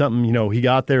 That was something, he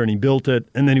got there and he built it,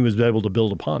 and then he was able to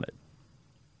build upon it.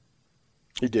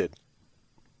 He did.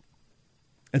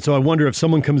 And so I wonder if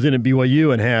someone comes in at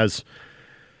BYU and has,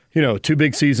 2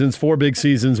 big seasons, 4 big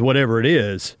seasons, whatever it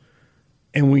is,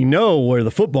 and we know where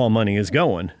the football money is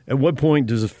going, at what point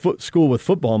does a school with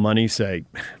football money say,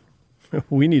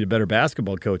 we need a better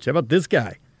basketball coach? How about this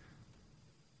guy?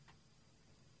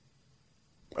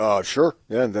 Sure.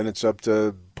 Yeah, and then it's up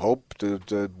to Pope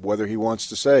to whether he wants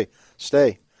to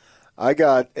stay. I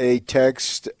got a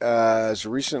text as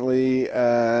recently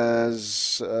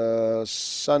as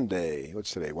Sunday.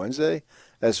 What's today? Wednesday?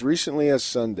 As recently as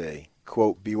Sunday.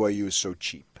 Quote, BYU is so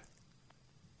cheap.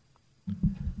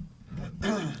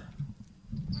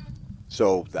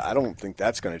 So I don't think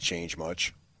that's going to change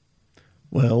much.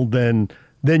 Well, then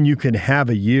you can have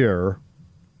a year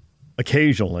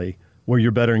occasionally where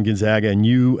you're better in Gonzaga and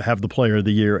you have the player of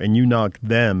the year and you knock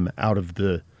them out of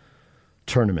the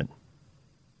tournament.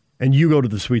 And you go to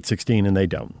the Sweet 16 and they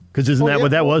don't. Because isn't that what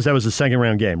that was? That was a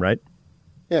second-round game, right?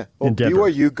 Yeah. Well,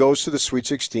 BYU goes to the Sweet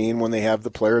 16 when they have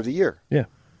the player of the year. Yeah.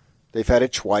 They've had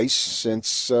it twice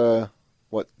since,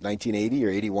 1980 or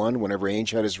 81, whenever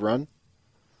Ainge had his run?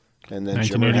 And then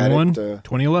 1981,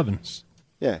 2011.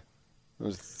 Yeah. It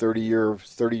was 30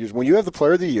 years. When you have the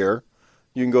player of the year,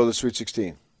 you can go to the Sweet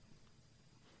 16.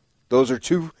 Those are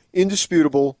 2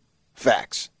 indisputable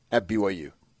facts at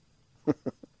BYU.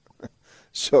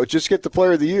 So just get the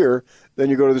player of the year, then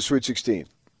you go to the Sweet 16.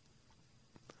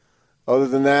 Other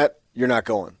than that, you're not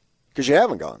going because you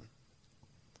haven't gone.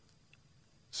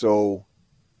 So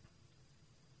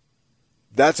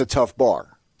that's a tough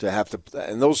bar to have to.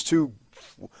 And those 2,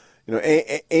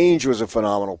 Ainge was a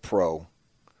phenomenal pro.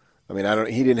 I mean,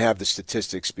 he didn't have the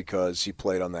statistics because he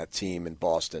played on that team in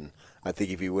Boston. I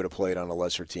think if he would have played on a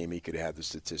lesser team, he could have the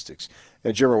statistics.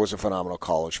 And Jimmer was a phenomenal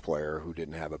college player who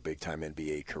didn't have a big-time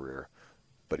NBA career,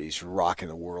 but he's rocking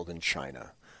the world in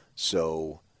China.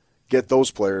 So get those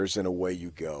players and away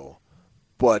you go.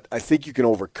 But I think you can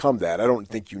overcome that. I don't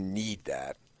think you need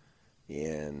that.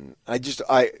 And I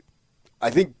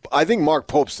think Mark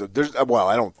Pope's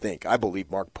I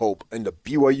believe Mark Pope in the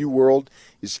BYU world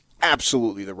is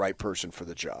absolutely the right person for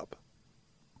the job.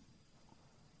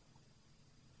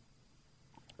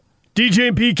 DJ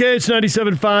and PK, it's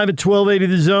 97.5 at 1280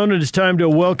 The Zone. It is time to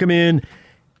welcome in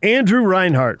Andrew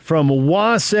Reinhardt from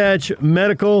Wasatch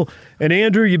Medical. And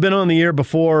Andrew, you've been on the air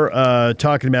before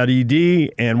talking about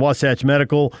ED, and Wasatch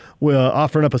Medical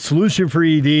offering up a solution for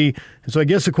ED. And so I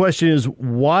guess the question is,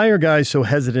 why are guys so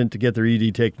hesitant to get their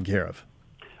ED taken care of?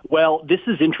 Well, this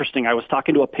is interesting. I was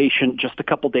talking to a patient just a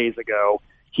couple days ago.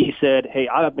 He said, hey,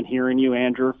 I've been hearing you,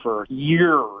 Andrew, for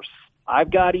years.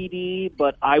 I've got ED,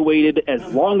 but I waited as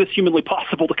long as humanly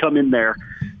possible to come in there.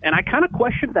 And I kind of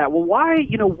questioned that. Well, why,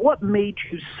 what made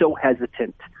you so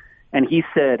hesitant? And he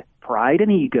said, pride and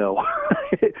ego.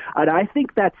 And I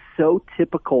think that's so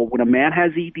typical. When a man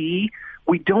has ED,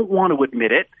 we don't want to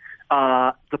admit it.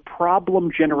 The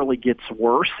problem generally gets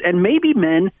worse. And maybe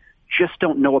men just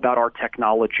don't know about our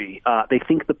technology. They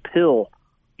think the pill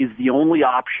is the only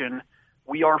option.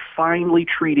 We are finally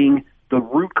treating the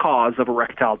root cause of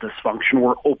erectile dysfunction.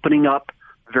 We're opening up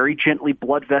very gently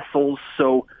blood vessels.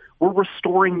 So we're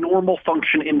restoring normal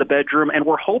function in the bedroom, and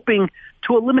we're hoping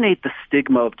to eliminate the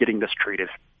stigma of getting this treated.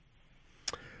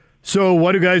 So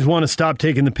why do guys want to stop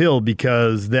taking the pill?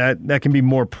 Because that can be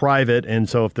more private, and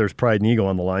so if there's pride and ego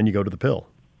on the line, you go to the pill.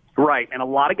 Right, and a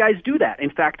lot of guys do that. In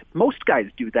fact, most guys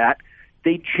do that.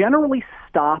 They generally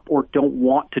stop or don't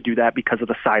want to do that because of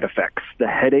the side effects, the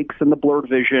headaches and the blurred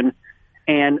vision.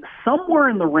 And somewhere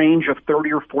in the range of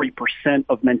 30 or 40%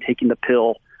 of men taking the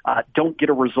pill don't get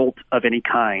a result of any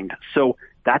kind. So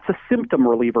that's a symptom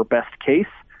reliever best case,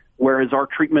 whereas our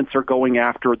treatments are going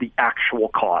after the actual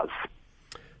cause.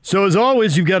 So as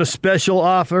always, you've got a special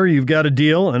offer, you've got a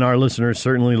deal, and our listeners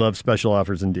certainly love special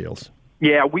offers and deals.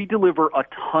 Yeah, we deliver a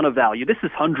ton of value. This is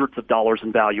hundreds of dollars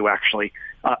in value, actually.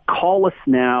 Call us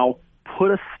now. Put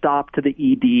a stop to the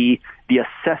ED. The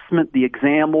assessment, the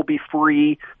exam will be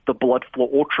free. The blood flow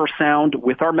ultrasound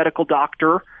with our medical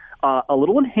doctor. A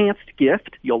little enhanced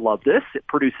gift. You'll love this. It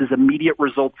produces immediate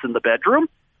results in the bedroom.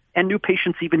 And new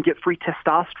patients even get free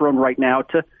testosterone right now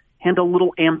to handle a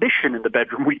little ambition in the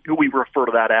bedroom. We refer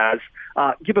to that as.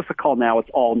 Give us a call now. It's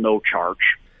all no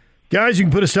charge. Guys, you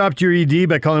can put a stop to your ED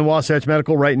by calling Wasatch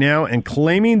Medical right now and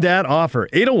claiming that offer.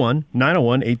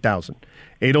 801-901-8000.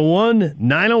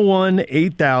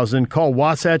 801-901-8000. Call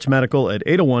Wasatch Medical at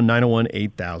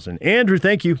 801-901-8000. Andrew,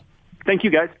 thank you. Thank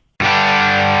you, guys.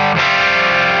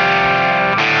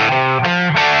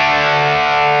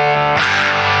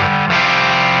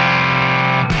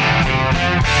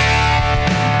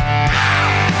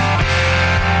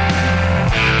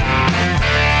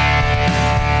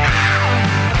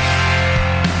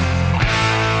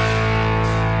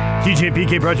 DJ and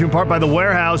PK brought to you in part by The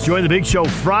Warehouse. Join the big show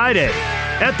Friday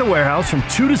at The Warehouse from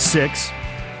 2 to 6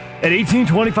 at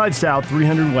 1825 South,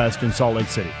 300 West in Salt Lake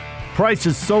City. Price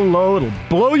is so low, it'll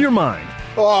blow your mind.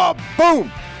 Oh,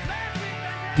 boom!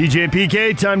 DJ and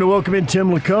PK, time to welcome in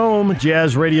Tim Lacombe,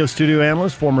 Jazz radio studio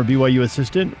analyst, former BYU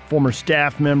assistant, former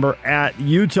staff member at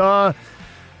Utah.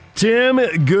 Tim,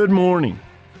 good morning.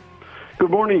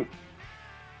 Good morning.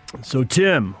 So,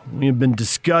 Tim, we have been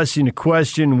discussing a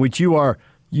question which you are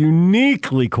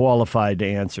uniquely qualified to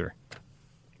answer.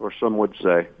 Or some would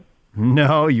say.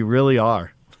 No, you really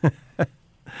are.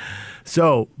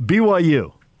 So,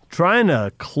 BYU, trying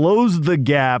to close the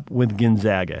gap with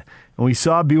Gonzaga. And we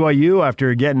saw BYU,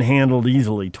 after getting handled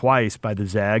easily twice by the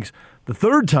Zags, the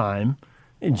third time,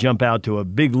 they jump out to a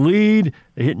big lead.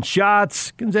 They're hitting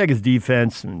shots. Gonzaga's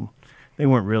defense, and they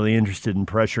weren't really interested in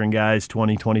pressuring guys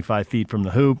 20, 25 feet from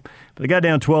the hoop. But they got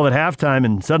down 12 at halftime,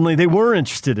 and suddenly they were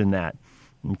interested in that.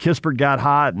 And Kispert got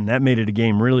hot, and that made it a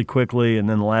game really quickly. And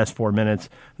then the last 4 minutes,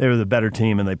 they were the better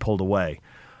team, and they pulled away.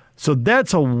 So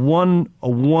that's a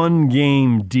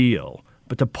one-game deal.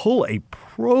 But to pull a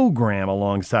program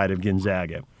alongside of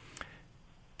Gonzaga,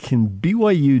 can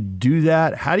BYU do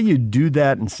that? How do you do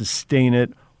that and sustain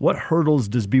it? What hurdles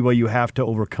does BYU have to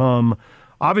overcome?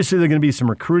 Obviously, there are going to be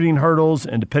some recruiting hurdles,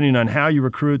 and depending on how you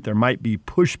recruit, there might be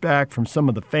pushback from some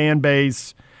of the fan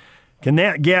base. Can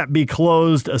that gap be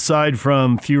closed aside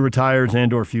from few retires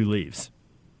and or few leaves?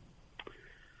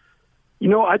 You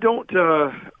know, I don't.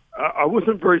 I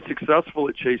wasn't very successful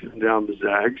at chasing down the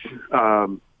Zags.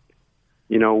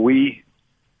 You know, we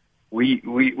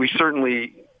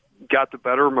certainly got the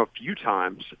better of them a few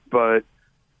times, but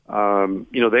you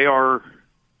know, they are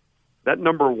that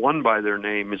number one by their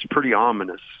name is pretty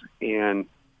ominous. And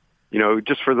you know,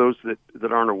 just for those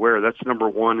that aren't aware, that's number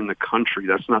one in the country.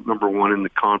 That's not number one in the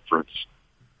conference,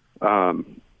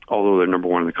 although they're number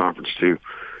one in the conference too.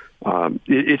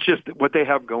 It's just what they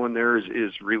have going there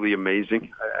is really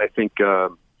amazing. I think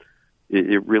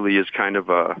it really is kind of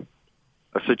a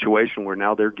situation where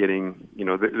now they're getting, you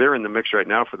know, they're in the mix right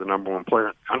now for the number one player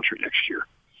in the country next year.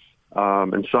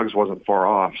 And Suggs wasn't far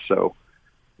off. So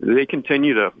they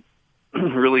continue to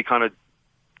really kind of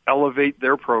elevate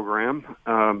their program.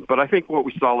 But I think what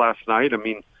we saw last night, I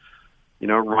mean, you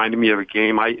know, it reminded me of a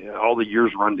game. All the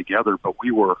years run together, but we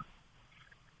were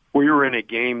in a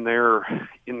game there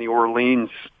in the Orleans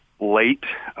late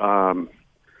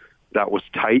that was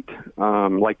tight,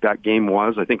 like that game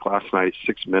was. I think last night at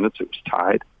 6 minutes it was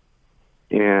tied.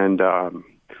 And,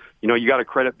 you know, you got to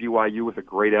credit BYU with a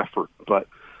great effort. But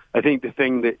I think the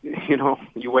thing that, you know,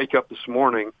 you wake up this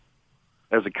morning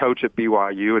as a coach at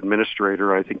BYU,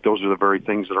 administrator, I think those are the very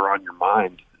things that are on your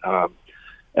mind.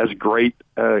 As great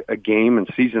a game and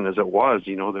season as it was,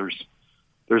 you know, there's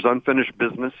unfinished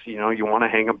business. You know, you want to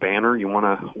hang a banner, you want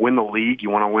to win the league, you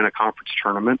want to win a conference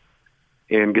tournament,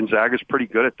 and Gonzaga's pretty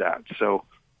good at that. So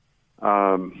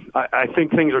I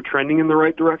think things are trending in the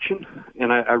right direction,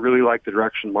 and I really like the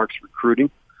direction Mark's recruiting.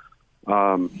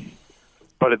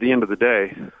 But at the end of the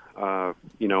day,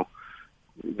 you know,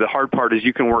 the hard part is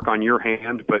you can work on your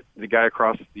hand, but the guy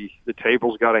across the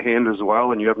table's got a hand as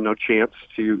well, and you have no chance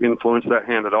to influence that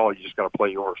hand at all. You just got to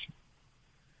play yours.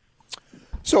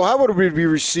 So how would it be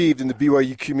received in the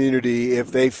BYU community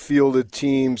if they fielded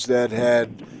teams that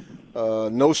had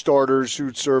no starters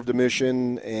who'd served a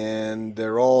mission and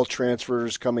they're all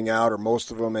transfers coming out, or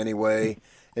most of them anyway,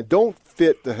 and don't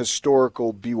fit the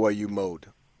historical BYU mode?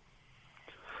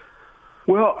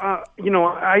 Well,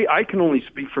 I can only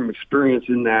speak from experience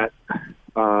in that,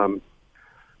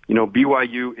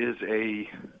 BYU is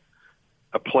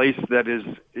a place that is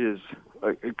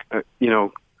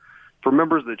for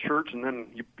members of the church, and then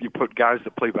you put guys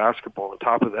that play basketball on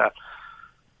top of that.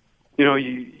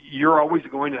 You're always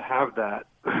going to have that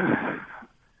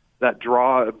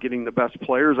draw of getting the best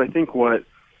players. I think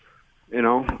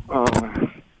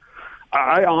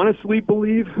I honestly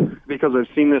believe, because I've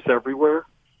seen this everywhere,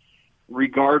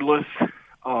 regardless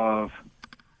of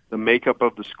the makeup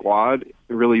of the squad,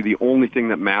 really the only thing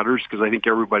that matters, because I think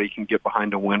everybody can get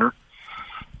behind a winner.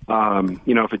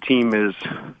 If a team is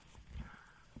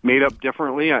made up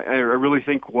differently, I really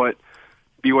think what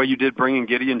BYU did bringing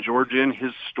Gideon George in,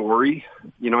 his story,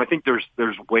 I think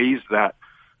there's ways that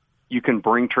you can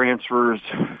bring transfers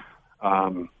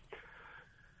and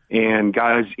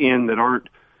guys in that aren't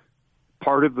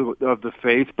part of the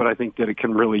faith, but I think that it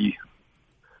can really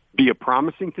be a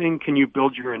promising thing. Can you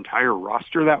build your entire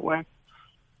roster that way?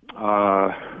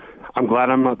 I'm glad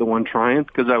I'm not the one trying,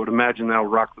 because I would imagine that'll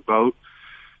rock the boat.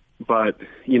 But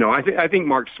I think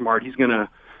Mark's smart. He's gonna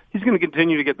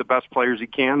continue to get the best players he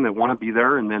can that want to be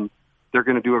there, and then they're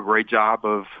going to do a great job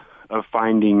of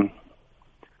finding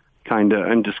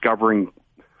and discovering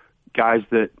guys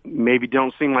that maybe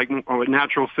don't seem like a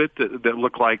natural fit that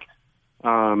look like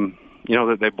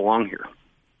that they belong here.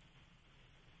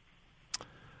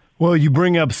 Well, you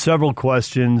bring up several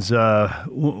questions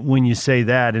when you say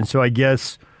that, and so I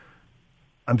guess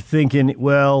I'm thinking,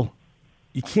 well,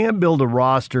 you can't build a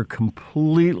roster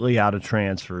completely out of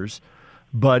transfers,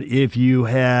 but if you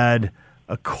had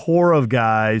a core of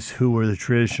guys who were the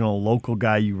traditional local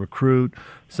guy you recruit,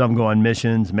 some go on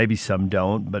missions, maybe some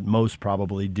don't, but most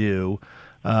probably do.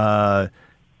 I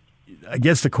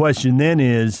guess the question then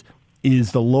is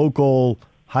the local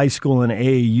high school and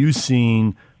AAU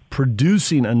scene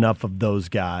producing enough of those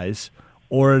guys,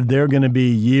 or are there going to be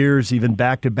years, even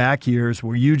back-to-back years,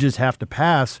 where you just have to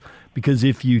pass? Because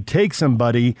if you take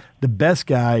somebody, the best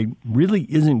guy really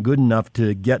isn't good enough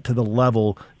to get to the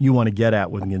level you want to get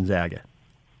at with Gonzaga.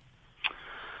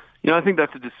 I think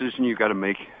that's a decision you got to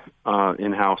make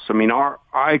in-house. I mean,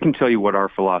 I can tell you what our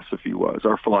philosophy was.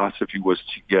 Our philosophy was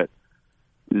to get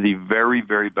the very,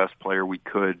 very best player we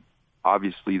could,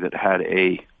 obviously, that had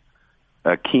a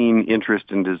keen interest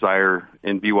and desire,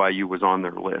 and BYU was on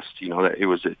their list. That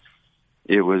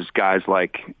it was guys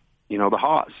like the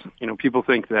Haws. People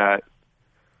think that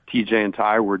TJ and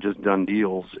Ty were just done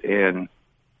deals, and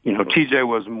TJ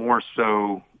was more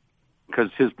so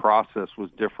because his process was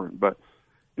different. But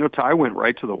Ty went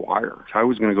right to the wire. Ty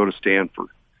was going to go to Stanford,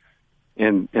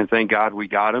 and thank God we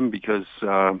got him, because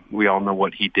we all know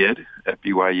what he did at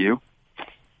BYU.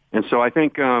 And so I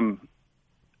think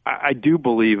I do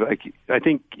believe. I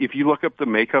think if you look up the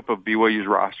makeup of BYU's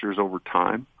rosters over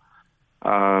time,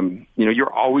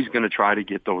 you're always going to try to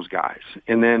get those guys.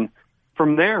 And then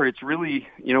from there, it's really,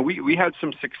 we had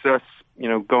some success,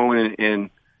 going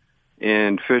in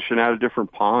and fishing out of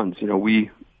different ponds. We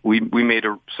made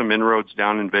some inroads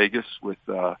down in Vegas with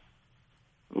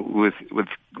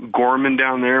Gorman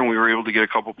down there, and we were able to get a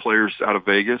couple players out of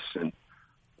Vegas. And,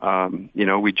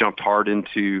 we jumped hard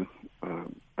into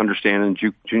understanding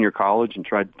junior college and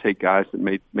tried to take guys that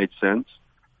made sense.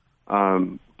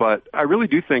 But I really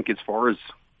do think, as far as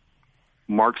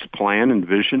Mark's plan and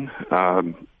vision,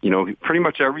 pretty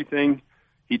much everything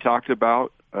he talked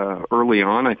about early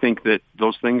on, I think that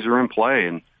those things are in play.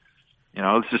 And,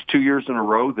 this is 2 years in a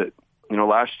row that,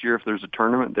 last year, if there's a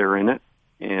tournament, they're in it.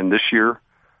 And this year,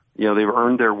 they've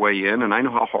earned their way in. And I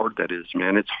know how hard that is,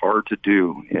 man. It's hard to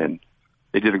do. And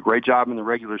they did a great job in the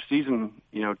regular season,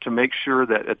 to make sure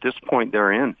that at this point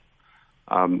they're in.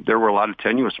 There were a lot of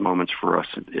tenuous moments for us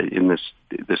in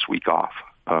this week off.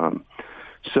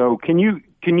 So can you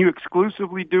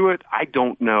exclusively do it? I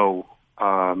don't know,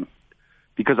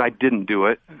 because I didn't do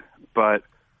it. But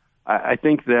I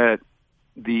think that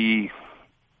the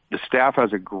staff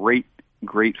has a great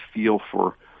feel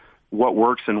for what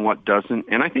works and what doesn't.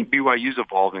 And I think BYU's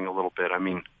evolving a little bit. I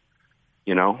mean,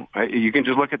 you can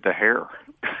just look at the hair.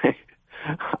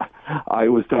 I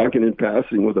was talking in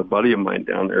passing with a buddy of mine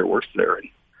down there who works there, and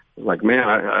like,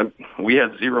 man, we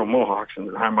had zero mohawks in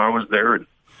the time I was there. And,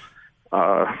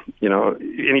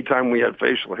 anytime we had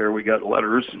facial hair, we got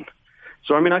letters. And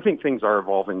so, I think things are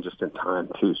evolving just in time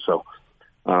too. So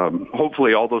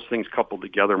hopefully all those things coupled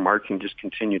together, Mark can just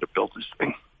continue to build this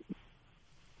thing.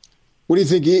 What do you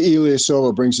think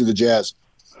Ilyasova brings to the Jazz?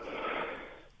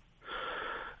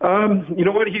 You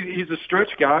know what? He's a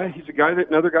stretch guy. He's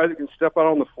another guy that can step out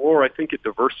on the floor. I think it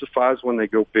diversifies when they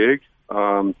go big.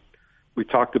 We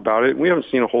talked about it. We haven't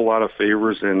seen a whole lot of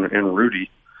Favors and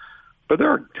Rudy, but there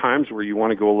are times where you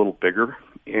want to go a little bigger.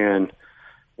 And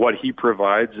what he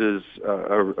provides is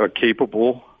a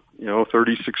capable,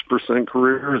 36%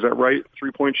 career. Is that right?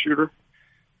 3-point shooter.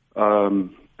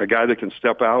 A guy that can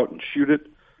step out and shoot it.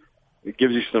 It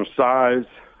gives you some size.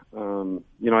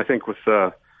 I think with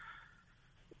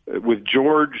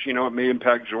George, it may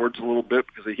impact George a little bit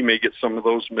because he may get some of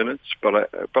those minutes. But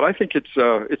I think it's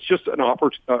just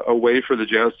a way for the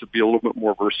Jazz to be a little bit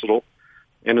more versatile.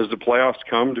 And as the playoffs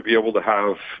come, to be able to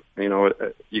have,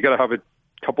 you got to have a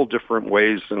couple different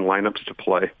ways and lineups to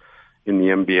play in the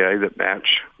NBA that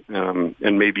match,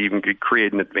 and maybe even could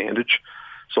create an advantage.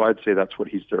 So I'd say that's what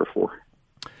he's there for.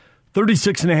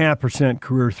 36.5%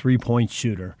 career 3-point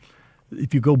shooter.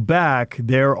 If you go back,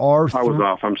 there are. I was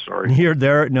off. I'm sorry.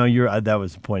 That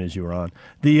was the point as you were on.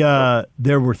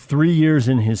 There were 3 years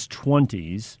in his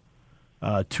 20s,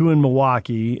 2 in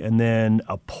Milwaukee, and then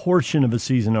a portion of a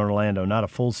season in Orlando, not a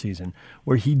full season,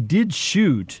 where he did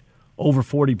shoot over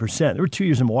 40%. There were 2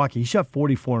 years in Milwaukee. He shot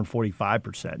 44 and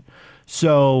 45%.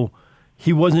 So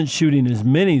he wasn't shooting as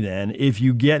many then. If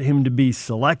you get him to be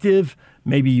selective,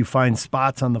 maybe you find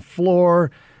spots on the floor.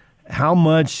 How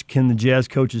much can the Jazz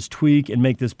coaches tweak and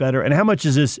make this better? And how much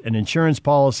is this an insurance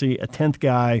policy, a 10th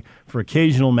guy for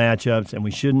occasional matchups, and we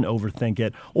shouldn't overthink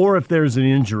it? Or if there's an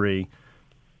injury,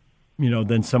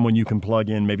 then someone you can plug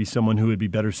in, maybe someone who would be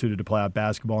better suited to play out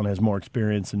basketball and has more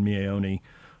experience than Mione,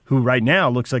 who right now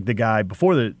looks like the guy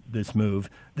before this move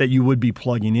that you would be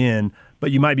plugging in, but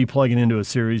you might be plugging into a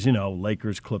series,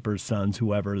 Lakers, Clippers, Suns,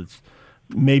 whoever. It's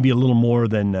maybe a little more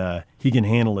than he can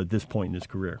handle at this point in his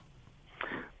career.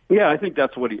 Yeah, I think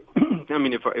that's what he. I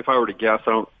mean, if I were to guess,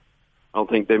 I don't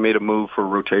think they made a move for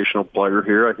a rotational player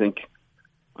here. I think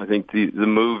the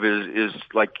move is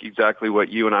like exactly what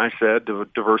you and I said, to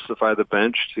diversify the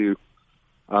bench, to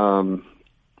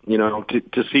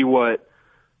see what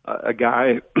a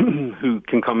guy who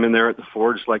can come in there at the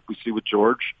floor, just like we see with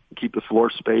George, keep the floor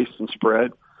spaced and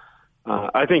spread.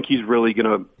 I think he's really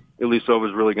Ilyasova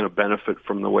is really going to benefit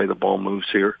from the way the ball moves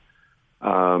here.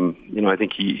 I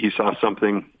think he saw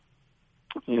something.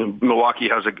 Milwaukee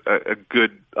has a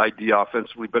good idea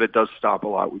offensively, but it does stop a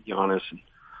lot with Giannis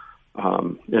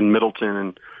and Middleton.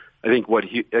 And I think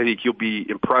he'll be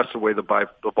impressed the way the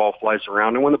ball flies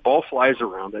around. And when the ball flies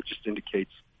around, that just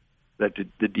indicates that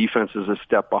the defense is a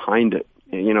step behind it.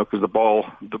 Because the ball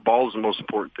is the most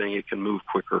important thing. It can move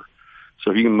quicker.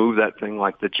 So if you can move that thing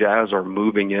like the Jazz are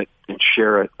moving it and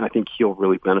share it, I think he'll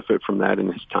really benefit from that in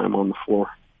his time on the floor.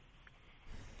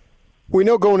 We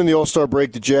know going in the All-Star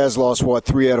break, the Jazz lost,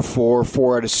 3 out of 4,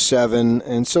 4 out of 7,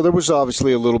 and so there was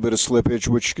obviously a little bit of slippage,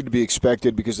 which could be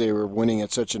expected because they were winning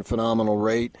at such a phenomenal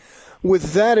rate.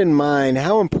 With that in mind,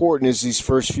 how important is these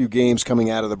first few games coming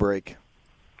out of the break?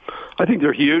 I think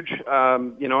they're huge.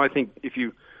 I think if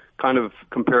you kind of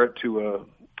compare it to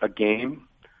a game,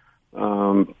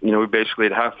 we basically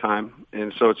at halftime,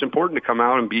 and so it's important to come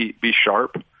out and be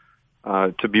sharp,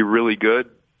 to be really good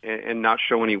and not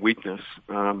show any weakness.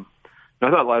 I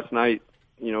thought last night,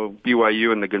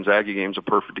 BYU and the Gonzaga game is a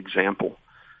perfect example.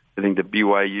 I think that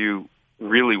BYU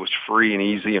really was free and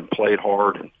easy and played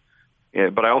hard,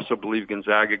 but I also believe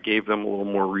Gonzaga gave them a little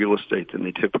more real estate than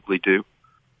they typically do.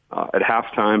 At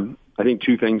halftime, I think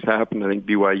 2 things happened. I think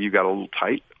BYU got a little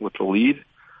tight with the lead,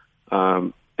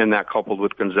 and that coupled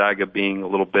with Gonzaga being a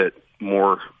little bit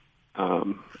more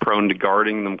prone to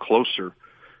guarding them closer,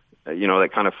 that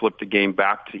kind of flipped the game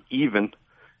back to even.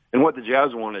 And what the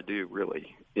Jazz want to do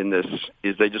really in this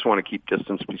is they just want to keep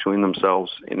distance between themselves.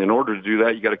 And in order to do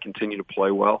that, you got to continue to play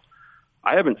well.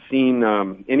 I haven't seen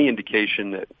any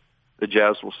indication that the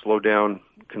Jazz will slow down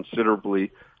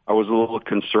considerably. I was a little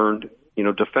concerned,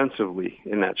 defensively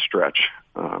in that stretch.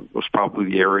 It was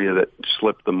probably the area that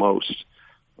slipped the most.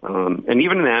 And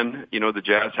even then, the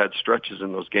Jazz had stretches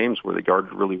in those games where they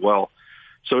guarded really well.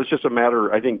 So it's just a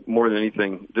matter, I think, more than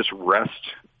anything, this rest,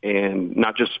 and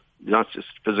not just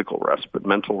physical rest, but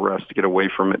mental rest to get away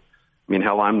from it. I mean,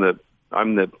 hell, I'm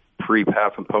the pre,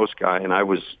 half, and post guy, and I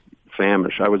was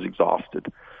famished. I was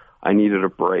exhausted. I needed a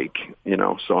break,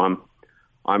 So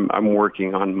I'm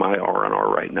working on my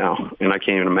R&R right now, and I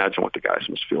can't even imagine what the guys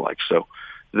must feel like. So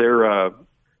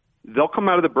they'll come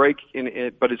out of the break,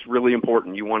 but it's really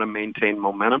important. You want to maintain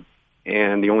momentum,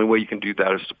 and the only way you can do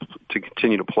that is to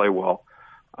continue to play well.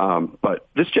 But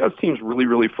this Jazz team's really,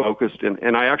 really focused,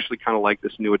 and I actually kind of like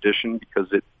this new addition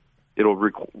because it'll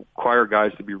require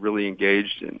guys to be really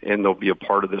engaged, and they'll be a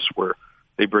part of this where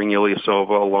they bring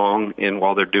Ilyasova along, and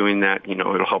while they're doing that,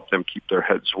 it'll help them keep their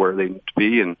heads where they need to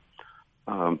be. And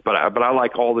but I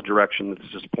like all the direction that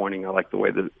this is pointing. I like the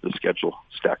way the schedule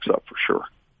stacks up for sure.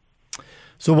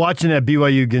 So watching that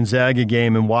BYU Gonzaga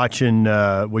game and watching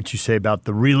what you say about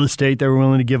the real estate they were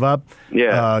willing to give up,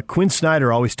 Quinn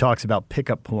Snyder always talks about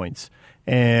pickup points.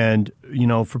 And,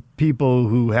 for people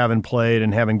who haven't played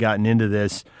and haven't gotten into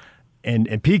this, and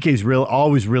PK's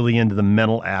always really into the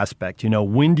mental aspect.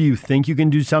 When do you think you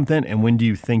can do something and when do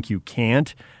you think you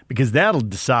can't? Because that'll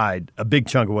decide a big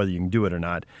chunk of whether you can do it or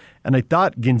not. And I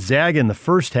thought Gonzaga in the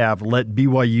first half let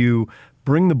BYU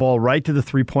bring the ball right to the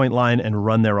three-point line and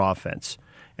run their offense.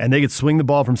 And they could swing the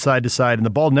ball from side to side, and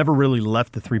the ball never really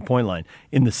left the three-point line.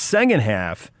 In the second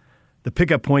half, the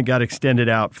pickup point got extended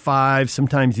out 5,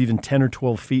 sometimes even 10 or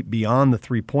 12 feet beyond the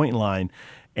three-point line,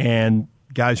 and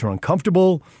guys were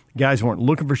uncomfortable. Guys weren't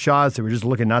looking for shots. They were just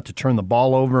looking not to turn the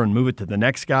ball over and move it to the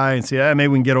next guy and say, maybe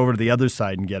we can get over to the other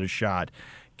side and get a shot.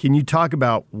 Can you talk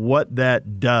about what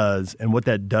that does and what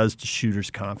that does to shooters'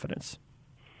 confidence?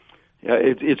 Yeah,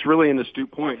 it's really an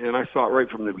astute point, and I saw it right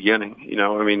from the beginning.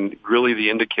 Really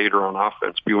the indicator on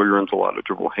offense, BYU runs a lot of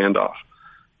dribble handoff.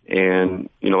 And,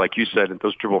 like you said,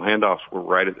 those dribble handoffs were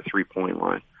right at the three-point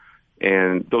line.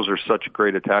 And those are such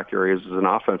great attack areas as an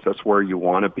offense. That's where you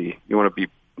want to be. You want to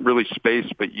be really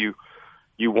spaced, but you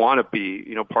want to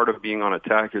be, part of being on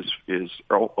attack is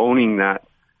owning that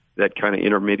kind of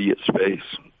intermediate space.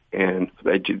 And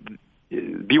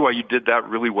BYU did that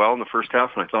really well in the first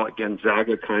half, and I thought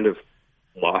Gonzaga kind of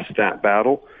lost that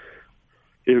battle.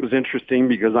 It was interesting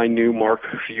because I knew Mark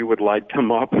Few would light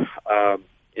them up.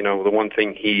 The one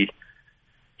thing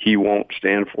he won't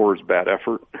stand for is bad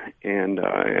effort, and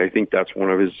I think that's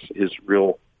one of his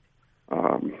real.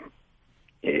 And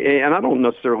I don't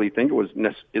necessarily think it was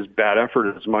his bad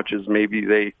effort as much as maybe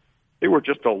they were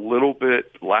just a little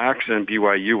bit lax, and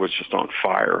BYU was just on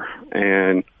fire.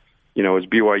 And as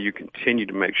BYU continued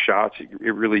to make shots,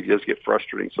 it really does get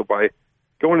frustrating. So by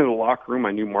going into the locker room,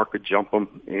 I knew Mark would jump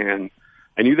them, and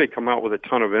I knew they'd come out with a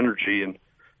ton of energy. And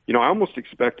I almost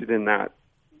expected in that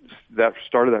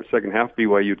start of that second half,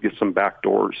 BYU would get some back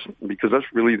doors because that's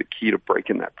really the key to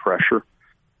breaking that pressure.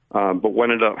 But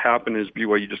what ended up happening is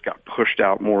BYU just got pushed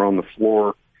out more on the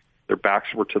floor. Their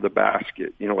backs were to the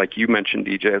basket. Like you mentioned,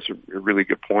 DJ, that's a really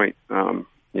good point.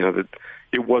 That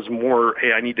it was more,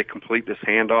 hey, I need to complete this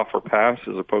handoff or pass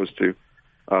as opposed to,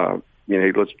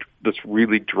 let's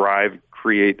really drive,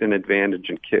 create an advantage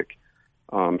and kick.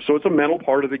 So it's a mental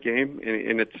part of the game,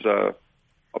 and it's a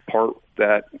part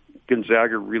that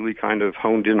Gonzaga really kind of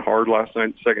honed in hard last night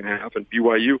in the second half. And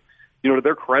BYU, to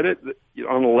their credit,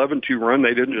 on an 11-2 run,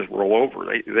 they didn't just roll over.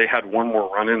 They had one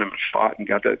more run in them and fought and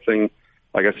got that thing,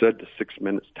 like I said, to 6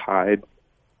 minutes tied.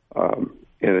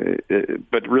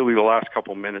 But really the last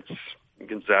couple minutes,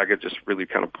 Gonzaga just really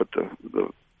kind of put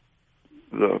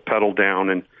the pedal down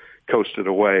and coasted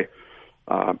away.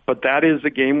 But that is a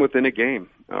game within a game.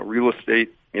 Real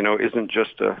estate, isn't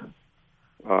just a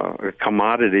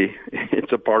commodity.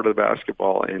 It's a part of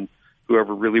basketball, and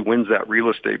whoever really wins that real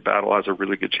estate battle has a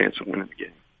really good chance of winning the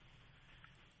game.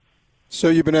 So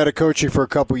you've been out of coaching for a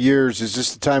couple of years. Is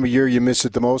this the time of year you miss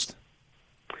it the most?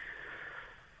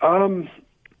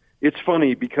 It's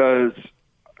funny because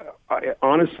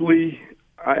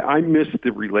I miss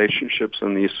the relationships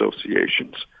and the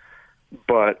associations,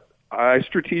 but I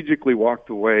strategically walked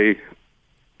away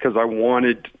because I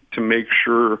wanted to make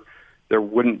sure there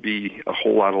wouldn't be a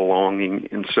whole lot of longing.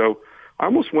 And so I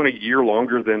almost went a year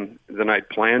longer than I'd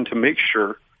planned to make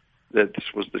sure that this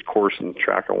was the course and the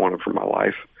track I wanted for my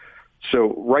life.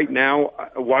 So right now,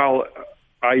 while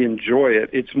I enjoy it,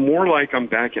 it's more like I'm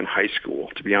back in high school,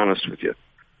 to be honest with you.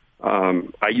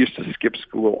 I used to skip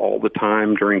school all the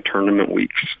time during tournament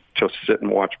weeks, just sit and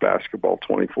watch basketball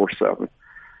 24/7.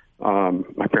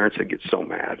 My parents would get so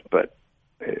mad, but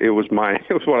it was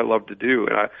what I loved to do.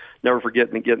 And I never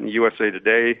forget getting the USA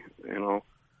Today, the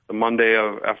Monday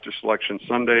after Selection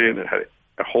Sunday, and it had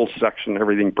a whole section,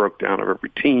 everything broke down of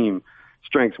every team,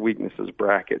 strengths, weaknesses,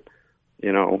 bracket,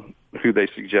 who they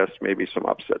suggest, maybe some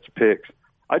upsets, picks.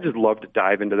 I just love to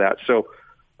dive into that. So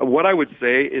what I would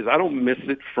say is I don't miss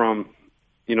it from,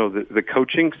 the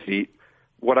coaching seat.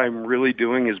 What I'm really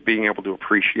doing is being able to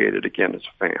appreciate it again as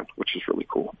a fan, which is really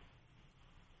cool.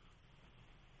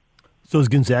 So is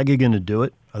Gonzaga going to do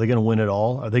it? Are they going to win it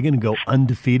all? Are they going to go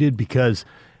undefeated? Because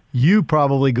you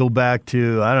probably go back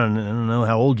to, I don't know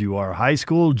how old you are, high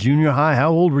school, junior high.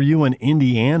 How old were you when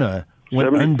Indiana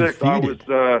went 76. undefeated?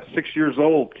 I was 6 years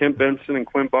old, Kent Benson and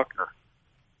Quinn Buckner.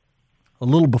 A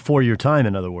little before your time,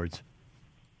 in other words.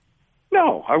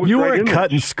 No, I was. You right weren't in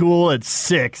cut in there. school at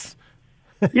 6.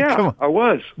 Yeah, I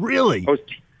was. Really? I was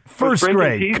First Brendan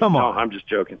grade. Keith? Come on. No, I'm just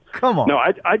joking. Come on. No,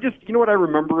 I just, you know what I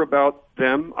remember about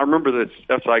them? I remember the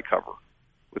SI cover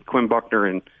with Quinn Buckner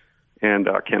and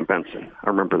Kent Benson. I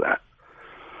remember that.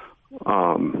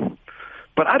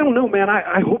 But I don't know, man.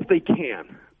 I hope they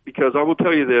can, because I will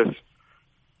tell you this: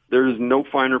 there is no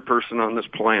finer person on this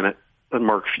planet than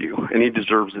Mark Few, and he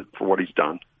deserves it for what he's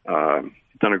done.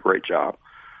 He's done a great job.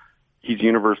 He's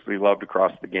universally loved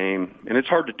across the game, and it's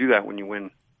hard to do that when you win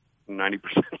 90%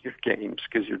 of your games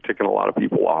because you're ticking a lot of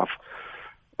people off.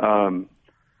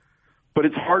 But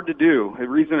it's hard to do. The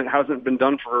reason it hasn't been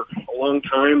done for a long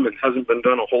time, it hasn't been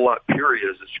done a whole lot, period,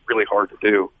 is it's really hard to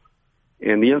do.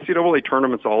 And the NCAA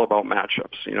tournament's all about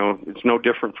matchups. You know, it's no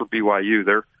different for BYU.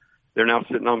 They're now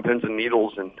sitting on pins and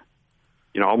needles, and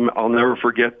you know, I'll never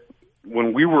forget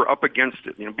when we were up against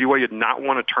it. You know, BYU had not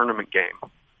won a tournament game.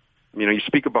 You know, you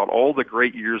speak about all the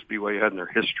great years BYU had in their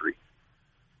history,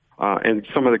 and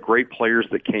some of the great players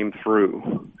that came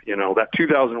through. You know, that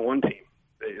 2001 team,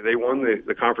 they won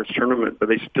the conference tournament, but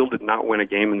they still did not win a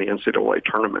game in the NCAA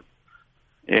tournament.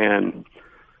 And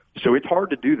so it's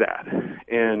hard to do that,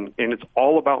 and it's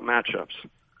all about matchups.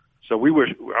 So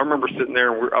I remember sitting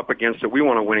there and we're up against it. We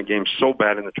want to win a game so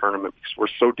bad in the tournament because we're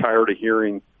so tired of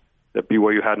hearing that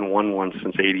BYU hadn't won one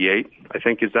since '88. I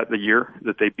think, is that the year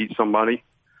that they beat somebody?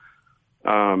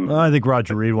 I think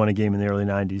Roger Reed won a game in the early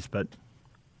 90s, but.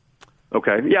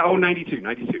 Okay. Yeah. 92,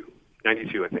 I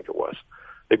think it was.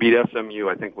 They beat SMU,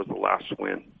 I think was the last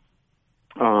win.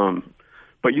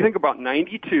 But you think about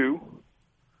 92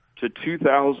 to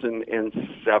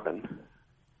 2007,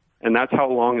 and that's how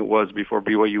long it was before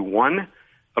BYU won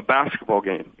a basketball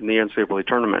game in the NCAA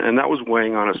tournament, and that was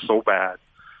weighing on us so bad.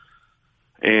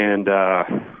 And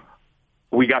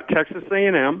we got Texas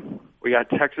A&M. We got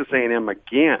Texas A&M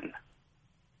again.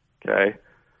 Okay,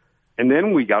 and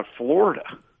then we got Florida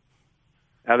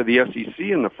out of the SEC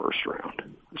in the first round.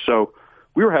 So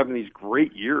we were having these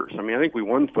great years. I mean, I think we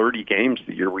won 30 games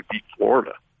the year we beat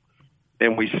Florida.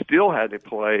 And we still had to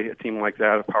play a team like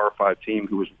that, a Power 5 team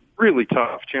who was really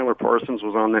tough. Chandler Parsons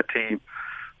was on that team.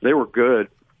 They were good.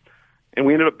 And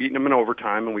we ended up beating them in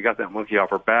overtime, and we got that monkey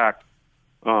off our back.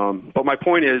 But my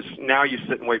point is, now you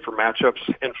sit and wait for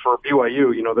matchups. And for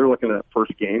BYU, you know, they're looking at that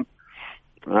first game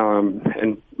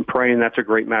and praying that's a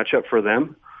great matchup for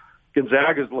them.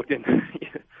 Gonzaga's looking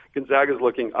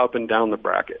up and down the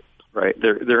bracket, right?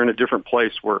 They're in a different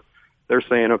place where they're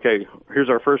saying, okay, here's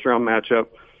our first round matchup,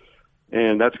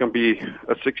 and that's going to be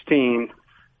a 16,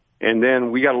 and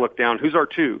then we got to look down. Who's our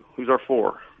 2? Who's our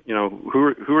 4? You know,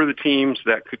 who are the teams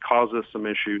that could cause us some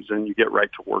issues, and you get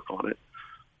right to work on it.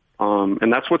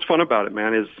 And that's what's fun about it,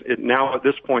 man. Is it now at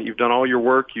this point you've done all your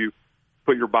work, you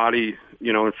put your body,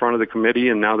 you know, in front of the committee,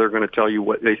 and now they're going to tell you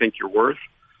what they think you're worth,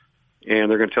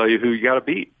 and they're going to tell you who you got to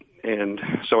beat. And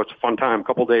so it's a fun time. A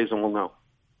couple days, and we'll know.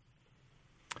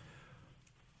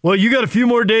 Well, you got a few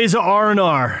more days of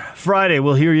R&R. Friday,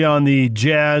 we'll hear you on the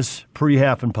Jazz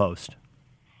pre-half and post.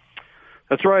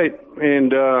 That's right.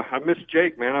 And I miss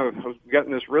Jake, man. I've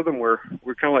gotten this rhythm where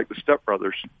we're kind of like the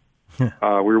stepbrothers. We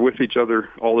were with each other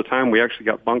all the time. We actually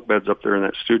got bunk beds up there in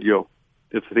that studio.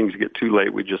 If things get too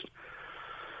late, we just,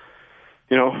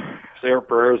 you know, say our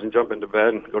prayers and jump into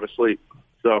bed and go to sleep.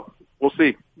 So we'll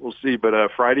see.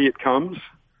 But Friday it comes,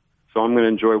 so I'm going to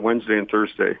enjoy Wednesday and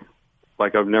Thursday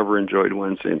like I've never enjoyed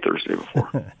Wednesday and Thursday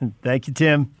before. Thank you,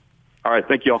 Tim. All right,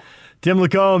 thank you all. Tim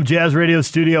Lacombe, Jazz Radio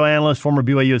studio analyst, former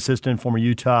BYU assistant, former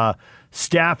Utah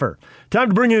staffer. Time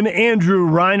to bring in Andrew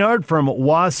Reinhardt from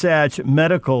Wasatch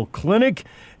Medical Clinic.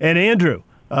 And Andrew,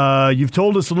 you've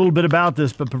told us a little bit about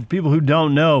this, but for people who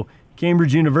don't know,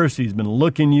 Cambridge University has been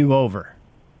looking you over.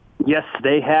 Yes,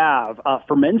 they have.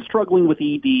 For men struggling with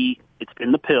ED, it's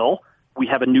been the pill. We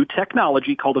have a new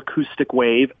technology called acoustic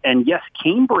wave. And yes,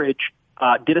 Cambridge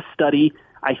did a study,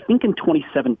 I think in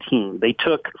 2017. They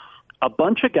took a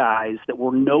bunch of guys that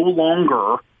were no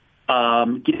longer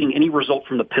getting any result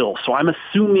from the pill. So I'm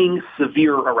assuming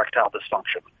severe erectile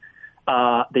dysfunction.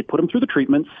 They put them through the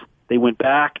treatments. They went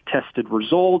back, tested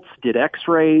results, did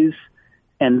x-rays,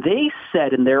 and they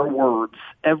said in their words,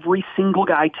 every single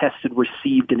guy tested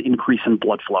received an increase in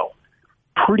blood flow.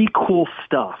 Pretty cool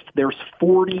stuff. There's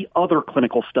 40 other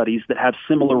clinical studies that have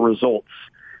similar results.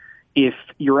 If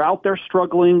you're out there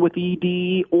struggling with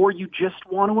ED or you just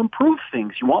want to improve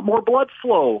things, you want more blood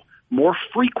flow, more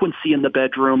frequency in the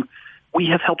bedroom, we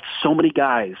have helped so many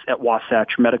guys at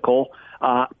Wasatch Medical.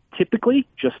 Typically,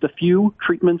 just a few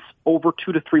treatments over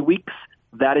 2 to 3 weeks.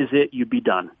 That is it. You'd be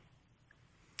done.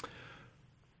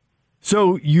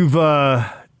 So you've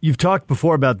You've talked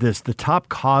before about this, the top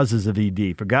causes of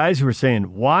ED. For guys who are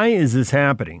saying, why is this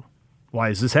happening? Why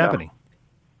is this happening?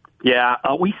 Yeah,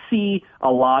 we see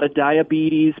a lot of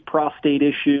diabetes, prostate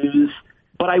issues,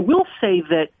 but I will say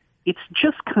that it's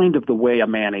just kind of the way a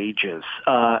man ages.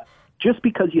 Just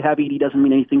because you have ED doesn't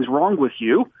mean anything's wrong with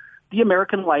you. The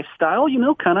American lifestyle,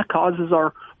 kind of causes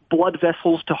our blood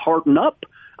vessels to harden up,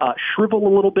 shrivel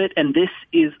a little bit, and this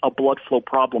is a blood flow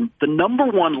problem. The number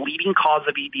one leading cause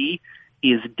of ED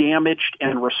is damaged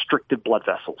and restricted blood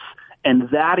vessels, and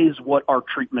that is what our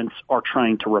treatments are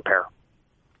trying to repair.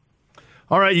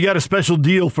 All right, you got a special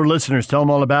deal for listeners. Tell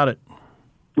them all about it.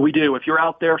 We do. If you're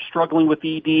out there struggling with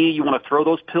ED, you want to throw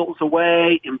those pills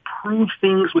away, improve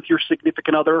things with your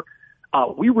significant other,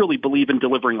 we really believe in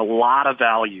delivering a lot of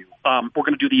value. We're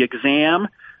going to do the exam,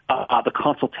 the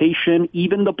consultation,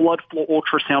 even the blood flow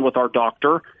ultrasound with our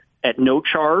doctor at no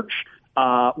charge.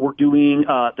 We're doing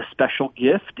the special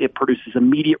gift. It produces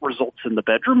immediate results in the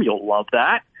bedroom. You'll love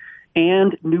that.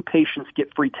 And new patients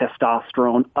get free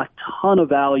testosterone, a ton of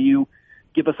value.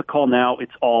 Give us a call now.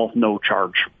 It's all no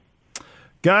charge.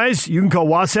 Guys, you can call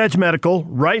Wasatch Medical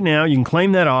right now. You can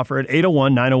claim that offer at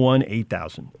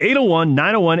 801-901-8000.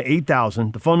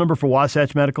 801-901-8000. The phone number for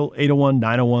Wasatch Medical,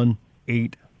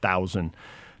 801-901-8000.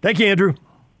 Thank you, Andrew.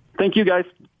 Thank you, guys.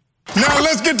 Now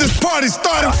let's get this party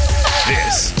started.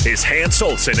 This is Hans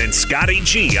Olsen and Scotty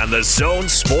G on the Zone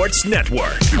Sports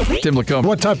Network. Tim LaComb.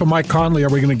 What type of Mike Conley are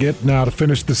we going to get now to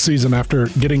finish the season after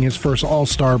getting his first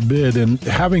All-Star bid and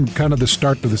having kind of the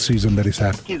start to the season that he's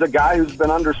had? He's a guy who's been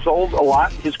undersold a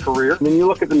lot in his career. I mean, you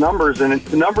look at the numbers, and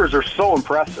the numbers are so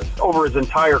impressive over his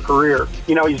entire career.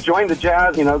 He's joined the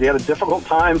Jazz. He had a difficult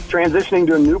time transitioning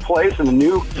to a new place and a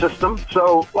new system.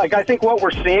 So, I think what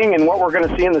we're seeing and what we're going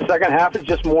to see in the second half is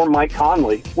just more Mike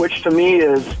Conley, which to me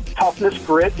is toughness,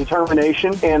 grit,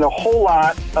 determination, and a whole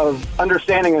lot of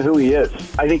understanding of who he is.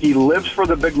 I think he lives for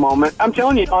the big moment. I'm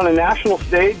telling you, on a national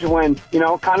stage when,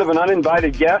 kind of an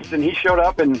uninvited guest, and he showed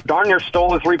up and darn near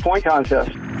stole the three-point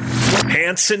contest.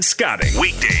 Hans and Scotty,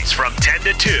 weekdays from 10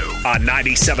 to 2 on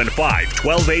 97.5,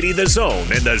 1280 The Zone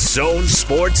and the Zone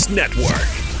Sports Network.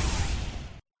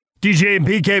 DJ and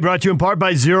PK brought to you in part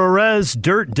by Zero Res.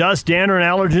 Dirt, dust, dander, and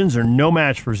allergens are no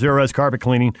match for Zero Res carpet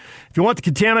cleaning. If you want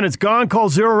the contaminants gone, call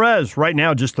Zero Res. Right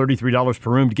now, just $33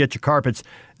 per room to get your carpets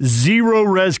Zero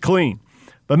Res clean.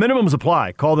 But minimums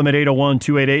apply. Call them at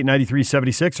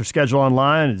 801-288-9376 or schedule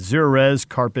online at Zero Res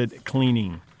Carpet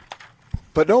Cleaning.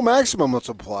 But no maximums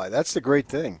apply. That's the great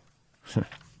thing.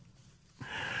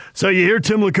 So you hear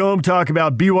Tim LaComb talk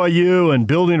about BYU and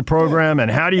building a program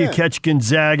and how do you catch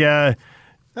Gonzaga.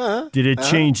 Did it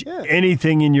change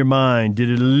anything in your mind? Did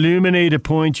it illuminate a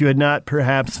point you had not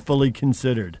perhaps fully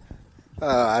considered?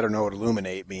 I don't know what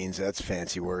illuminate means. That's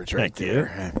fancy words right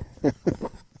there.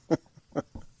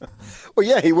 Well,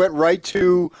 yeah, he went right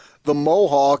to the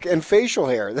mohawk and facial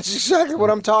hair. That's exactly what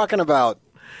I'm talking about.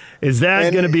 Is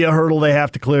that going to be a hurdle they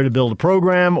have to clear to build a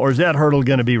program, or is that hurdle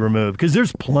going to be removed? Because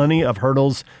there's plenty of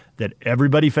hurdles that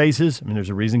everybody faces. I mean, there's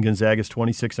a reason Gonzaga's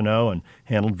 26-0 and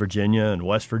handled Virginia and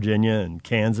West Virginia and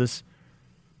Kansas.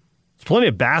 There's plenty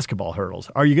of basketball hurdles.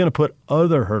 Are you going to put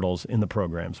other hurdles in the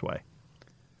program's way?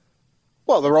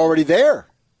 Well, they're already there.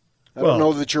 I don't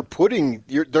know that you're putting.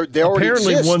 They already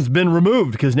apparently exist. One's been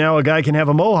removed because now a guy can have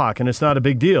a mohawk and it's not a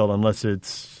big deal unless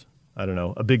it's, I don't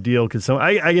know, a big deal because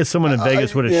I guess someone in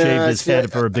Vegas would have shaved his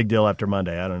head for a big deal after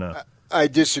Monday. I don't know. I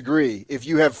disagree. If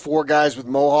you have four guys with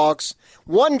mohawks,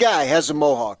 one guy has a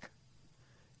mohawk,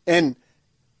 and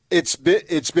it's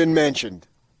been mentioned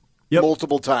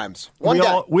multiple times.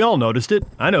 We all noticed it.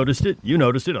 I noticed it. You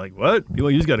noticed it. Like, what?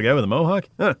 BYU's got a guy with a mohawk?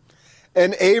 Huh.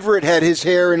 And Averett had his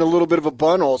hair in a little bit of a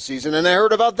bun all season, and I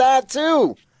heard about that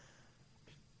too.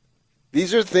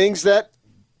 These are things that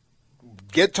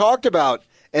get talked about,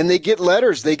 and they get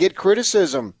letters. They get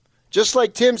criticism. Just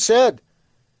like Tim said,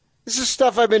 this is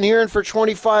stuff I've been hearing for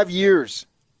 25 years.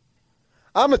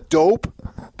 I'm a dope,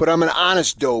 but I'm an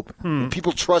honest dope.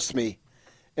 People trust me,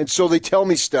 and so they tell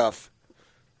me stuff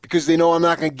because they know I'm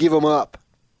not going to give them up.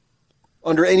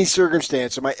 Under any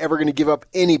circumstance am I ever going to give up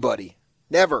anybody.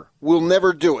 Never. We'll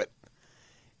never do it.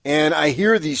 And I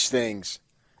hear these things,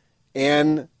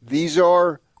 and these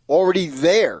are already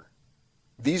there.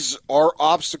 These are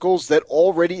obstacles that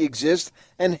already exist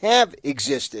and have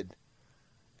existed.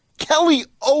 Kelly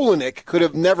Olynyk could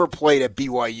have never played at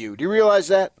BYU. Do you realize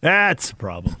that? That's a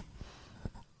problem.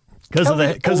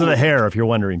 Because of the hair, if you're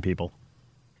wondering, people.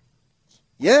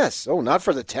 Yes. Oh, not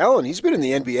for the talent. He's been in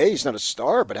the NBA. He's not a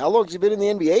star, but how long has he been in the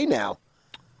NBA now?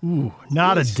 Ooh,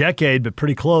 not a decade, but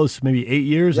pretty close. Maybe 8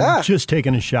 years. Yeah. I'm just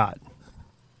taking a shot.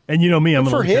 And you know me, I'm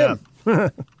going to look it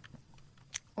up.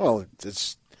 Well,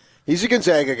 it's He's a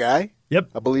Gonzaga guy.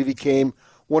 Yep. I believe he came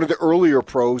one of the earlier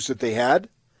pros that they had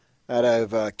out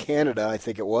of Canada, I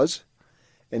think it was.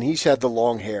 And he's had the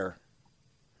long hair.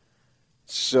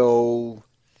 So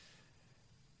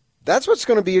that's what's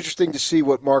going to be interesting to see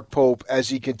what Mark Pope, as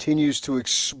he continues to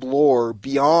explore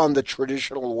beyond the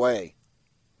traditional way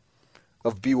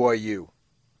of BYU.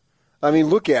 I mean,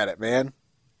 look at it, man.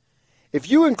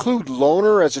 If you include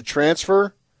Lohner as a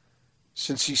transfer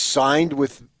since he signed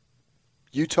with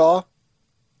Utah,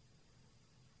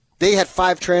 they had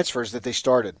 5 transfers that they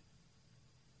started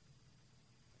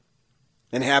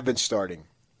and have been starting.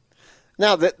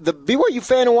 Now, the BYU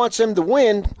fan who wants them to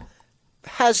win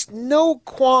has no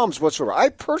qualms whatsoever. I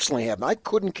personally have. I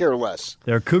couldn't care less.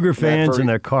 There are Cougar fans in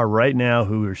their car right now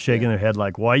who are shaking their head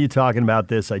like, why are you talking about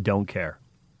this? I don't care.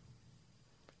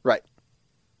 Right.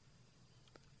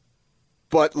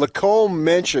 But Lacombe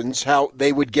mentions how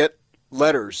they would get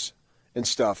letters and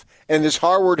stuff. And this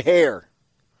Harvard hair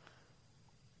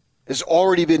has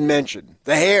already been mentioned.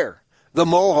 The hair, the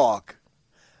mohawk.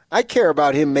 I care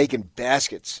about him making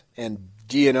baskets and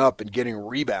D'ing up and getting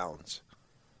rebounds.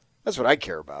 That's what I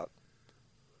care about.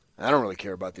 I don't really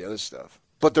care about the other stuff.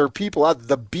 But there are people out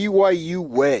the BYU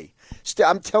way.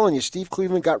 I'm telling you, Steve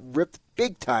Cleveland got ripped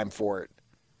big time for it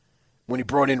when he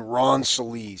brought in Ron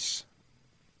Solis.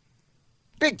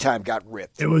 Big time got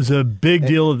ripped. It was a big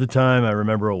deal at the time. I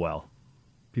remember it well.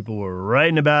 People were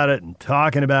writing about it and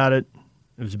talking about it.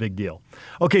 It was a big deal.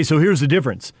 Okay, so here's the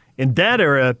difference. In that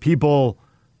era, people,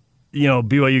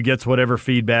 BYU gets whatever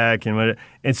feedback, and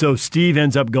so Steve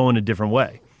ends up going a different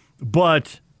way.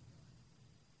 But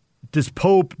does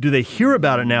Pope, do they hear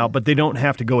about it now, but they don't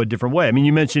have to go a different way? I mean,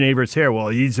 you mentioned Averett's hair. Well,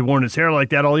 he's worn his hair like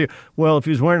that all year. Well, if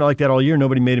he was wearing it like that all year,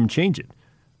 nobody made him change it.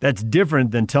 That's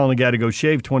different than telling a guy to go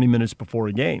shave 20 minutes before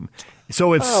a game.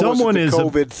 So if someone was it the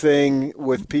is COVID thing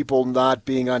with people not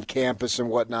being on campus and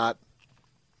whatnot,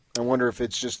 I wonder if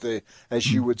it's just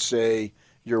as you would say,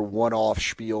 your one-off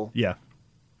spiel. Yeah.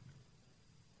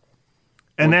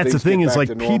 And that's the thing is,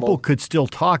 like, people could still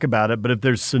talk about it, but if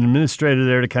there's an administrator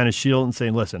there to kind of shield and say,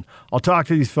 listen, I'll talk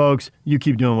to these folks, you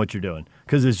keep doing what you're doing,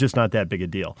 because it's just not that big a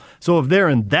deal. So if they're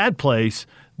in that place,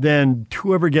 then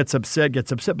whoever gets upset,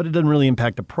 but it doesn't really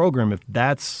impact the program if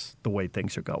that's the way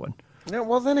things are going. Yeah,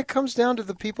 well, then it comes down to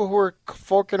the people who are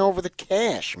forking over the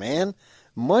cash, man.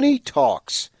 Money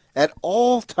talks. At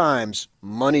all times,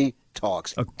 money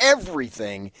talks.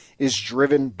 Everything is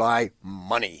driven by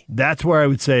money. That's where I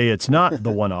would say it's not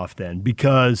the one-off then,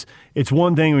 because it's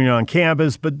one thing when you're on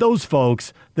campus, but those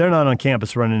folks, they're not on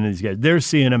campus running these guys. They're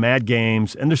seeing them at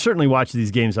games, and they're certainly watching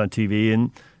these games on TV,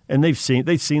 and they've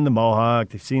seen the mohawk,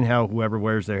 they've seen how whoever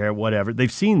wears their hair, whatever. They've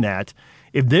seen that.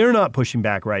 If they're not pushing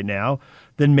back right now,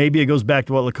 then maybe it goes back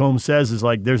to what Lacombe says is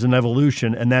like there's an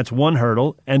evolution, and that's one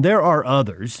hurdle, and there are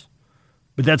others,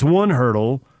 but that's one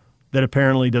hurdle that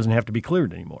apparently doesn't have to be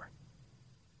cleared anymore.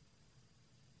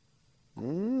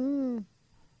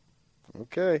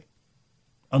 Okay.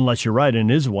 Unless you're right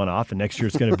and it is a one-off, and next year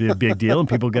it's going to be a big deal, and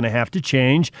people are going to have to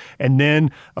change. And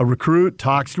then a recruit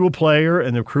talks to a player,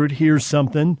 and the recruit hears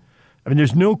something. I mean,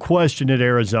 there's no question at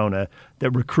Arizona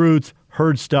that recruits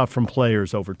heard stuff from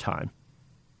players over time.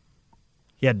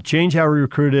 He had to change how he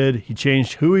recruited. He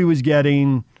changed who he was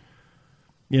getting.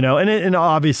 And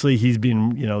obviously he's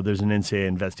been, there's an NCAA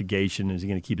investigation. Is he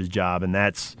going to keep his job? And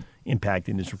that's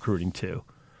impacting his recruiting too.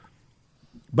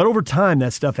 But over time,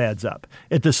 that stuff adds up.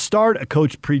 At the start, a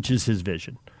coach preaches his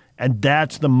vision. And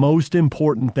that's the most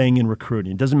important thing in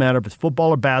recruiting. It doesn't matter if it's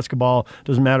football or basketball. It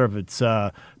doesn't matter if it's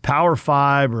Power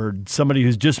 5 or somebody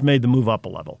who's just made the move up a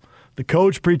level. The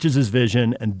coach preaches his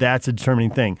vision, and that's a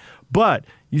determining thing. But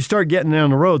you start getting down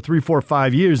the road 3, 4,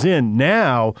 5 years in,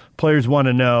 now players want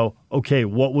to know, okay,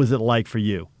 what was it like for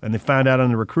you? And they found out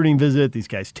on the recruiting visit, these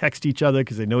guys text each other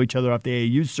because they know each other off the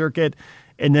AAU circuit.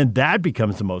 And then that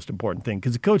becomes the most important thing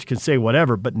because the coach can say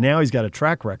whatever, but now he's got a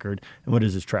track record. And what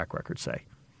does his track record say?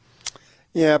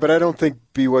 Yeah, but I don't think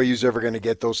BYU's ever going to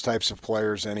get those types of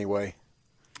players anyway.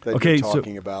 That you're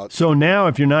talking about. So now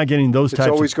if you're not getting those types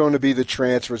it's always going to be the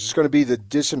transfers. It's going to be the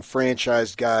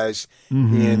disenfranchised guys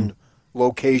in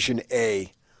location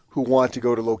A who want to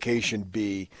go to location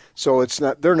B. So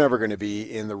they're never going to be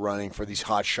in the running for these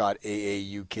hotshot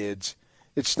AAU kids.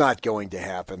 It's not going to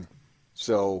happen.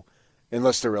 So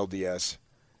unless they're LDS,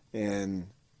 and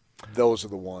those are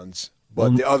the ones.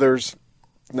 But the others,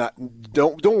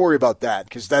 don't worry about that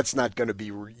because that's not going to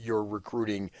be your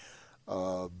recruiting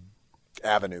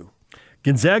avenue.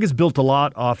 Gonzaga's built a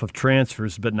lot off of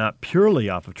transfers, but not purely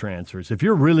off of transfers. If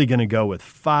you're really going to go with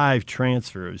 5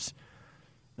 transfers,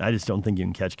 I just don't think you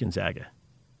can catch Gonzaga.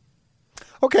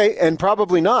 Okay, and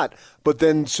probably not. But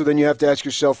then you have to ask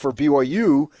yourself for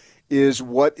BYU, is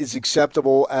what is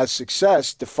acceptable as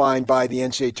success defined by the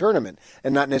NCAA tournament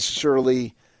and not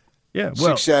necessarily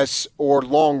success or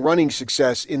long-running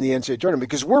success in the NCAA tournament,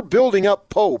 because we're building up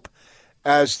Pope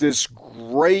as this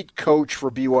great coach for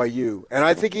BYU, and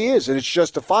I think he is, and it's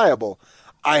justifiable.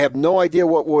 I have no idea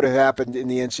what would have happened in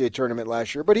the NCAA tournament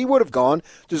last year, but he would have gone,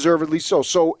 deservedly so.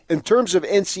 So in terms of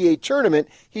NCAA tournament,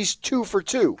 he's 2 for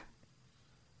 2.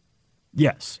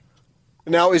 Yes.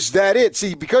 Now, is that it?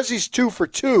 See, because he's 2 for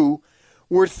 2,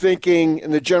 we're thinking,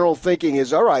 and the general thinking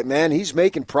is, all right, man, he's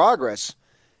making progress.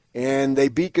 And they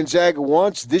beat Gonzaga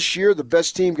once. This year, the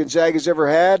best team Gonzaga's ever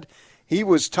had. He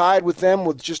was tied with them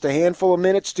with just a handful of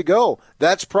minutes to go.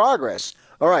 That's progress.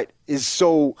 All right, is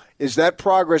that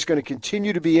progress going to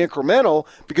continue to be incremental?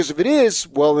 Because if it is,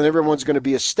 well, then everyone's going to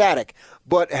be ecstatic.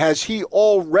 But has he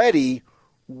already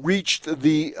reached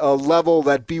the level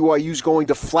that BYU's going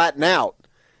to flatten out?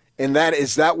 And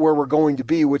is that where we're going to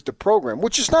be with the program,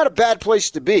 which is not a bad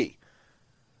place to be,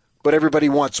 but everybody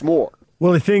wants more.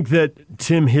 Well, I think that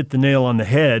Tim hit the nail on the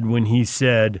head when he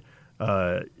said,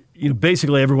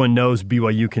 basically everyone knows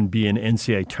BYU can be an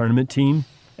NCAA tournament team,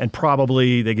 and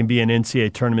probably they can be an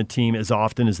NCAA tournament team as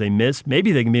often as they miss.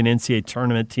 Maybe they can be an NCAA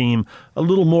tournament team a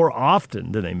little more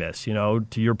often than they miss. To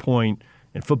your point,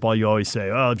 in football you always say,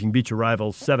 if you can beat your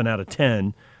rivals 7 out of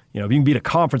 10, if you can beat a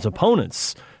conference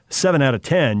opponents 7 out of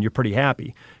 10, you're pretty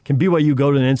happy. Can BYU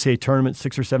go to an NCAA tournament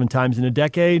 6 or 7 times in a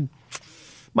decade?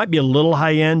 Might be a little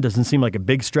high end, doesn't seem like a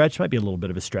big stretch. Might be a little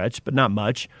bit of a stretch, but not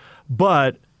much.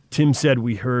 But Tim said,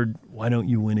 we heard, why don't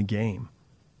you win a game?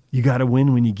 You got to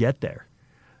win when you get there.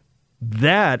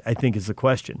 That, I think, is the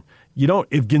question.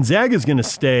 If Gonzaga is going to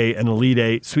stay an Elite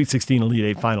Eight, Sweet 16, Elite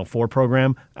Eight, Final Four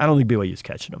program, I don't think BYU's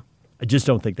catching them. I just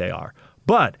don't think they are.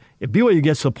 But if BYU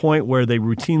gets to a point where they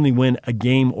routinely win a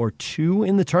game or 2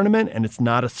 in the tournament and it's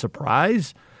not a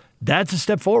surprise, that's a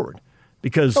step forward.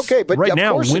 Because right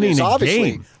now, winning a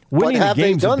game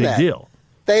is a big deal.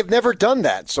 They've never done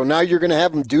that, so now you're going to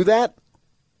have them do that?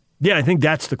 Yeah, I think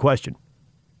that's the question.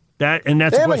 That's they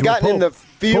the haven't gotten in the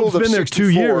field of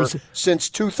 64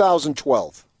 since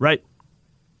 2012. Right.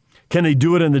 Can they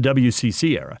do it in the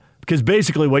WCC era? Because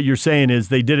basically what you're saying is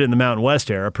they did it in the Mountain West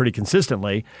era pretty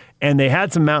consistently, and they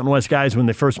had some Mountain West guys when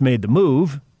they first made the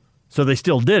move, so they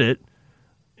still did it,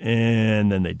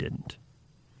 and then they didn't.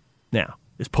 Now,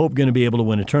 is Pope going to be able to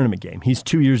win a tournament game? He's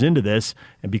 2 years into this,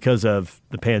 and because of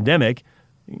the pandemic,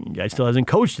 the guy still hasn't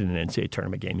coached in an NCAA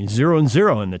tournament game. He's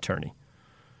 0-0 in the tourney.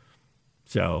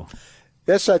 So,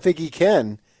 yes, I think he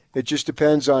can. It just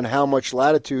depends on how much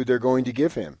latitude they're going to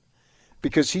give him,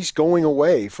 because he's going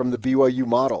away from the BYU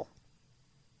model.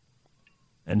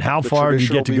 And how far do you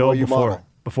get to go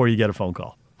before you get a phone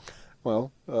call?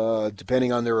 Well,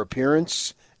 depending on their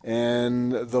appearance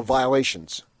and the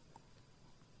violations.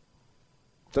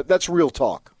 That's real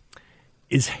talk.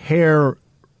 Is hair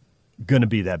going to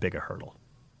be that big a hurdle?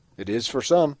 It is for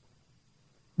some.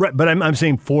 Right, but I'm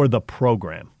saying for the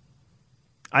program.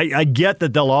 I get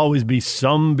that there'll always be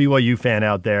some BYU fan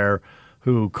out there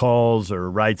who calls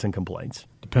or writes and complains.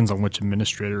 Depends on which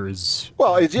administrator is.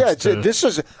 Well, a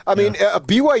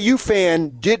BYU fan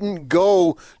didn't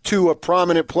go to a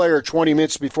prominent player 20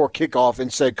 minutes before kickoff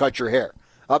and said, cut your hair.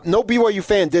 No BYU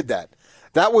fan did that.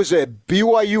 That was a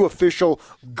BYU official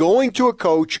going to a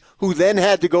coach who then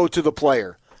had to go to the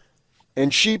player.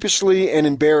 And sheepishly and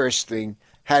embarrassing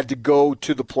had to go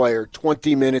to the player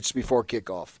 20 minutes before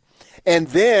kickoff. And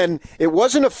then it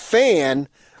wasn't a fan.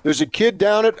 There's a kid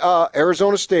down at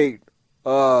Arizona State.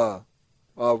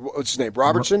 What's his name?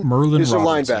 Robertson? Merlin He's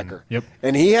Robertson. a linebacker. Yep.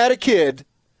 And he had a kid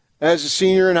as a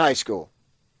senior in high school.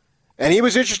 And he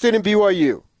was interested in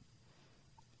BYU.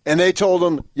 And they told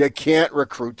him, you can't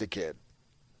recruit the kid.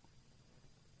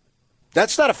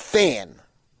 That's not a fan.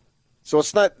 So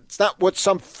it's not what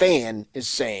some fan is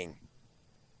saying.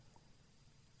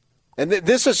 And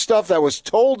this is stuff that was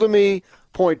told to me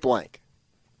point blank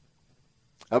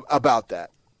about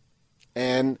that.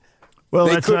 And well,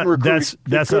 they that's couldn't not recruit,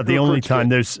 that's not the only time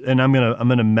kid. there's. And I'm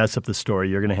gonna mess up the story.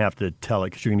 You're gonna have to tell it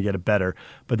because you're gonna get it better.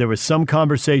 But there was some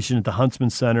conversation at the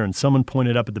Huntsman Center, and someone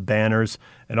pointed up at the banners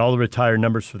and all the retired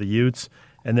numbers for the Utes,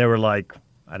 and there were like,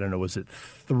 I don't know, was it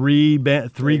three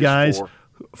guys?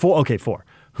 Four,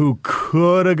 who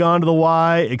could have gone to the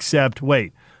Y, except,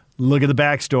 wait, look at the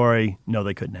backstory. No,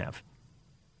 they couldn't have.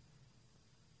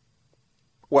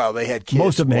 Well, they had kids.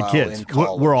 Most of them had kids.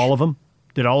 Were all of them?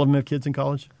 Did all of them have kids in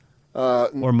college?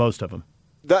 Or most of them?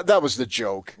 That was the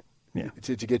joke. Yeah.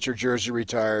 To get your jersey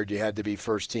retired, you had to be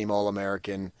first-team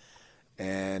All-American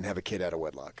and have a kid out of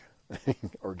wedlock.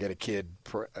 Or get a kid,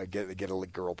 get a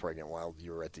girl pregnant while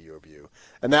you were at the U of U.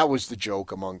 And that was the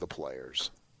joke among the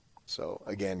players. So,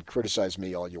 again, criticize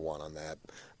me all you want on that,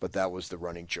 but that was the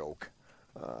running joke.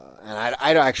 And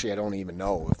I don't even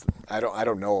know if I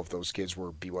don't know if those kids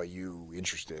were BYU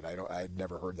interested. I'd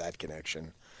never heard that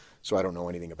connection, so I don't know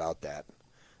anything about that.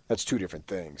 That's two different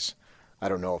things. I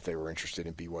don't know if they were interested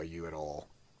in BYU at all.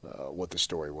 What the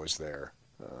story was there.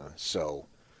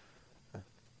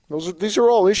 These are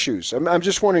all issues. I'm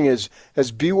just wondering,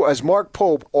 has Mark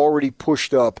Pope already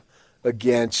pushed up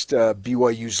against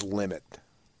BYU's limit?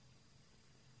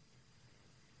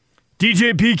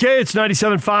 DJ PK, it's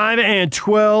 97.5 and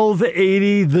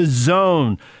 1280 The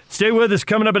Zone. Stay with us.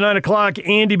 Coming up at 9 o'clock,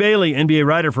 Andy Bailey, NBA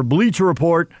writer for Bleacher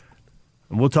Report.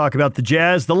 And we'll talk about the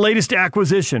Jazz, the latest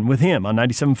acquisition with him on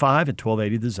 97.5 and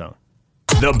 1280 The Zone.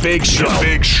 The Big Show.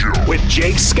 With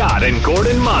Jake Scott and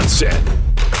Gordon Monson.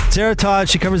 Sarah Todd,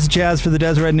 she covers the Jazz for the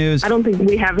Deseret News. I don't think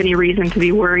we have any reason to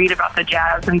be worried about the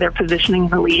Jazz and their positioning in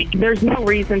the league. There's no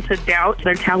reason to doubt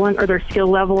their talent or their skill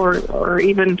level or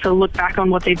even to look back on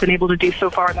what they've been able to do so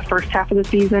far in the first half of the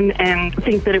season and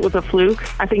think that it was a fluke.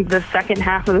 I think the second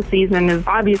half of the season is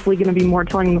obviously going to be more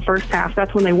telling than the first half.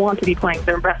 That's when they want to be playing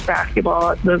their best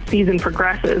basketball as the season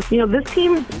progresses. This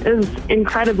team is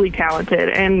incredibly talented,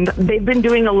 and they've been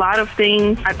doing a lot of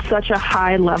things at such a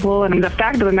high level. And the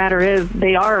fact of the matter is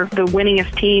they are the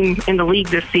winningest team in the league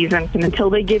this season. And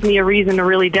until they give me a reason to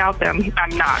really doubt them,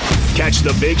 I'm not. Catch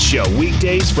The Big Show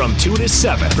weekdays from 2 to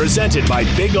 7. Presented by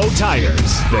Big O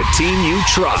Tires. The team you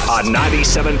trust. On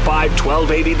 97.5,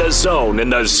 1280 The Zone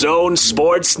and The Zone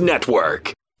Sports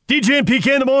Network. DJ and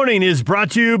PK in the Morning is brought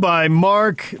to you by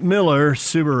Mark Miller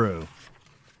Subaru.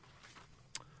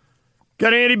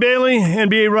 Got Andy Bailey,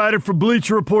 NBA writer for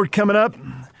Bleacher Report, coming up.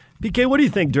 PK, what do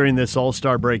you think during this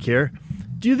All-Star break here?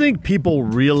 Do you think people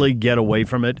really get away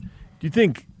from it? Do you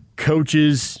think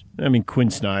coaches, Quinn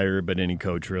Snyder, but any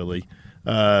coach really,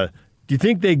 do you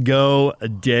think they go a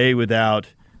day without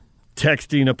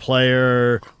texting a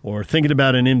player or thinking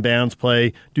about an inbounds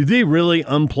play? Do they really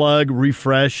unplug,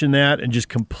 refresh in that, and just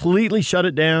completely shut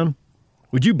it down?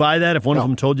 Would you buy that if one of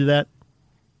them told you that?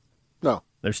 No.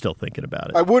 They're still thinking about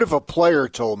it. I would if a player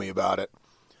told me about it,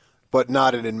 but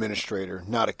not an administrator,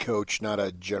 not a coach, not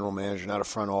a general manager, not a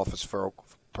front office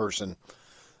person.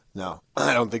 No,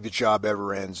 I don't think the job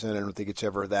ever ends, and I don't think it's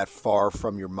ever that far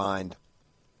from your mind.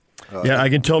 I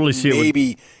can totally see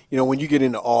maybe, when you get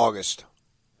into August.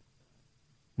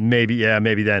 Maybe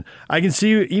then. I can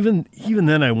see even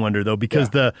then I wonder, though, because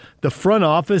the front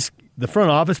office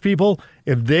people,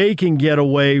 if they can get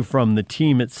away from the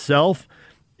team itself,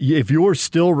 if you're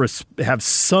still have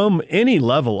any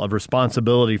level of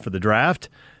responsibility for the draft,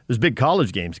 there's big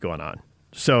college games going on.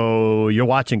 So you're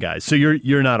watching guys. So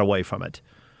you're not away from it.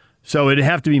 So it'd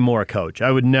have to be more a coach. I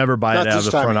would never buy it out of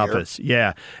the front office.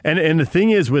 Yeah. And the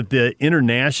thing is with the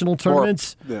international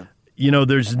tournaments,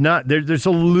 there's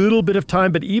a little bit of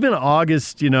time, but even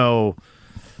August,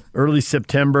 early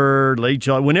September, late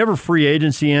July, whenever free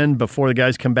agency ends before the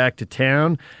guys come back to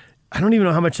town, I don't even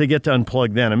know how much they get to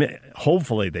unplug then.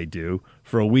 Hopefully they do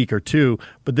for a week or two,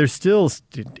 but there's still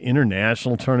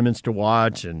international tournaments to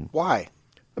watch. And why?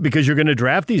 Because you're going to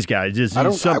draft these guys. I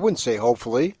wouldn't say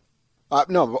hopefully.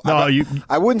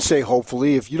 I wouldn't say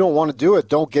hopefully. If you don't want to do it,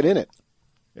 don't get in it.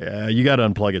 Yeah, you got to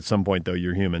unplug at some point, though.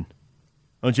 You're human.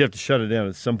 Don't you have to shut it down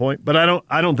at some point? But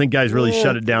I don't think guys really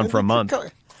shut it down for a month.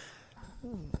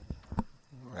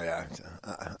 Yeah,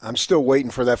 I'm still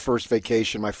waiting for that first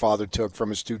vacation my father took from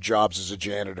his 2 jobs as a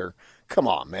janitor. Come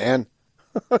on, man.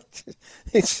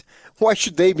 Why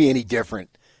should they be any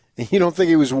different? You don't think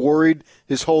he was worried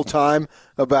his whole time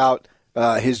about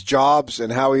his jobs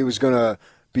and how he was going to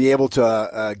be able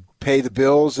to pay the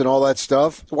bills and all that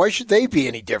stuff? Why should they be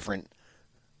any different?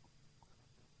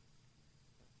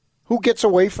 Who gets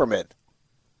away from it?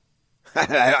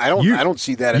 I don't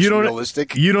see that as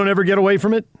realistic. You don't ever get away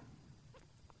from it?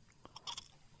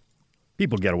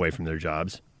 People get away from their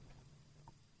jobs.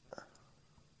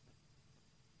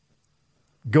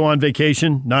 Go on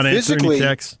vacation, not answering any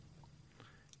texts.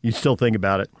 You still think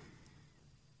about it.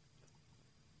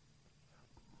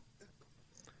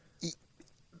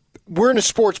 We're in a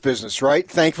sports business, right?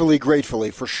 Thankfully,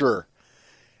 gratefully, for sure.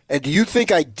 And do you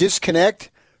think I disconnect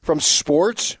from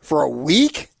sports for a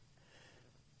week?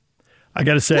 I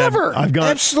got to say, never. I've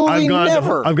gone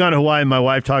never. I've gone to Hawaii, and my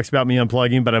wife talks about me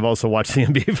unplugging, but I've also watched the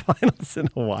NBA Finals in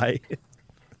Hawaii.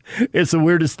 It's the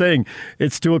weirdest thing.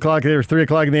 It's 2 o'clock there, 3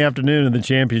 o'clock in the afternoon, and the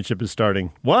championship is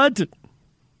starting. What?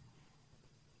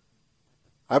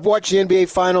 I've watched the NBA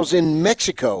Finals in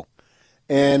Mexico,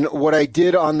 and what I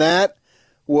did on that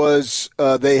was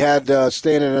they had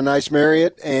staying in a nice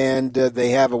Marriott, and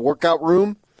they have a workout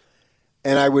room,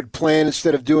 and I would plan,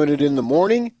 instead of doing it in the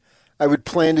morning, I would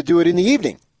plan to do it in the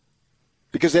evening.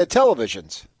 because they had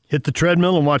televisions. Hit the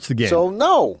treadmill and watch the game. So,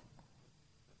 no.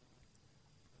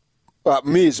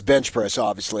 Me as a bench press,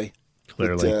 obviously.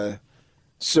 Clearly. But,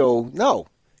 so, no.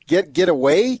 Get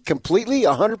away completely,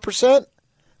 100%?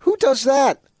 Who does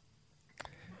that?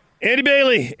 Andy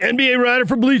Bailey, NBA writer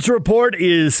for Bleacher Report,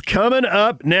 is coming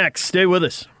up next. Stay with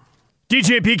us.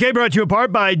 DJ PK brought to you in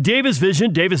part by Davis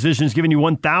Vision. Davis Vision is giving you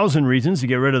 1,000 reasons to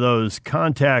get rid of those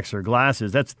contacts or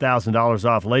glasses. That's $1,000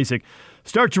 off LASIK.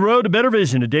 Start your road to better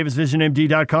vision at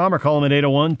davisvisionmd.com or call them at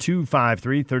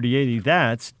 801-253-3080.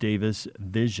 That's Davis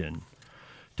Vision.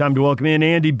 Time to welcome in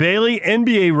Andy Bailey,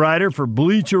 NBA writer for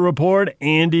Bleacher Report.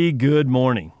 Andy, good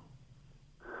morning.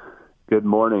 Good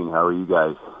morning. How are you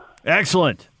guys?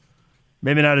 Excellent.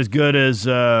 Maybe not as good as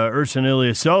Ersan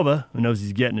Ilyasova, who knows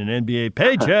he's getting an NBA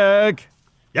paycheck.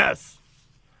 Yes.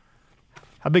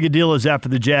 How big a deal is that for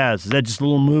the Jazz? Is that just a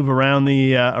little move around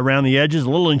the edges, a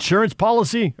little insurance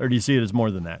policy, or do you see it as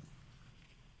more than that?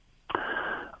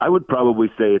 I would probably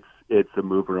say it's a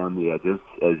move around the edges,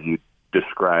 as you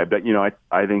described.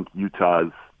 I think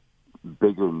Utah's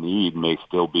bigger need may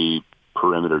still be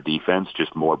perimeter defense,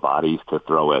 just more bodies to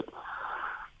throw at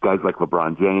guys like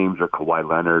LeBron James or Kawhi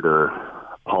Leonard or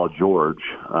Paul George.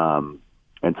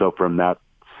 And so from that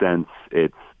sense,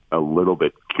 it's a little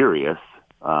bit curious.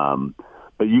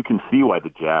 But you can see why the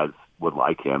Jazz would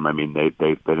like him. I mean,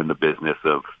 they've been in the business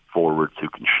of forwards who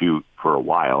can shoot for a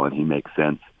while, and he makes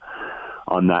sense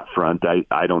on that front.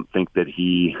 I don't think that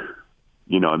he,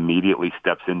 immediately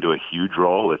steps into a huge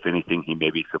role. If anything, he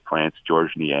maybe supplants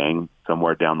George Niang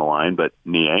somewhere down the line. But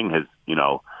Niang has,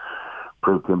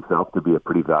 proved himself to be a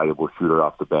pretty valuable shooter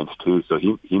off the bench too. So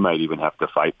he might even have to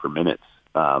fight for minutes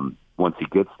once he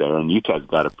gets there. And Utah's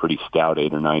got a pretty stout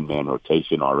 8 or 9 man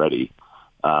rotation already.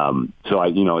 So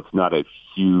it's not a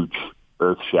huge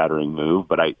earth-shattering move,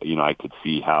 but I could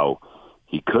see how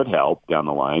he could help down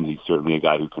the line. He's certainly a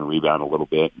guy who can rebound a little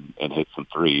bit and hit some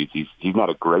threes. He's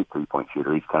not a great three-point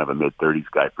shooter. He's kind of a mid-30s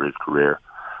guy for his career.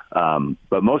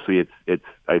 But mostly it's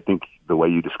I think the way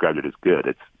you described it is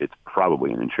good. It's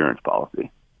probably an insurance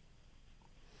policy.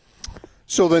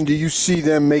 So then do you see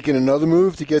them making another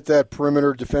move to get that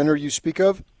perimeter defender you speak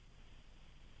of?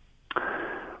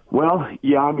 Well,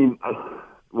 yeah, I mean,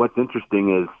 what's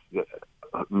interesting is,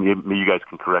 you guys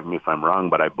can correct me if I'm wrong,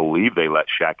 but I believe they let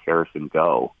Shaq Harrison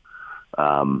go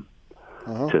to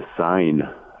sign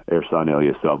Ersan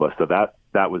Ilyasova. So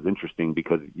that was interesting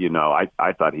because,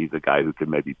 I thought he's a guy who could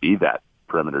maybe be that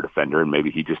perimeter defender, and maybe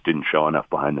he just didn't show enough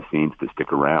behind the scenes to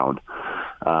stick around.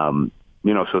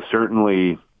 So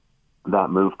certainly that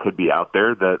move could be out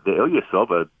there. The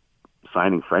Ilyasova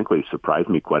signing, frankly, surprised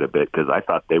me quite a bit because I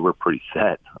thought they were pretty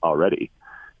set already.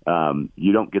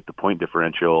 You don't get the point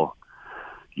differential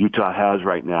Utah has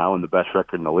right now and the best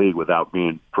record in the league without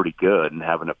being pretty good and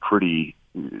having a pretty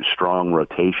strong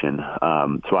rotation.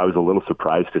 So I was a little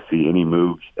surprised to see any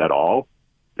moves at all.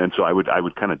 And so I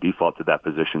would kind of default to that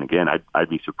position again. I'd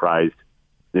be surprised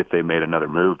if they made another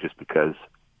move just because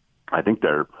I think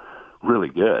they're really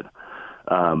good.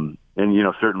 And,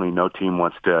 certainly no team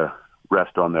wants to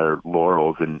rest on their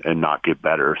laurels and not get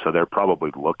better. So they're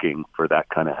probably looking for that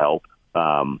kind of help.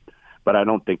 But I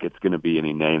don't think it's going to be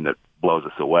any name that blows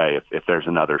us away. If there's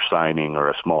another signing or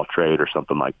a small trade or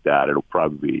something like that, it'll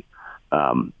probably be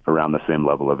around the same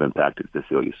level of impact as this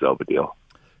Ilyasova deal.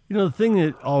 The thing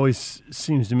that always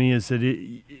seems to me is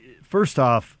that, first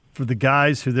off, for the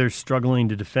guys who they're struggling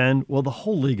to defend, well, the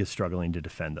whole league is struggling to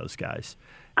defend those guys.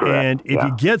 Correct. And if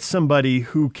you get somebody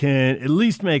who can at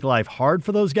least make life hard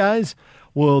for those guys,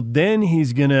 well, then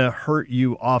he's going to hurt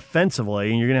you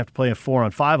offensively, and you're going to have to play a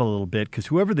 4-on-5 a little bit because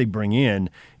whoever they bring in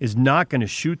is not going to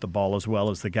shoot the ball as well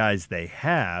as the guys they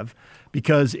have.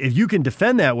 Because if you can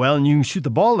defend that well and you can shoot the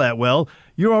ball that well,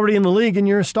 you're already in the league and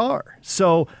you're a star.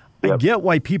 So I get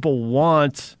why people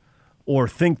want or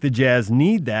think the Jazz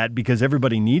need that because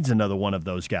everybody needs another one of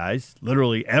those guys.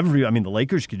 Literally the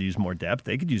Lakers could use more depth.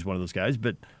 They could use one of those guys,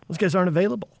 but those guys aren't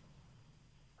available.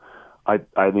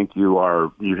 I think you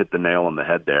hit the nail on the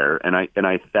head there. And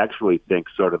I actually think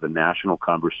sort of the national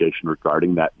conversation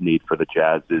regarding that need for the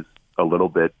Jazz is a little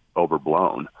bit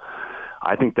overblown.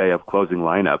 I think they have closing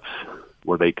lineups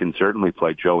where they can certainly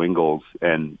play Joe Ingles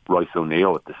and Royce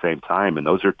O'Neal at the same time. And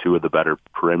those are two of the better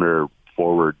perimeter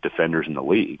forward defenders in the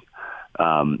league.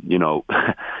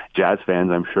 Jazz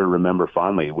fans, I'm sure, remember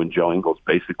fondly when Joe Ingles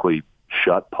basically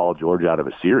shut Paul George out of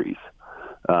a series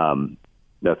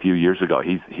a few years ago.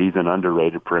 He's an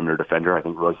underrated perimeter defender. I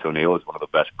think Royce O'Neal is one of the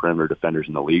best perimeter defenders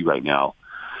in the league right now.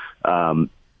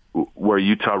 Where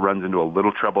Utah runs into a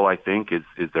little trouble, I think,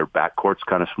 is their backcourt's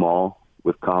kind of small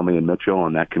with Conley and Mitchell,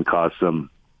 and that can cause some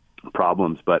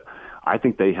problems. But I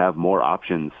think they have more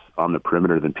options on the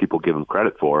perimeter than people give them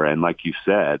credit for. And like you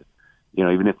said,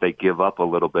 even if they give up a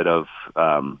little bit of,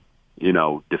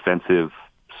 defensive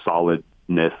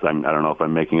solidness, I don't know if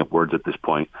I'm making up words at this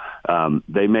point,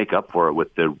 they make up for it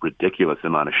with the ridiculous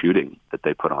amount of shooting that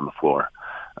they put on the floor.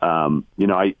 I'm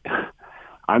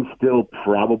still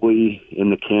probably in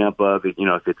the camp of, if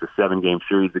it's a 7-game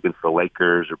series against the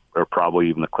Lakers or probably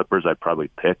even the Clippers, I'd probably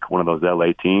pick one of those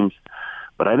LA teams.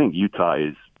 But I think Utah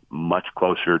is much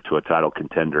closer to a title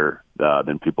contender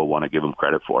than people want to give them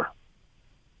credit for.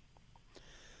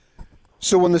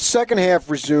 So when the second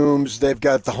half resumes, they've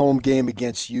got the home game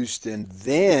against Houston.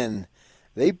 Then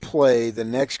they play the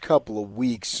next couple of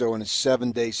weeks. So in a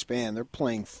 7-day span, they're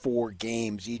playing 4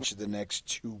 games each of the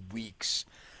next 2 weeks.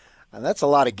 And that's a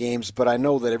lot of games, but I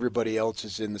know that everybody else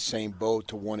is in the same boat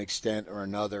to one extent or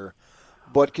another.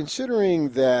 But considering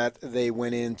that they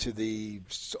went into the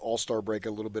All-Star break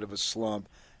a little bit of a slump,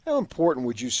 how important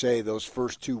would you say those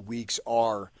first 2 weeks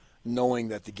are, knowing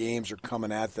that the games are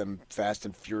coming at them fast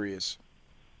and furious?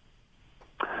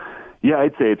 Yeah,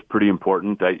 I'd say it's pretty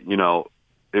important.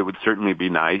 It would certainly be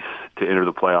nice to enter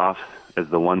the playoffs as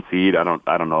the 1 seed. I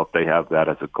don't know if they have that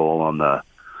as a goal on the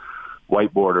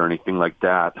whiteboard or anything like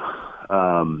that.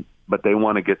 But they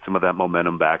want to get some of that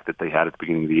momentum back that they had at the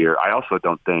beginning of the year. I also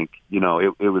don't think,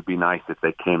 it would be nice if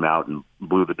they came out and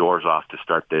blew the doors off to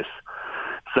start this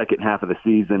second half of the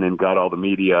season and got all the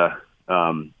media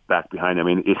back behind them.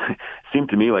 I mean, it seemed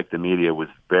to me like the media was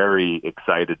very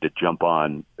excited to jump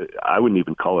on. I wouldn't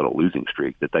even call it a losing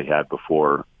streak that they had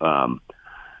before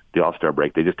the All-Star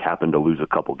break. They just happened to lose a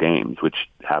couple games, which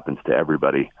happens to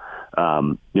everybody. I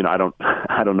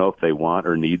don't know if they want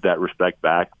or need that respect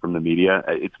back from the media.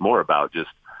 It's more about just,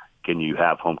 can you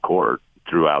have home court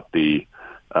throughout the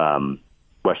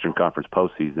Western Conference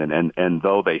postseason? And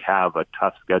though they have a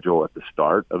tough schedule at the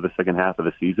start of the second half of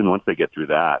the season, once they get through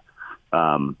that,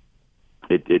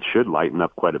 it should lighten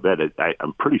up quite a bit.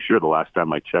 I'm pretty sure the last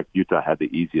time I checked, Utah had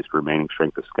the easiest remaining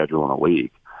strength of schedule in the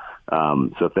league.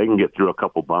 So if they can get through a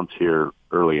couple bumps here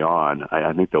early on,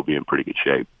 I think they'll be in pretty good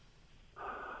shape.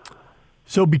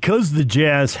 So because the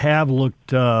Jazz have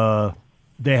looked a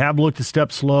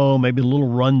step slow, maybe a little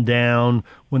run down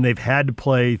when they've had to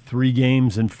play 3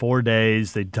 games in 4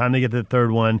 days. By the time they get to the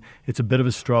third one, it's a bit of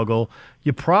a struggle.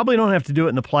 You probably don't have to do it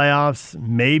in the playoffs.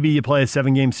 Maybe you play a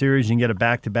 7-game series and get a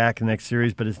back-to-back in the next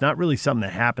series, but it's not really something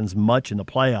that happens much in the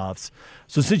playoffs.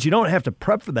 So since you don't have to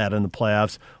prep for that in the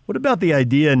playoffs, what about the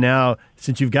idea now,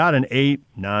 since you've got an 8,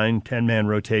 9, 10-man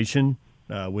rotation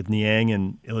with Niang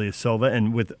and Ilyasova,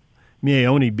 and with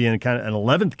Miaoni being kind of an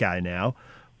 11th guy now,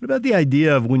 what about the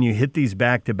idea of when you hit these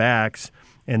back-to-backs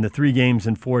and the 3 games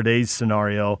in 4 days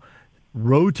scenario,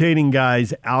 rotating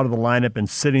guys out of the lineup and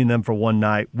sitting them for one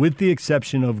night, with the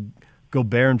exception of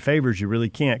Gobert and Favors, you really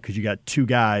can't because you got 2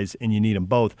 guys and you need them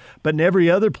both. But in every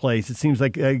other place, it seems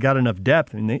like they got enough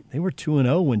depth. I mean, they were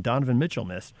 2-0 when Donovan Mitchell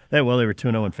missed. They were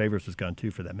 2-0 when Favors was gone too,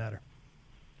 for that matter.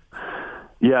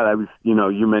 Yeah, that was,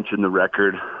 you mentioned the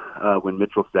record when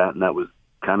Mitchell sat, and that was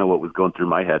kind of what was going through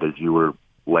my head as you were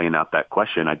laying out that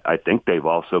question. I think they've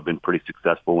also been pretty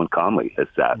successful when Conley has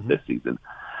sat this season.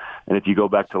 And if you go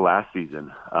back to last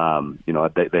season,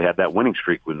 they had that winning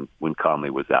streak when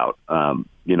Conley was out.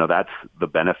 That's the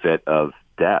benefit of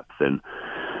depth. And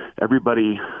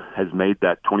everybody has made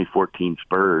that 2014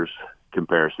 Spurs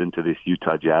comparison to this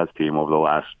Utah Jazz team over the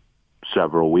last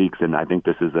several weeks. And I think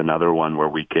this is another one where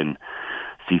we can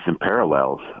see some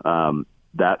parallels.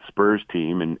 That Spurs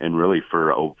team, and really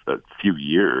for a few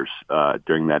years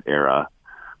during that era,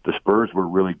 the Spurs were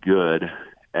really good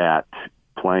at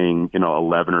playing,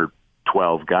 11 or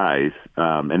 12 guys,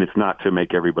 and it's not to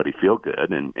make everybody feel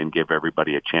good and give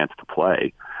everybody a chance to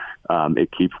play.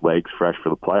 It keeps legs fresh for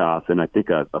the playoffs, and I think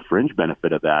a fringe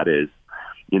benefit of that is,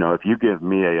 if you give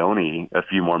Miaoni a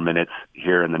few more minutes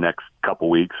here in the next couple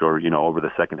weeks or, over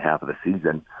the second half of the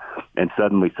season, and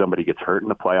suddenly somebody gets hurt in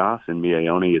the playoffs and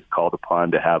Miaoni is called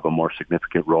upon to have a more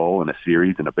significant role in a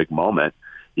series in a big moment,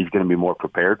 he's going to be more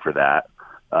prepared for that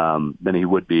than he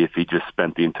would be if he just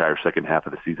spent the entire second half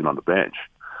of the season on the bench.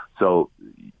 So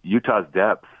Utah's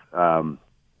depth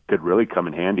could really come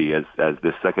in handy as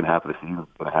this second half of the season is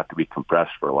going to have to be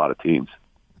compressed for a lot of teams.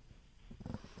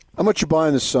 How much you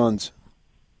buying the Suns?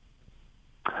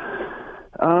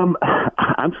 I'm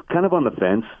kind of on the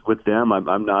fence with them.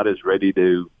 I'm not as ready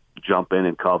to jump in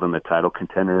and call them a title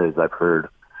contender as I've heard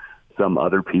some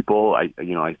other people. I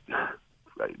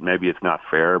maybe it's not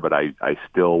fair, but I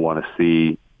still want to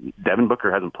see. Devin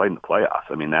Booker hasn't played in the playoffs.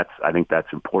 I mean, I think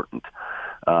that's important.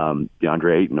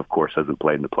 DeAndre Ayton, of course, hasn't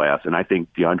played in the playoffs, and I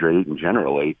think DeAndre Ayton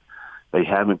generally, they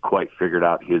haven't quite figured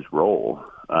out his role.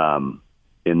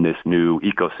 in this new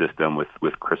ecosystem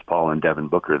with Chris Paul and Devin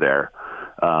Booker there.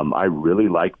 I really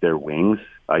like their wings.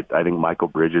 I think Michael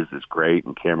Bridges is great,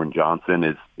 and Cameron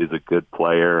Johnson is a good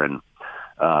player, and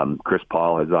Chris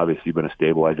Paul has obviously been a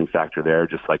stabilizing factor there,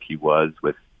 just like he was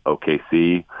with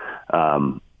OKC.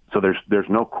 So there's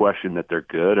no question that they're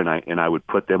good, and I would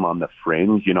put them on the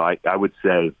fringe. I would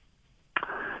say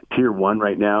tier one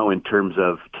right now in terms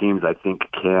of teams I think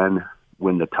can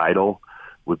win the title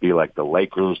would be like the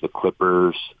Lakers, the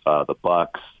Clippers, the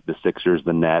Bucks, the Sixers,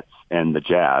 the Nets, and the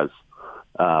Jazz.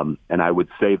 And I would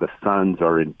say the Suns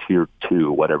are in tier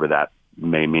two, whatever that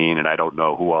may mean, and I don't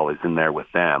know who all is in there with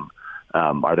them.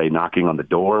 Are they knocking on the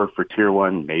door for tier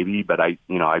one? Maybe, but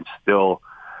I'm still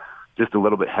just a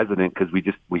little bit hesitant because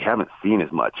we haven't seen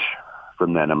as much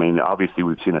from them. I mean, obviously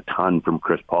we've seen a ton from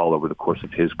Chris Paul over the course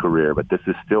of his career, but this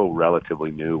is still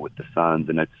relatively new with the Suns,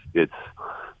 and it's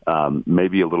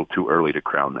maybe a little too early to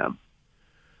crown them.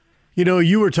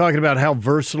 You were talking about how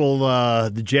versatile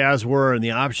the Jazz were and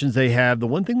the options they have. The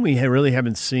one thing we really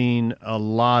haven't seen a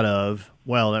lot of,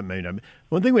 well, that may not be.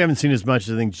 One thing we haven't seen as much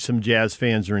as I think some Jazz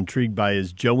fans are intrigued by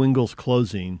is Joe Ingles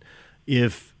closing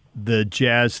if the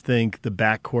Jazz think the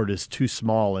backcourt is too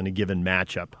small in a given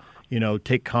matchup.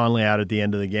 Take Conley out at the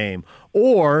end of the game.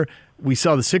 Or we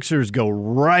saw the Sixers go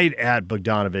right at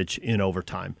Bogdanović in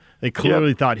overtime. They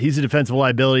clearly thought he's a defensive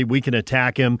liability. We can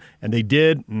attack him, and they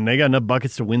did, and they got enough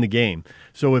buckets to win the game.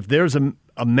 So if there's a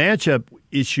matchup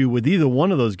issue with either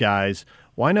one of those guys,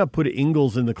 why not put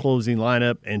Ingles in the closing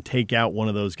lineup and take out one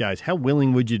of those guys? How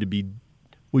willing would you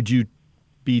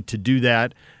be to do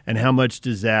that, and how much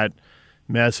does that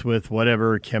mess with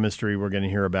whatever chemistry we're going to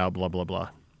hear about, blah, blah, blah?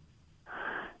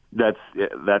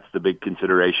 That's the big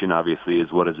consideration, obviously,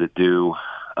 is what does it do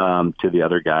to the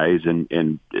other guys.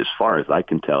 And as far as I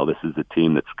can tell, this is a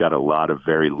team that's got a lot of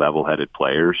very level-headed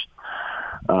players.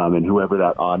 And whoever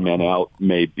that odd man out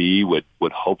may be would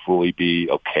hopefully be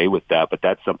okay with that. But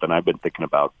that's something I've been thinking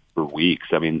about for weeks.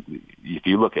 I mean, if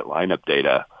you look at lineup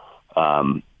data,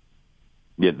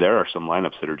 there are some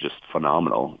lineups that are just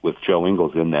phenomenal with Joe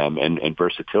Ingles in them, and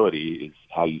versatility is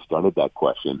how you started that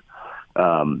question.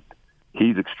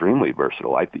 He's extremely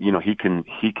versatile. He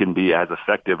can be as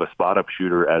effective a spot-up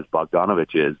shooter as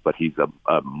Bogdanović is, but he's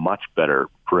a much better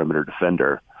perimeter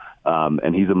defender,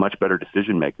 and he's a much better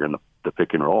decision maker in the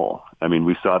pick and roll. I mean,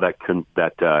 we saw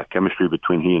that chemistry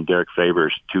between he and Derek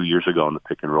Favors 2 years ago in the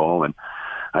pick and roll, and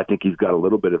I think he's got a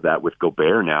little bit of that with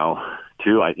Gobert now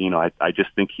too. I just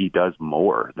think he does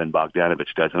more than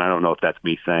Bogdanović does, and I don't know if that's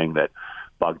me saying that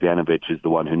Bogdanović is the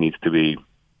one who needs to be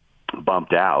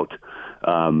bumped out.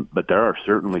 But there are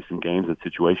certainly some games and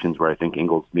situations where I think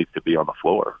Ingles needs to be on the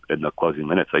floor in the closing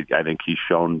minutes. I think he's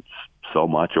shown so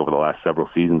much over the last several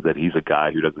seasons that he's a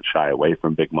guy who doesn't shy away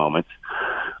from big moments.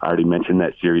 I already mentioned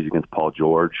that series against Paul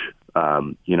George.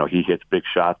 He hits big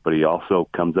shots, but he also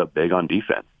comes up big on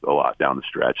defense a lot down the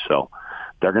stretch. So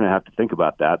they're going to have to think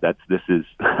about that. This is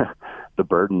the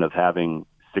burden of having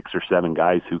 6 or 7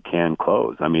 guys who can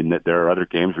close. I mean, there are other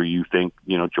games where you think,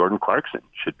 Jordan Clarkson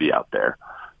should be out there.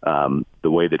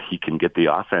 The way that he can get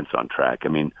the offense on track. I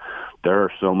mean, there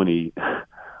are so many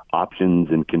options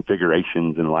and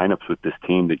configurations and lineups with this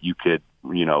team that you could,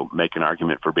 make an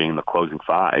argument for being the closing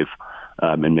 5.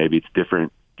 And maybe it's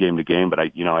different game to game, but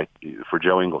for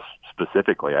Joe Ingles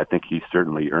specifically, I think he's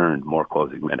certainly earned more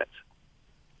closing minutes.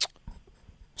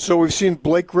 So we've seen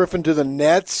Blake Griffin to the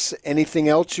Nets. Anything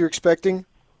else you're expecting?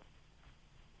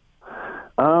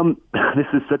 This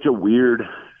is such a weird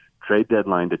trade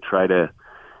deadline to try to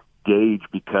gauge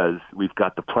because we've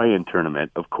got the play-in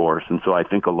tournament, of course, and so I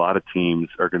think a lot of teams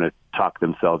are going to talk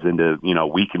themselves into,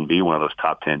 we can be one of those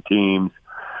top 10 teams.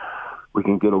 We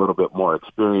can get a little bit more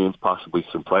experience, possibly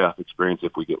some playoff experience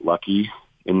if we get lucky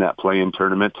in that play-in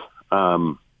tournament.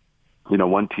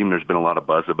 One team there's been a lot of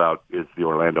buzz about is the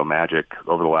Orlando Magic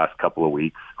over the last couple of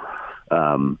weeks.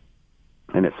 And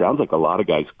it sounds like a lot of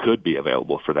guys could be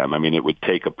available for them. I mean, it would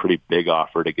take a pretty big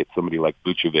offer to get somebody like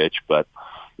Vucevic, but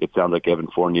it sounds like Evan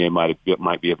Fournier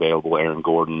might be available, Aaron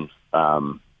Gordon.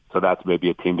 So that's maybe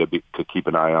a team to keep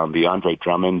an eye on. The Andre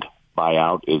Drummond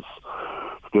buyout is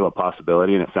still a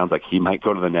possibility, and it sounds like he might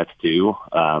go to the Nets too,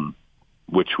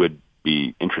 which would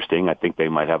be interesting. I think they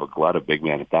might have a glut of big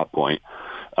men at that point.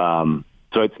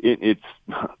 So it's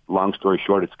long story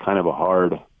short, it's kind of a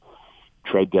hard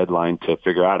trade deadline to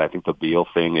figure out. I think the Beal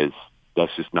thing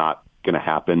that's just not going to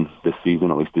happen this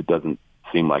season. At least it doesn't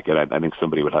seem like it. I think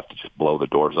somebody would have to just blow the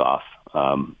doors off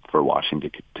for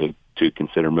Washington to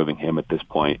consider moving him at this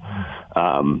point.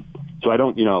 So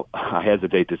I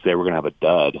hesitate to say we're going to have a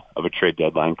dud of a trade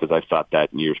deadline because I thought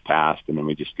that in years past, and then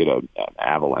we just get an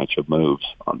avalanche of moves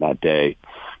on that day.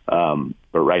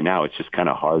 right now it's just kind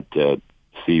of hard to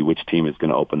see which team is going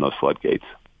to open those floodgates.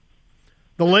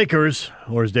 The Lakers,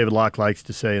 or as David Locke likes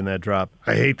to say in that drop,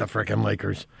 I hate the frickin'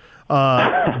 Lakers.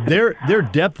 Their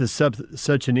depth is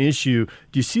such an issue.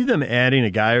 Do you see them adding a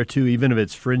guy or two, even if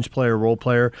it's fringe player, role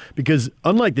player? Because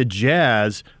unlike the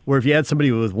Jazz, where if you had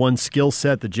somebody with one skill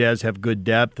set, the Jazz have good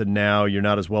depth, and now you're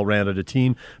not as well-rounded a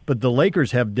team. But the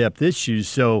Lakers have depth issues,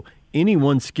 so any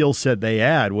one skill set they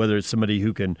add, whether it's somebody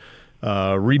who can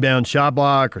rebound, shot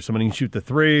block, or somebody who can shoot the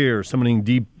three, or somebody who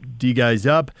can D guys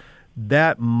up,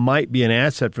 that might be an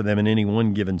asset for them in any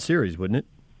one given series, wouldn't it?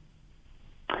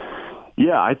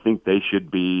 Yeah, I think they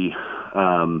should be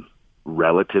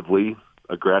relatively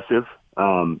aggressive. I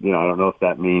don't know if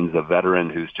that means a veteran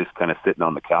who's just kind of sitting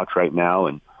on the couch right now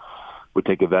and would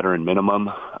take a veteran minimum.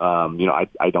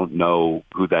 I don't know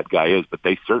who that guy is, but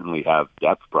they certainly have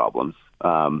depth problems.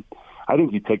 I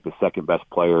think you take the second best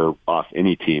player off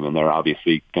any team, and they're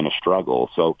obviously going to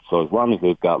struggle. So as long as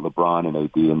they've got LeBron and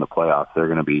AD in the playoffs, they're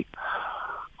going to be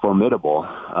formidable.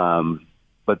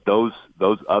 But those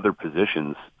other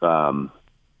positions,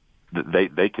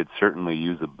 they could certainly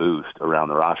use a boost around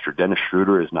the roster. Dennis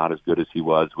Schroeder is not as good as he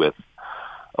was with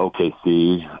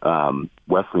OKC.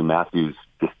 Wesley Matthews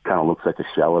just kind of looks like a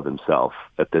shell of himself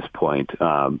at this point.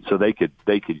 So they could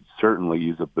certainly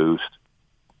use a boost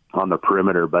on the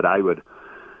perimeter. But I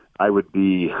would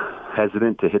be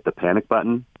hesitant to hit the panic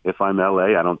button if I'm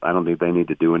LA. I don't think they need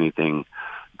to do anything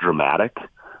dramatic.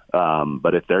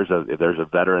 But if there's a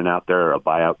veteran out there or a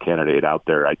buyout candidate out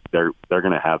there, they're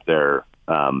going to have their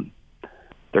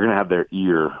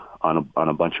ear on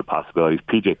a bunch of possibilities.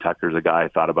 PJ Tucker's a guy I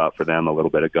thought about for them a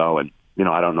little bit ago, and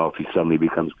I don't know if he suddenly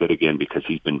becomes good again because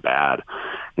he's been bad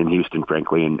in Houston,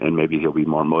 frankly, and maybe he'll be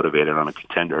more motivated on a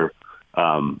contender.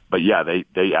 But yeah,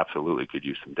 they absolutely could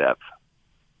use some depth.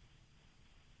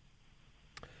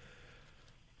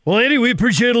 Well, Andy, we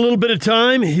appreciate a little bit of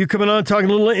time. You coming on,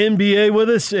 talking a little NBA with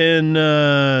us, and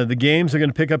the games are going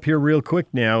to pick up here real quick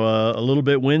now. A little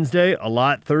bit Wednesday, a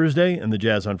lot Thursday, and the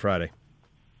Jazz on Friday.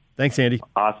 Thanks, Andy.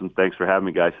 Awesome. Thanks for having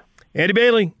me, guys. Andy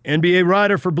Bailey, NBA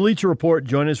writer for Bleacher Report.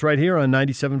 Join us right here on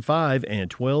 97.5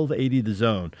 and 1280 The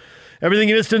Zone. Everything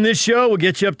you missed in this show will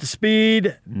get you up to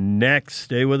speed next.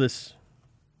 Stay with us.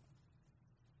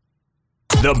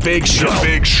 The Big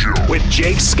Show with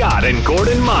Jake Scott and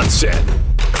Gordon Monson.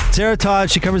 Sarah Todd,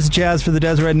 she covers the Jazz for the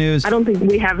Deseret News. I don't think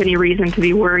we have any reason to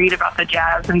be worried about the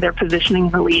Jazz and their positioning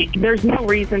in the league. There's no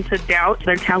reason to doubt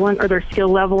their talent or their skill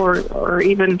level or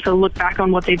even to look back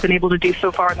on what they've been able to do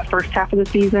so far in the first half of the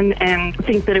season and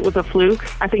think that it was a fluke.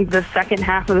 I think the second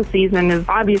half of the season is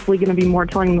obviously going to be more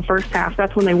telling than the first half.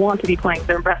 That's when they want to be playing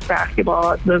their best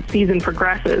basketball as the season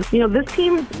progresses. This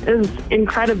team is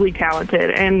incredibly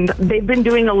talented, and they've been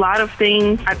doing a lot of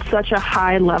things at such a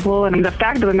high level. And the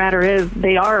fact of the matter is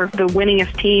they are the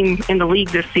winningest team in the league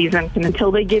this season. And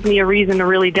until they give me a reason to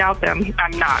really doubt them,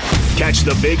 I'm not. Catch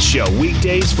The Big Show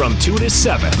weekdays from 2 to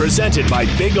 7. Presented by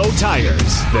Big O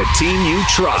Tires. The team you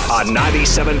trust. On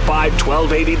 97.5,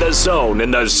 1280 The Zone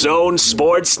and The Zone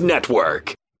Sports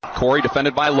Network. Corey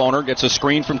defended by Lohner, gets a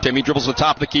screen from Timmy, dribbles the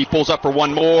top of the key, pulls up for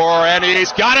one more, and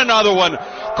he's got another one.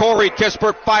 Corey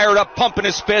Kispert fired up, pumping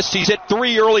his fists. He's hit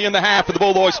 3 early in the half, and the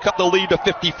Bulldogs cut the lead to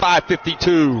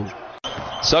 55-52.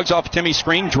 Suggs off Timmy's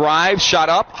screen, drives, shot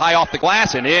up, high off the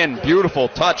glass, and in. Beautiful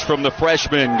touch from the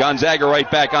freshman. Gonzaga right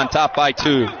back on top by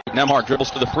 2. Nembhard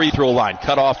dribbles to the free throw line,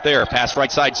 cut off there. Pass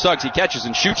right side, Suggs. He catches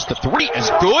and shoots. The 3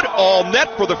 is good. All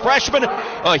net for the freshman.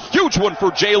 A huge one for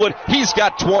Jalen. He's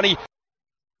got 20.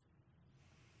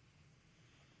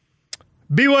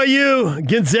 BYU,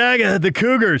 Gonzaga, the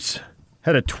Cougars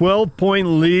had a 12-point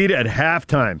lead at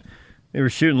halftime. They were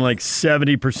shooting like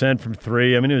 70% from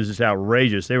 3. I mean, it was just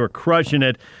outrageous. They were crushing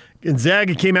it.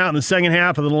 Gonzaga came out in the second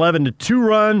half with an 11-2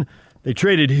 run. They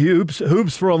traded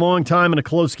hoops for a long time in a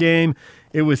close game.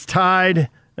 It was tied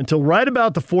until right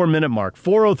about the 4-minute mark.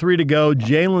 4:03 to go.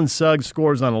 Jalen Suggs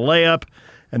scores on a layup,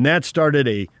 and that started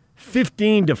a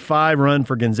 15-5 run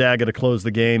for Gonzaga to close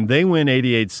the game. They win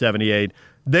 88-78.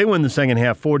 They win the second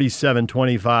half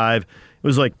 47-25. It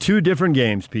was like 2 different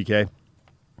games, PK.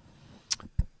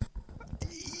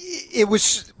 It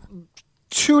was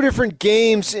 2 different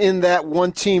games in that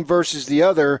one team versus the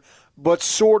other, but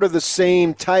sort of the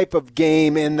same type of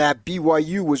game in that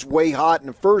BYU was way hot in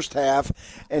the first half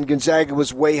and Gonzaga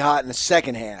was way hot in the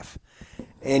second half.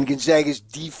 And Gonzaga's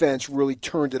defense really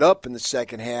turned it up in the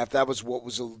second half. That was what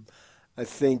was, I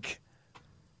think,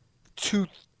 to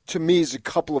me is a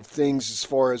couple of things as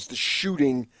far as the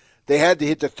shooting. They had to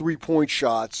hit the 3-point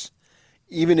shots.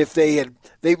 Even if they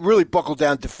really buckled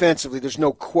down defensively, there's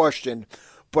no question.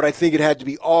 But I think it had to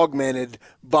be augmented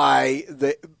by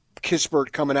the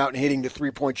Kispert coming out and hitting the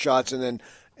 3-point shots, and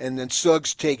then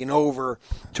Suggs taking over,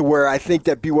 to where I think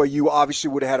that BYU obviously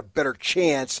would have had a better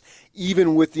chance,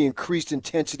 even with the increased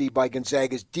intensity by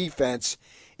Gonzaga's defense.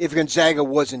 If Gonzaga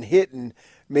wasn't hitting,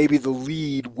 maybe the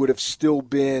lead would have still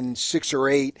been 6 or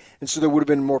 8, and so there would have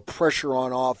been more pressure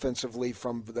on offensively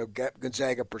from the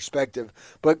Gonzaga perspective.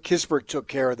 But Kispert took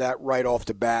care of that right off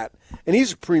the bat. And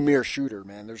he's a premier shooter,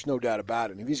 man. There's no doubt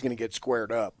about it. If he's going to get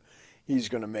squared up, he's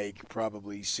going to make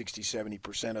probably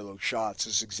 60-70% of those shots.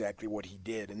 Is exactly what he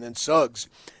did. And then Suggs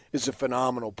is a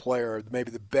phenomenal player, maybe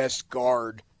the best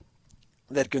guard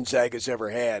that Gonzaga's ever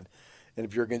had. And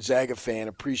if you're a Gonzaga fan,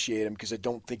 appreciate him, because I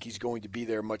don't think he's going to be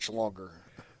there much longer.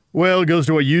 Well, it goes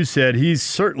to what you said. He's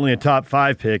certainly a top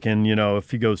 5 pick, and,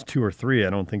 if he goes 2 or 3, I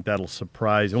don't think that'll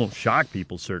surprise. It won't shock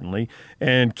people, certainly.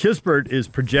 And Kispert is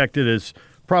projected as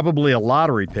probably a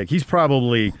lottery pick. He's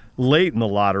probably late in the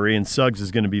lottery, and Suggs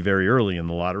is going to be very early in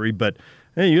the lottery. But,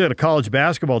 hey, you got a college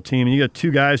basketball team, and you got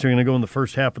 2 guys who are going to go in the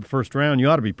first half of the first round. You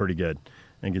ought to be pretty good.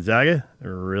 And Gonzaga,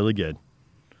 they're really good.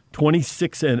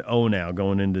 26-0 now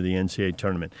going into the NCAA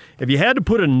tournament. If you had to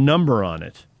put a number on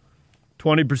it,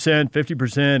 20%,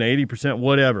 50%, 80%,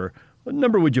 whatever, what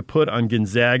number would you put on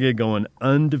Gonzaga going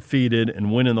undefeated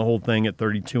and winning the whole thing at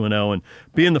 32-0 and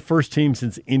being the first team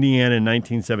since Indiana in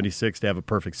 1976 to have a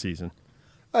perfect season?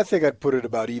 I think I'd put it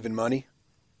about even money.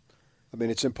 I mean,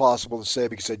 it's impossible to say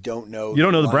because I don't know. You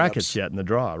don't know the brackets yet in the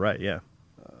draw, right? Yeah.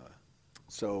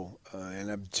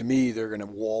 To me, they're going to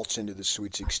waltz into the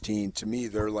Sweet 16. To me,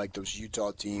 they're like those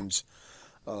Utah teams.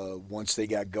 Once they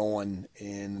got going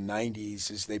in the 90s,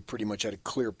 is they pretty much had a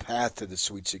clear path to the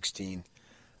Sweet 16.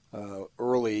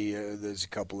 Early, there's a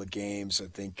couple of games, I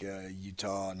think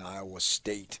Utah and Iowa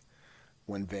State,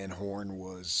 when Van Horn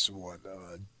was,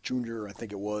 junior, I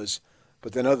think it was.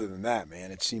 But then other than that,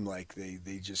 man, it seemed like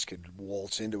they just could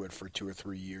waltz into it for 2 or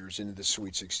 3 years into the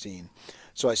Sweet 16.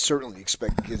 So I certainly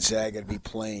expect Gonzaga to be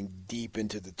playing deep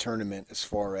into the tournament. As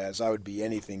far as I would be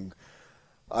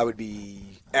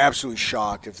absolutely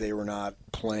shocked if they were not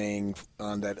playing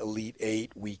on that Elite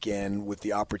 8 weekend with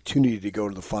the opportunity to go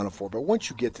to the Final Four. But once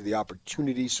you get to the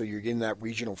opportunity, so you're getting that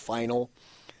regional final,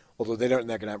 although they're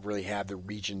not going to really have the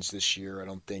regions this year. I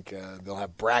don't think they'll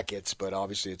have brackets, but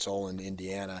obviously it's all in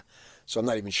Indiana. So I'm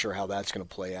not even sure how that's going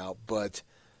to play out. But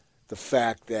the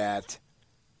fact that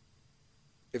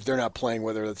if they're not playing,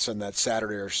 whether it's on that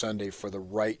Saturday or Sunday, for the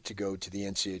right to go to the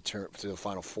NCAA to the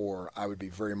Final Four, I would be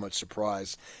very much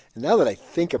surprised. And now that I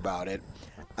think about it,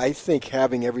 I think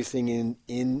having everything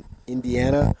in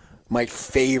Indiana might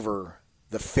favor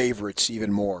the favorites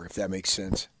even more, if that makes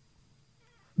sense.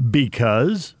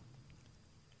 Because?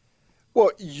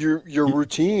 Well, your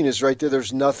routine is right there.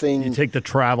 There's nothing. You take the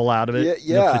travel out of it,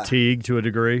 yeah. The fatigue to a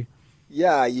degree.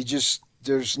 Yeah,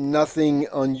 there's nothing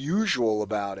unusual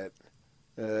about it.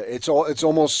 It's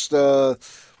almost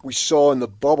we saw in the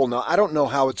bubble. Now I don't know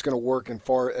how it's going to work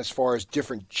as far as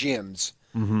different gyms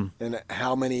and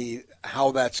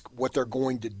how that's what they're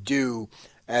going to do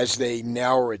as they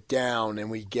narrow it down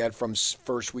and we get from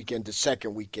first weekend to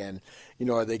second weekend.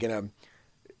 Are they going to?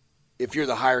 If you're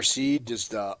the higher seed, does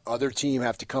the other team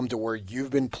have to come to where you've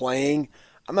been playing?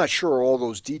 I'm not sure all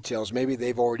those details. Maybe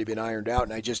they've already been ironed out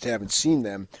and I just haven't seen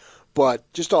them.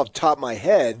 But just off the top of my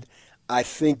head, I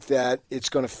think that it's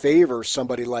going to favor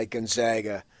somebody like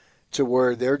Gonzaga to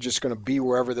where they're just going to be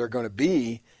wherever they're going to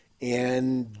be,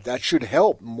 and that should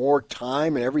help. More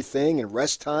time and everything and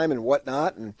rest time and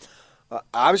whatnot. And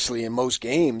obviously in most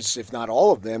games, if not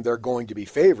all of them, they're going to be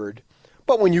favored.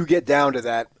 But when you get down to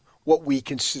that,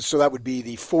 so that would be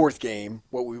the fourth game,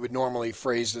 what we would normally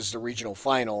phrase as the regional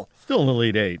final. Still an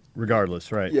Elite 8,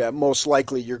 regardless, right? Yeah, most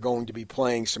likely you're going to be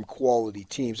playing some quality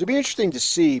teams. It'd be interesting to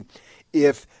see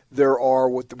if there are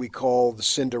what we call the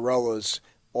Cinderellas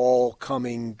all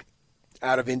coming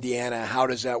out of Indiana. How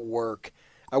does that work?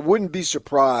 I wouldn't be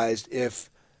surprised if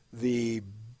the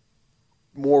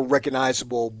more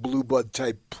recognizable blue blood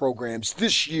type programs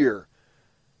this year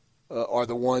are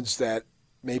the ones that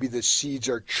maybe the seeds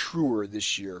are truer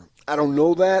this year. I don't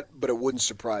know that, but it wouldn't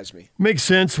surprise me. Makes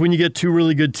sense when you get 2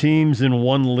 really good teams in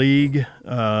one league,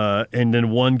 and then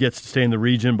one gets to stay in the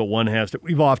region, but one has to.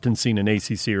 We've often seen an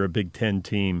ACC or a Big Ten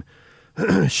team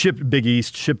Big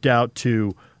East shipped out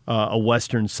to a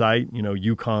Western site.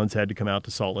 UConn's had to come out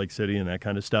to Salt Lake City and that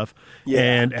kind of stuff. Yeah.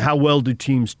 And how well do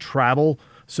teams travel?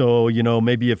 So,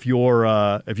 maybe if you're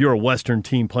a Western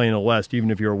team playing the West, even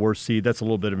if you're a worse seed, that's a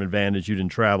little bit of an advantage. You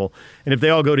didn't travel. And if they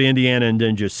all go to Indiana and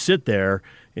then just sit there,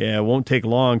 it won't take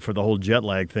long for the whole jet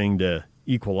lag thing to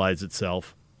equalize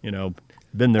itself. Been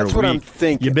there that's a week. What I'm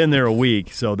thinking. You've been there a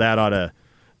week, so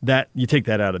you take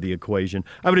that out of the equation.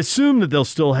 I would assume that they'll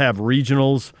still have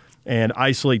regionals and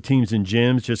isolate teams in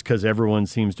gyms just because everyone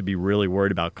seems to be really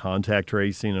worried about contact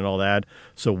tracing and all that.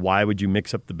 So why would you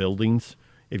mix up the buildings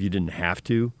if you didn't have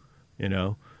to,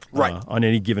 Right. On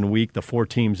any given week, the 4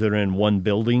 teams that are in one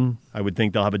building, I would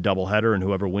think they'll have a doubleheader, and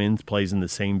whoever wins plays in the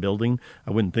same building.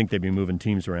 I wouldn't think they'd be moving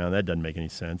teams around. That doesn't make any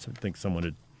sense. I think someone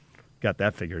had got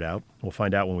that figured out. We'll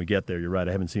find out when we get there. You're right.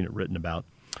 I haven't seen it written about.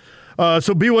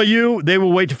 So BYU, they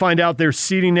will wait to find out their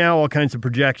seeding now, all kinds of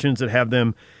projections that have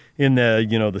them in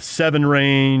the 7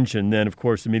 range. And then, of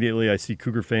course, immediately I see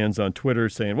Cougar fans on Twitter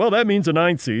saying, well, that means a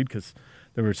 9 seed because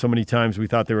there were so many times we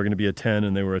thought they were going to be a 10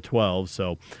 and they were a 12.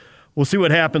 So we'll see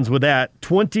what happens with that.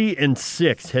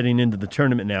 20-6 heading into the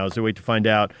tournament now as they wait to find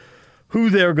out who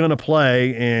they're going to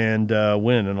play and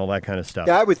win and all that kind of stuff.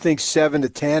 Yeah, I would think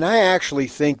 7-10. I actually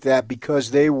think that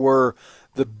because they were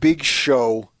the big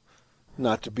show,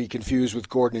 not to be confused with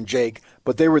Gordon and Jake,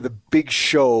 but they were the big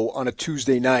show on a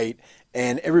Tuesday night,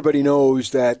 and everybody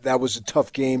knows that that was a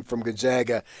tough game from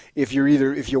Gonzaga. If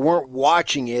you weren't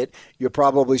watching it, you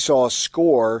probably saw a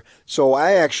score. So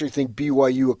I actually think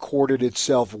BYU accorded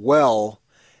itself well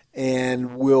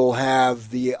and will have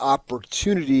the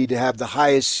opportunity to have the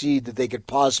highest seed that they could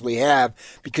possibly have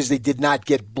because they did not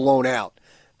get blown out.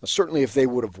 Now, certainly if they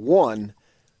would have won,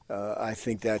 I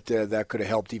think that could have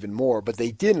helped even more. But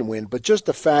they didn't win. But just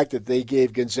the fact that they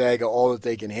gave Gonzaga all that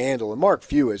they can handle, and Mark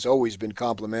Few has always been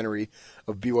complimentary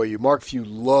of BYU. Mark Few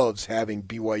loves having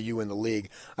BYU in the league.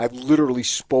 I've literally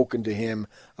spoken to him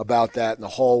about that in the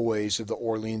hallways of the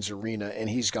Orleans Arena, and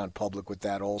he's gone public with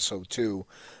that also too.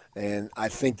 And I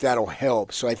think that'll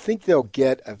help. So I think they'll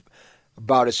get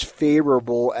about as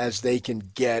favorable as they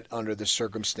can get under the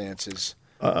circumstances.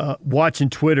 Watching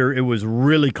Twitter, it was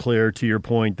really clear, to your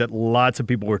point, that lots of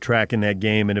people were tracking that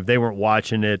game, and if they weren't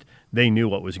watching it, they knew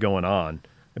what was going on.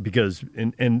 Because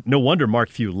and no wonder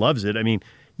Mark Few loves it. I mean,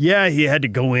 yeah, he had to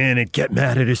go in and get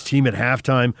mad at his team at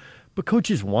halftime, but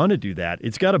coaches want to do that.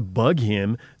 It's got to bug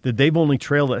him that they've only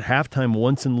trailed at halftime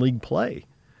once in league play.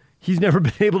 He's never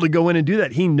been able to go in and do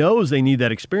that. He knows they need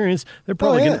that experience. They're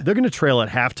probably they're going to trail at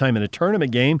halftime in a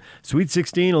tournament game, Sweet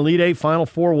 16, Elite 8, Final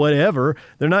Four, whatever.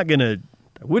 They're not going to.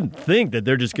 I wouldn't think that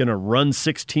they're just going to run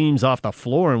 6 teams off the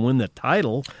floor and win the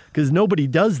title because nobody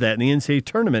does that in the NCAA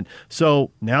tournament. So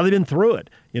now they've been through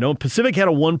it. Pacific had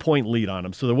a 1-point lead on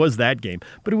them, so there was that game.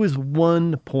 But it was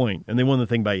 1 point, and they won the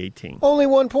thing by 18. Only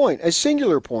 1 point, a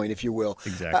singular point, if you will.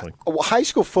 Exactly. High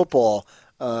school football,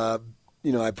 I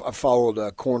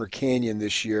followed Corner Canyon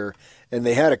this year, and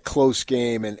they had a close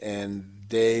game, and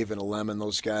Dave and Lemon,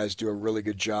 those guys do a really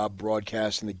good job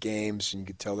broadcasting the games, and you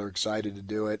can tell they're excited to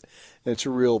do it. And it's a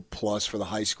real plus for the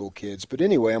high school kids. But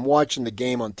anyway, I'm watching the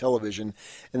game on television,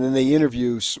 and then they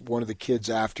interview one of the kids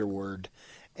afterward,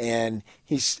 and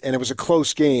it was a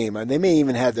close game, and they may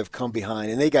even had to have come behind,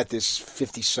 and they got this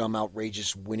 50-some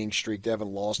outrageous winning streak. They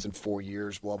haven't lost in 4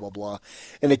 years, blah, blah, blah.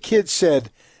 And the kid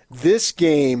said, this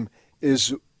game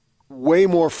is way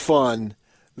more fun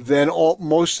than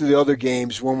most of the other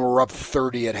games when we're up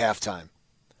 30 at halftime,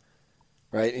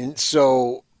 right? And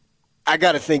so I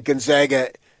got to think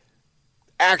Gonzaga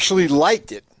actually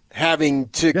liked it, having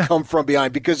to come from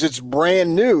behind because it's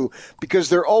brand new, because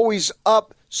they're always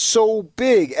up so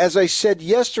big. As I said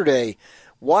yesterday,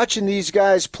 watching these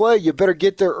guys play, you better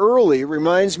get there early. It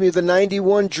reminds me of the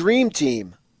 91 Dream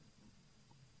Team.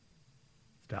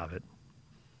 Stop it.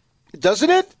 Doesn't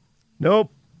it?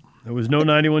 Nope. There was no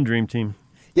 91 Dream Team.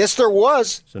 Yes, there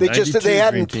was. So they just said they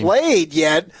hadn't played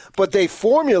yet, but they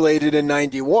formulated in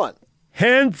 91.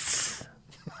 Hence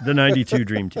the 92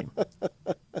 Dream Team.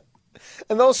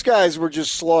 And those guys were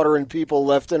just slaughtering people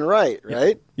left and right,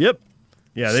 right? Yep.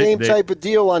 Yeah. Same type of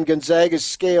deal on Gonzaga's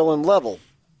scale and level.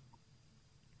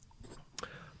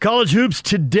 College hoops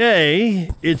today.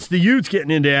 It's the Utes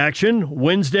getting into action.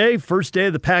 Wednesday, first day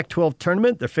of the Pac-12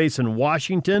 tournament. They're facing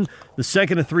Washington, the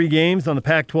second of 3 games on the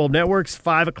Pac-12 networks,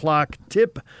 5 o'clock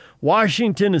tip.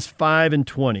 Washington is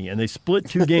 5-20, and they split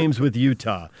 2 games with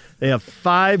Utah. They have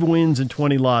 5 wins and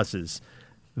 20 losses.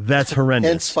 That's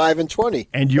horrendous. Hence 5-20.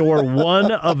 And you're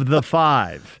one of the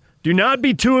 5. Do not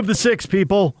be 2 of the 6,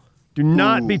 people. Do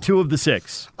not be 2 of the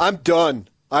 6. I'm done.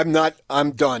 I'm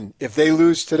done. If they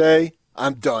lose today,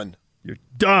 I'm done. You're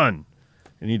done.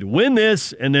 You need to win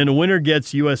this, and then the winner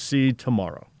gets USC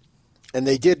tomorrow. And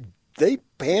they did. They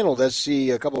handled SC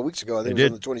a couple of weeks ago. I think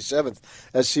it was on the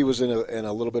 27th. SC was in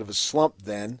a little bit of a slump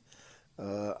then.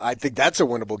 I think that's a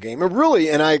winnable game.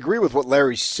 And I agree with what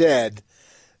Larry said,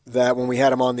 that when we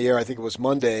had him on the air, I think it was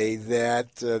Monday,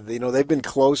 that they've been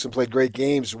close and played great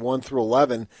games, 1 through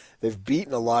 11. They've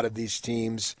beaten a lot of these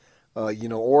teams.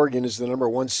 Oregon is the number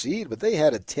 1 seed, but they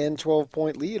had a 10,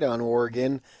 12-point lead on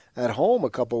Oregon at home a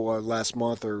couple last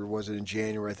month, or was it in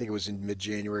January? I think it was in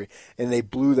mid-January, and they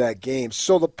blew that game.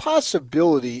 So the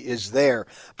possibility is there.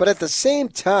 But at the same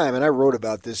time, and I wrote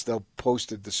about this, they'll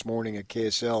post it this morning at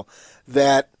KSL,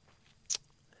 that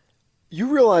you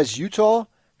realize Utah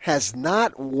has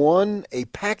not won a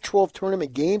Pac-12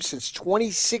 tournament game since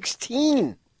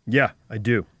 2016. Yeah, I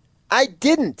do. I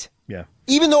didn't. Yeah.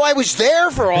 Even though I was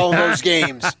there for all those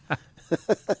games.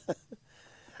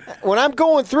 When I'm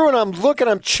going through and I'm looking,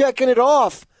 I'm checking it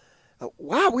off.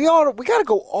 Wow, we got to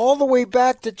go all the way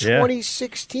back to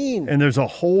 2016. And there's a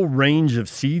whole range of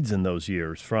seeds in those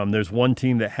years. There's one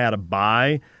team that had a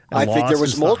bye. I think there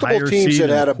was multiple teams that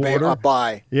had a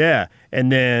bye. Yeah,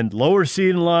 and then lower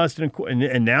seed and lost,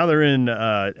 and now they're in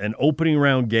an opening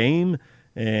round game.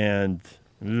 And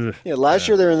last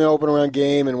year they were in the opening round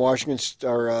game, and Washington,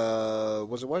 or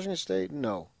was it Washington State?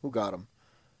 No, who got them?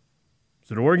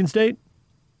 Is it Oregon State?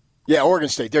 Yeah, Oregon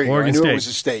State. There you Oregon go. I knew State. it was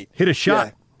a state. Hit a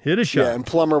shot. Yeah, and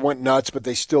Plummer went nuts, but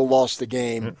they still lost the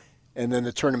game, and then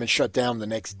the tournament shut down the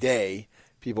next day.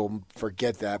 People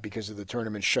forget that because of the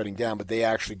tournament shutting down, but they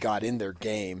actually got in their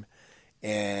game.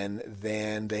 And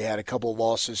then they had a couple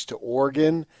losses to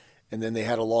Oregon, and then they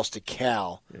had a loss to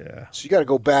Cal. Yeah. So you got to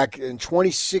go back. In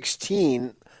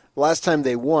 2016, last time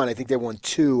they won, I think they won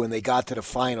 2, and they got to the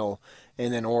final,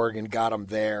 and then Oregon got them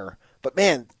there. But,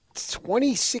 man,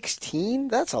 2016,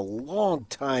 that's a long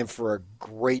time for a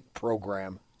great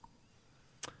program.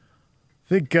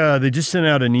 I think they just sent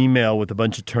out an email with a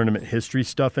bunch of tournament history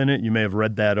stuff in it. You may have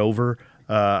read that over.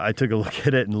 I took a look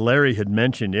at it, and Larry had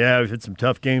mentioned, we've had some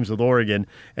tough games with Oregon,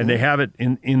 and they have it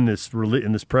in this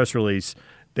press release.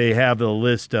 They have a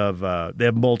list of they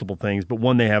have multiple things, but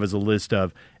one they have is a list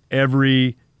of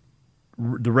the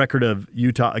record of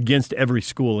Utah against every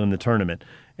school in the tournament,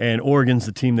 and Oregon's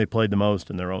the team they played the most,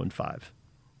 and they're 0-5.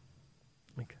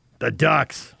 The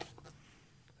Ducks.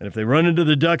 And if they run into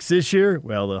the Ducks this year,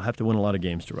 well, they'll have to win a lot of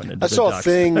games to run into the Ducks. I saw a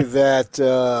thing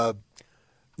that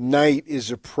Knight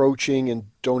is approaching in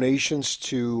donations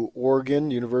to Oregon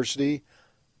University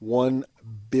 $1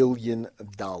 billion.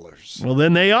 Well,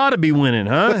 then they ought to be winning,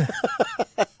 huh?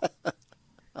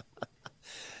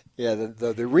 Yeah,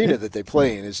 the arena that they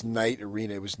play in is Knight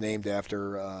Arena. It was named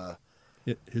after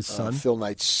his son, Phil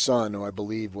Knight's son, who I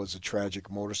believe was a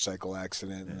tragic motorcycle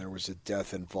accident, and there was a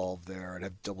death involved there. I'd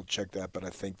have to double check that, but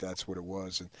I think that's what it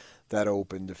was. And that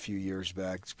opened a few years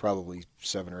back. It's probably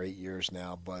 7 or 8 years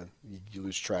now, but you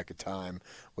lose track of time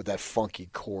with that funky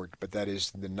court. But that is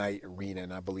the Knight Arena,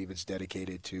 and I believe it's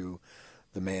dedicated to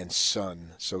the man's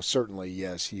son. So certainly,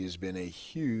 yes, he has been a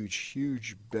huge,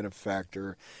 huge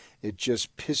benefactor. It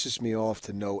just pisses me off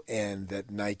to no end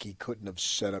that Nike couldn't have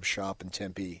set up shop in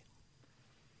Tempe.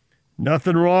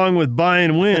 Nothing wrong with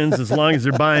buying wins as long as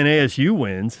they're buying ASU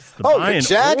wins. It's the buying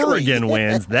Oregon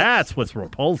wins. That's what's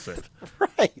repulsive.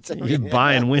 Right. You're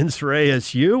buying wins for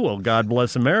ASU? Well, God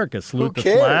bless America. Salute the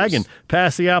flag and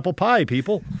pass the apple pie,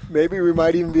 people. Maybe we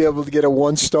might even be able to get a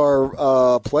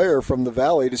one-star player from the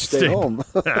Valley to stay home.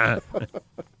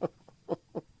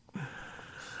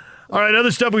 All right,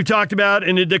 other stuff we've talked about,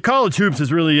 and the college hoops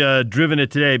has really driven it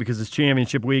today because it's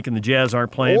championship week and the Jazz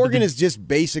aren't playing. Oregon is just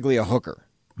basically a hooker.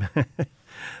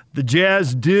 The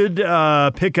Jazz did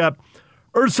pick up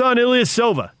Ersan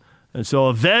Ilyasova. And so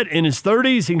a vet in his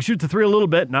 30s, he can shoot the three a little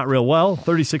bit, not real well,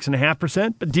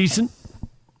 36.5%, but decent.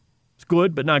 It's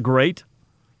good, but not great.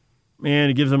 And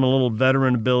it gives him a little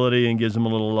veteran ability and gives him a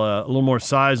little more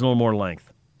size and a little more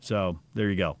length. So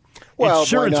there you go. Well,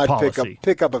 Insurance why not policy.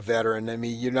 pick up a veteran? I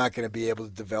mean, you're not going to be able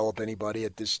to develop anybody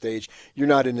at this stage. You're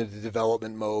not in the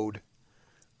development mode.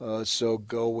 So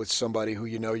go with somebody who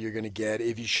you know you're going to get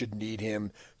if you should need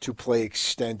him to play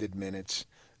extended minutes.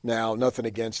 Now, nothing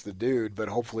against the dude, but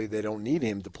hopefully they don't need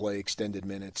him to play extended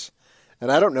minutes.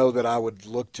 And I don't know that I would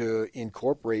look to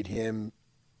incorporate him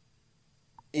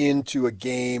into a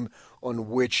game on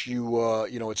which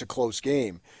it's a close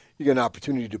game. You get an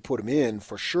opportunity to put him in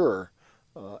for sure.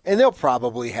 And they'll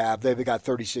probably they've got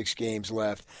 36 games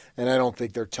left, and I don't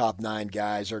think their top 9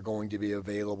 guys are going to be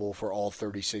available for all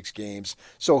 36 games,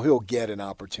 so he'll get an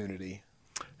opportunity.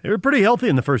 They were pretty healthy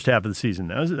in the first half of the season.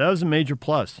 That was a major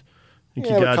plus.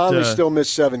 But Conley still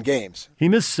missed 7 games. He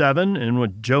missed 7,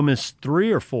 and Joe missed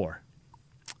 3 or 4.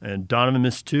 And Donovan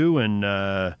missed 2,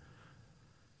 and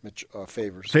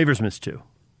Favors missed 2.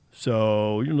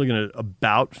 So you're looking at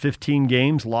about 15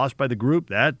 games lost by the group.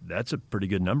 That's a pretty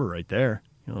good number right there.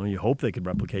 You hope they could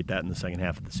replicate that in the second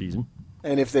half of the season.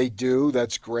 And if they do,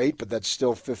 that's great, but that's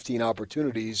still 15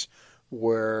 opportunities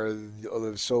where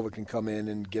Ilyasova can come in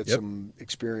and get some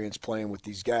experience playing with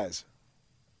these guys.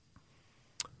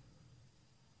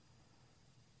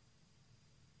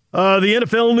 The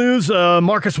NFL news,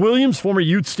 Marcus Williams, former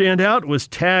Ute standout, was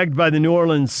tagged by the New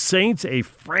Orleans Saints, a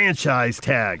franchise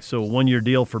tag, so a one-year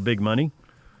deal for big money.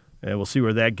 And we'll see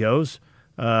where that goes.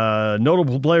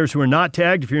 Notable players who are not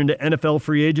tagged, if you're into NFL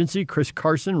free agency, Chris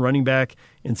Carson, running back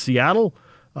in Seattle.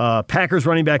 Packers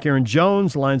running back Aaron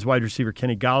Jones, Lions wide receiver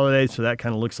Kenny Golladay, so that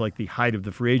kind of looks like the height of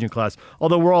the free agent class.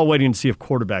 Although we're all waiting to see if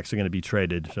quarterbacks are going to be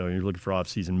traded, so you're looking for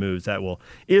off-season moves. That will,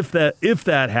 if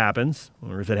that happens,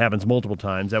 or if it happens multiple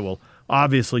times, that will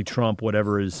obviously trump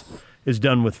whatever is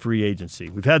done with free agency.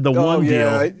 We've had the one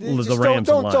deal, the Rams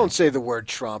and Lions. Don't say the word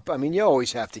Trump. I mean, you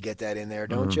always have to get that in there,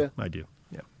 don't you? I do,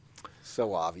 yeah.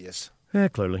 So obvious. Yeah,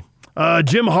 clearly.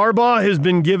 Jim Harbaugh has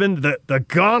been given the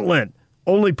gauntlet,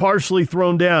 only partially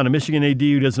thrown down. A Michigan AD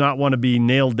who does not want to be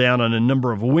nailed down on a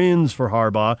number of wins for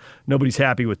Harbaugh. Nobody's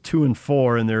happy with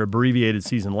 2-4 in their abbreviated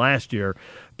season last year.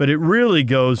 But it really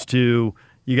goes to,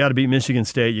 you got to beat Michigan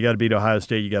State, you got to beat Ohio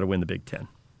State, you got to win the Big Ten.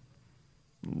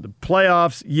 The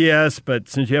playoffs, yes, but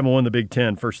since you haven't won the Big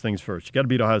Ten, first things first. You got to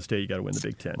beat Ohio State, you got to win the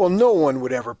Big Ten. Well, no one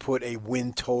would ever put a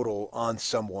win total on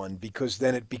someone because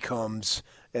then it becomes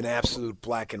an absolute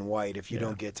black and white. If you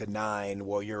don't get to 9,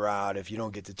 well, you're out. If you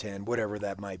don't get to 10, whatever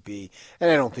that might be. And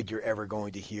I don't think you're ever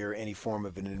going to hear any form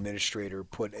of an administrator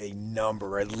put a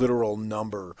number, a literal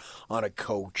number, on a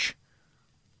coach.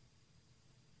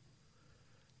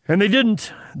 And they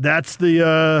didn't. That's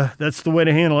the way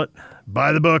to handle it.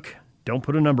 By the book. Don't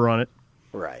put a number on it.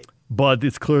 Right. But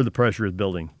it's clear the pressure is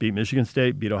building. Beat Michigan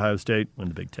State, beat Ohio State, win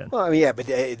the Big Ten. Well, I mean, yeah, but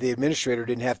the administrator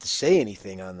didn't have to say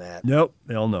anything on that. Nope,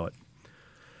 they all know it.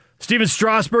 Steven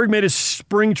Strasburg made his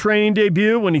spring training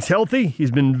debut. When he's healthy,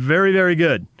 he's been very, very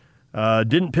good.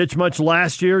 Didn't pitch much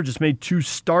last year, just made 2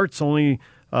 starts, only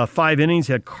 5 innings.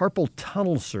 He had carpal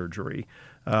tunnel surgery.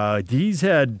 He's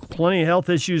had plenty of health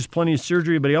issues, plenty of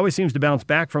surgery, but he always seems to bounce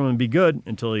back from them and be good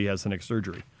until he has the next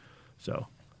surgery. So,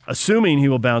 assuming he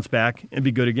will bounce back and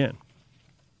be good again.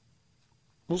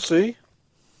 We'll see.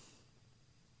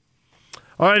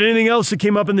 All right, anything else that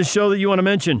came up in the show that you want to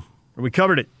mention? Or we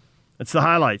covered it? That's the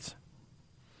highlights.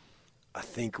 I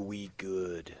think we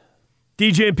good.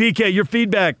 DJ and PK, your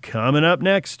feedback coming up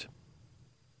next.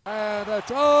 And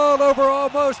it's all over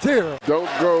almost here. Don't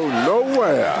go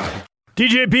nowhere.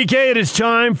 DJ and PK, it is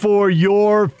time for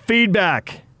your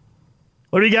feedback.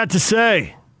 What do you got to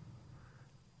say?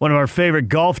 One of our favorite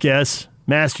golf guests,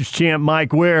 Masters champ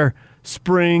Mike Weir,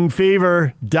 spring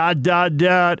fever, ...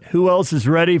 Who else is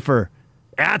ready for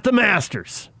at the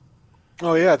Masters?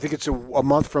 Oh, yeah, I think it's a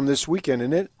month from this weekend,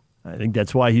 isn't it? I think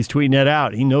that's why he's tweeting that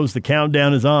out. He knows the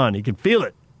countdown is on. He can feel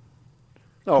it.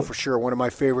 Oh, for sure. One of my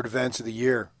favorite events of the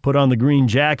year. Put on the green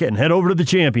jacket and head over to the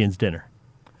Champions Dinner.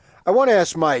 I want to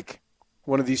ask Mike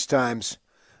one of these times,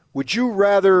 would you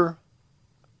rather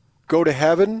go to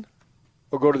heaven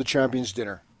or go to the Champions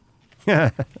Dinner?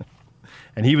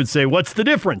 And he would say, what's the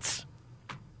difference?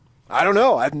 I don't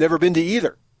know. I've never been to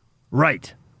either.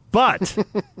 Right. But...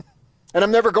 And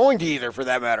I'm never going to either, for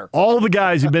that matter. All the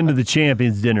guys who've been to the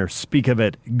Champions Dinner speak of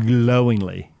it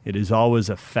glowingly. It is always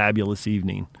a fabulous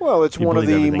evening. Well, it's one of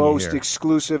the most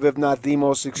exclusive, if not the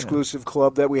most exclusive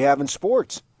club that we have in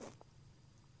sports.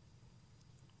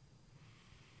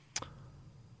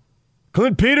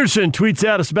 Clint Peterson tweets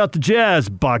at us about the Jazz.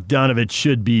 Bogdanovich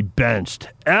should be benched.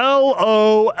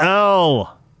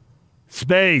 LOL.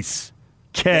 Space.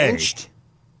 K. Benched?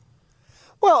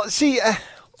 Well, see,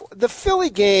 the Philly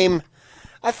game,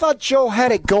 I thought Joe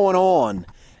had it going on.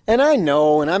 And I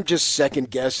know, and I'm just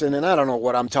second-guessing, and I don't know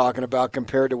what I'm talking about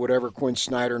compared to whatever Quinn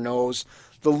Snyder knows.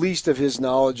 The least of his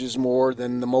knowledge is more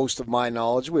than the most of my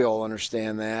knowledge. We all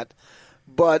understand that.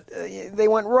 But they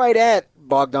went right at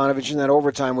Bogdanovich in that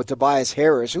overtime with Tobias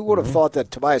Harris. Who would have thought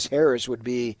that Tobias Harris would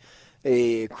be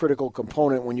a critical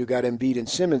component when you got Embiid and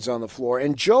Simmons on the floor?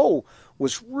 And Joe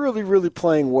was really, really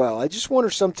playing well. I just wonder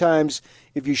sometimes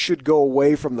if you should go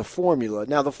away from the formula.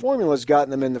 Now, the formula's gotten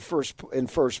them in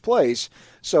first place,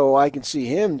 so I can see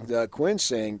him, Quinn,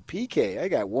 saying, PK, I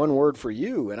got one word for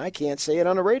you, and I can't say it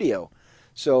on the radio.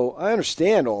 So I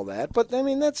understand all that, but I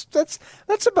mean that's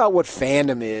about what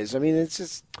fandom is. I mean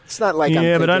it's not like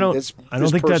I'm thinking this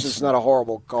person's not a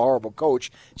horrible coach.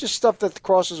 It's just stuff that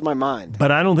crosses my mind.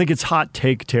 But I don't think it's hot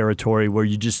take territory where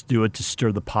you just do it to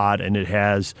stir the pot and it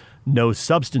has no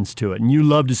substance to it. And you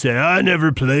love to say, I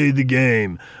never played the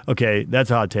game. Okay,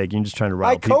 that's a hot take. You're just trying to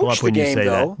rile people up when you say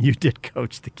that. You did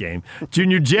coach the game.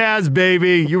 Junior Jazz,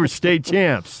 baby. You were state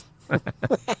champs.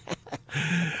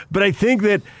 But I think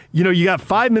that, you got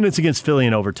 5 minutes against Philly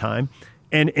in overtime,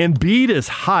 and Embiid is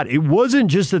hot. It wasn't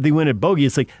just that they went at bogey.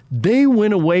 It's like they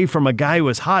went away from a guy who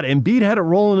was hot. Embiid had it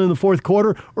rolling in the fourth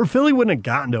quarter, or Philly wouldn't have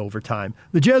gotten to overtime.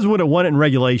 The Jazz would have won it in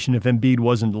regulation if Embiid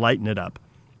wasn't lighting it up.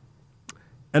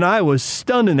 And I was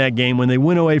stunned in that game when they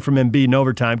went away from Embiid in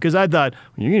overtime because I thought,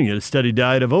 well, you're going to get a steady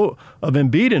diet of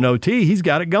Embiid in OT. He's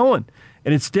got it going.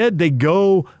 And instead, they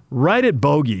go right at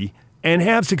bogey and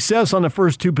have success on the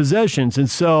first two possessions. And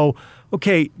so,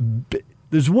 okay,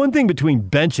 there's one thing between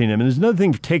benching him, and there's another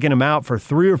thing for taking him out for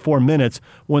 3 or 4 minutes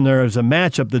when there's a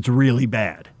matchup that's really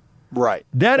bad. Right.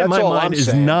 That, in my mind,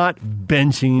 is not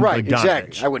benching Right, Bogdanovich.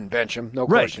 exactly. I wouldn't bench him, no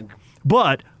question.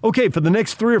 But, okay, for the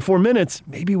next 3 or 4 minutes,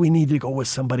 maybe we need to go with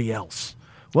somebody else.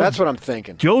 Well, that's what I'm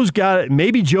thinking. Joe's got it.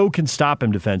 Maybe Joe can stop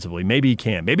him defensively. Maybe he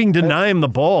can. Maybe he can deny him the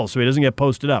ball so he doesn't get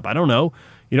posted up. I don't know.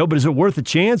 But is it worth a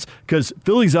chance? Because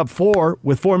Philly's up 4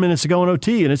 with 4 minutes to go in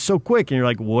OT, and it's so quick. And you're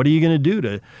like, what are you going to do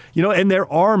to, and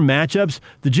there are matchups.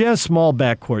 The Jazz small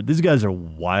backcourt, these guys are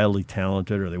wildly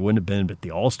talented, or they wouldn't have been at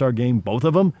the All-Star game, both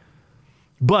of them.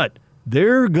 But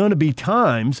there are going to be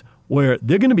times where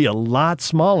they're going to be a lot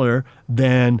smaller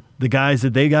than the guys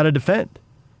that they got to defend.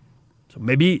 So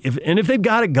maybe, if they've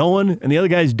got it going and the other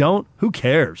guys don't, who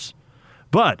cares?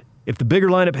 But if the bigger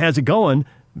lineup has it going,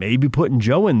 maybe putting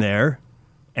Joe in there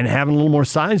and having a little more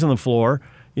size on the floor,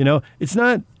 it's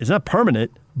not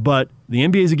permanent, but the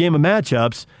NBA is a game of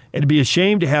matchups. It'd be a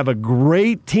shame to have a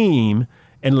great team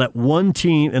and let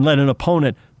an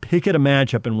opponent pick at a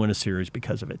matchup and win a series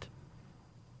because of it.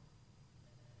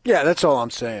 Yeah, that's all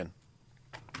I'm saying.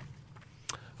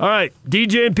 All right,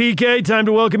 DJ and PK, time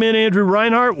to welcome in Andrew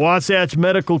Reinhardt, Wasatch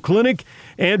Medical Clinic.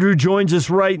 Andrew joins us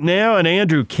right now. And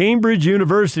Andrew, Cambridge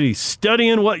University,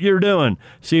 studying what you're doing.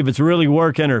 See if it's really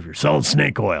working or if you're selling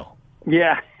snake oil.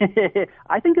 Yeah,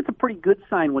 I think it's a pretty good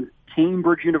sign when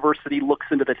Cambridge University looks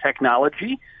into the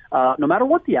technology, no matter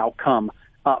what the outcome.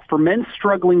 For men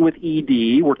struggling with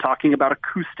ED, we're talking about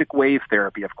acoustic wave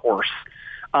therapy, of course.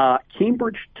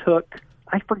 Cambridge took,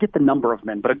 I forget the number of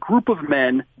men, but a group of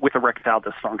men with erectile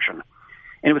dysfunction.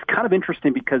 And it was kind of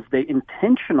interesting because they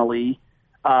intentionally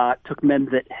took men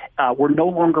that were no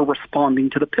longer responding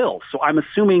to the pills. So I'm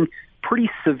assuming pretty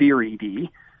severe ED.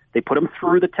 They put them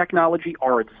through the technology,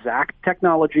 our exact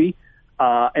technology,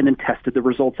 and then tested the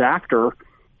results after.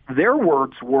 Their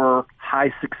words were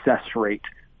high success rate.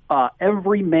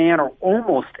 Every man or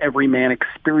almost every man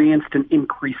experienced an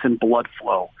increase in blood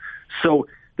flow. So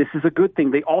this is a good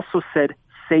thing. They also said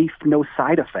safe, no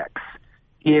side effects.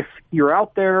 If you're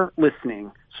out there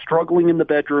listening, struggling in the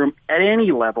bedroom at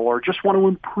any level, or just want to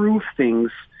improve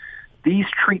things, these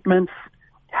treatments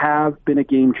have been a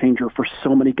game changer for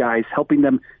so many guys, helping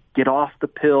them get off the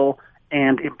pill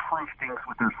and improve things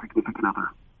with their significant other.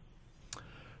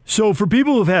 So for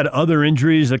people who've had other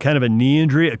injuries, a kind of a knee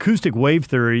injury, acoustic wave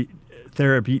therapy,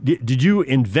 did you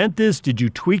invent this? Did you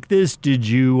tweak this? Did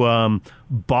you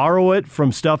borrow it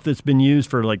from stuff that's been used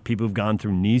for like people who've gone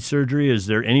through knee surgery? Is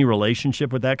there any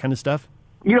relationship with that kind of stuff?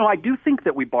 I do think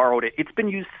that we borrowed it. It's been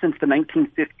used since the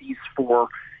 1950s for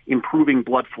improving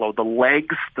blood flow. The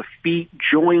legs, the feet,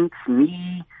 joints,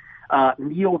 knee,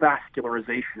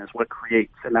 neovascularization is what it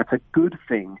creates, and that's a good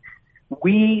thing.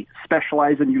 We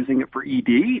specialize in using it for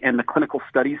ED, and the clinical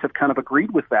studies have kind of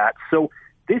agreed with that. So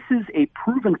this is a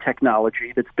proven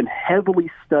technology that's been heavily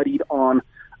studied on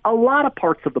a lot of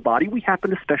parts of the body. We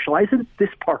happen to specialize in this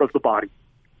part of the body.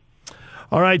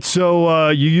 All right, so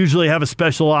you usually have a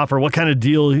special offer. What kind of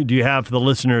deal do you have for the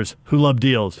listeners who love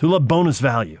deals, who love bonus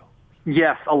value?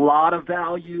 Yes, a lot of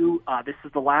value. This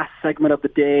is the last segment of the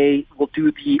day. We'll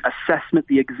do the assessment,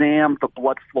 the exam, the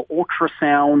blood flow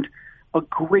ultrasound, a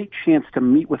great chance to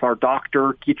meet with our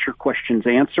doctor, get your questions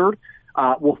answered.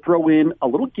 We'll throw in a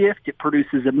little gift. It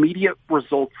produces immediate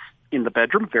results in the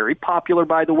bedroom. Very popular,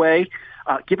 by the way.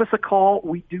 Give us a call.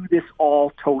 We do this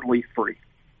all totally free.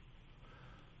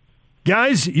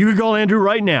 Guys, you can call Andrew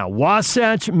right now.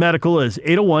 Wasatch Medical is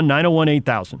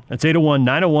 801-901-8000. That's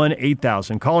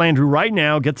 801-901-8000. Call Andrew right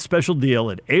now. Get the special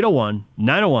deal at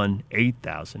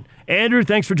 801-901-8000. Andrew,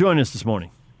 thanks for joining us this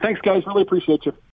morning. Thanks, guys. Really appreciate you.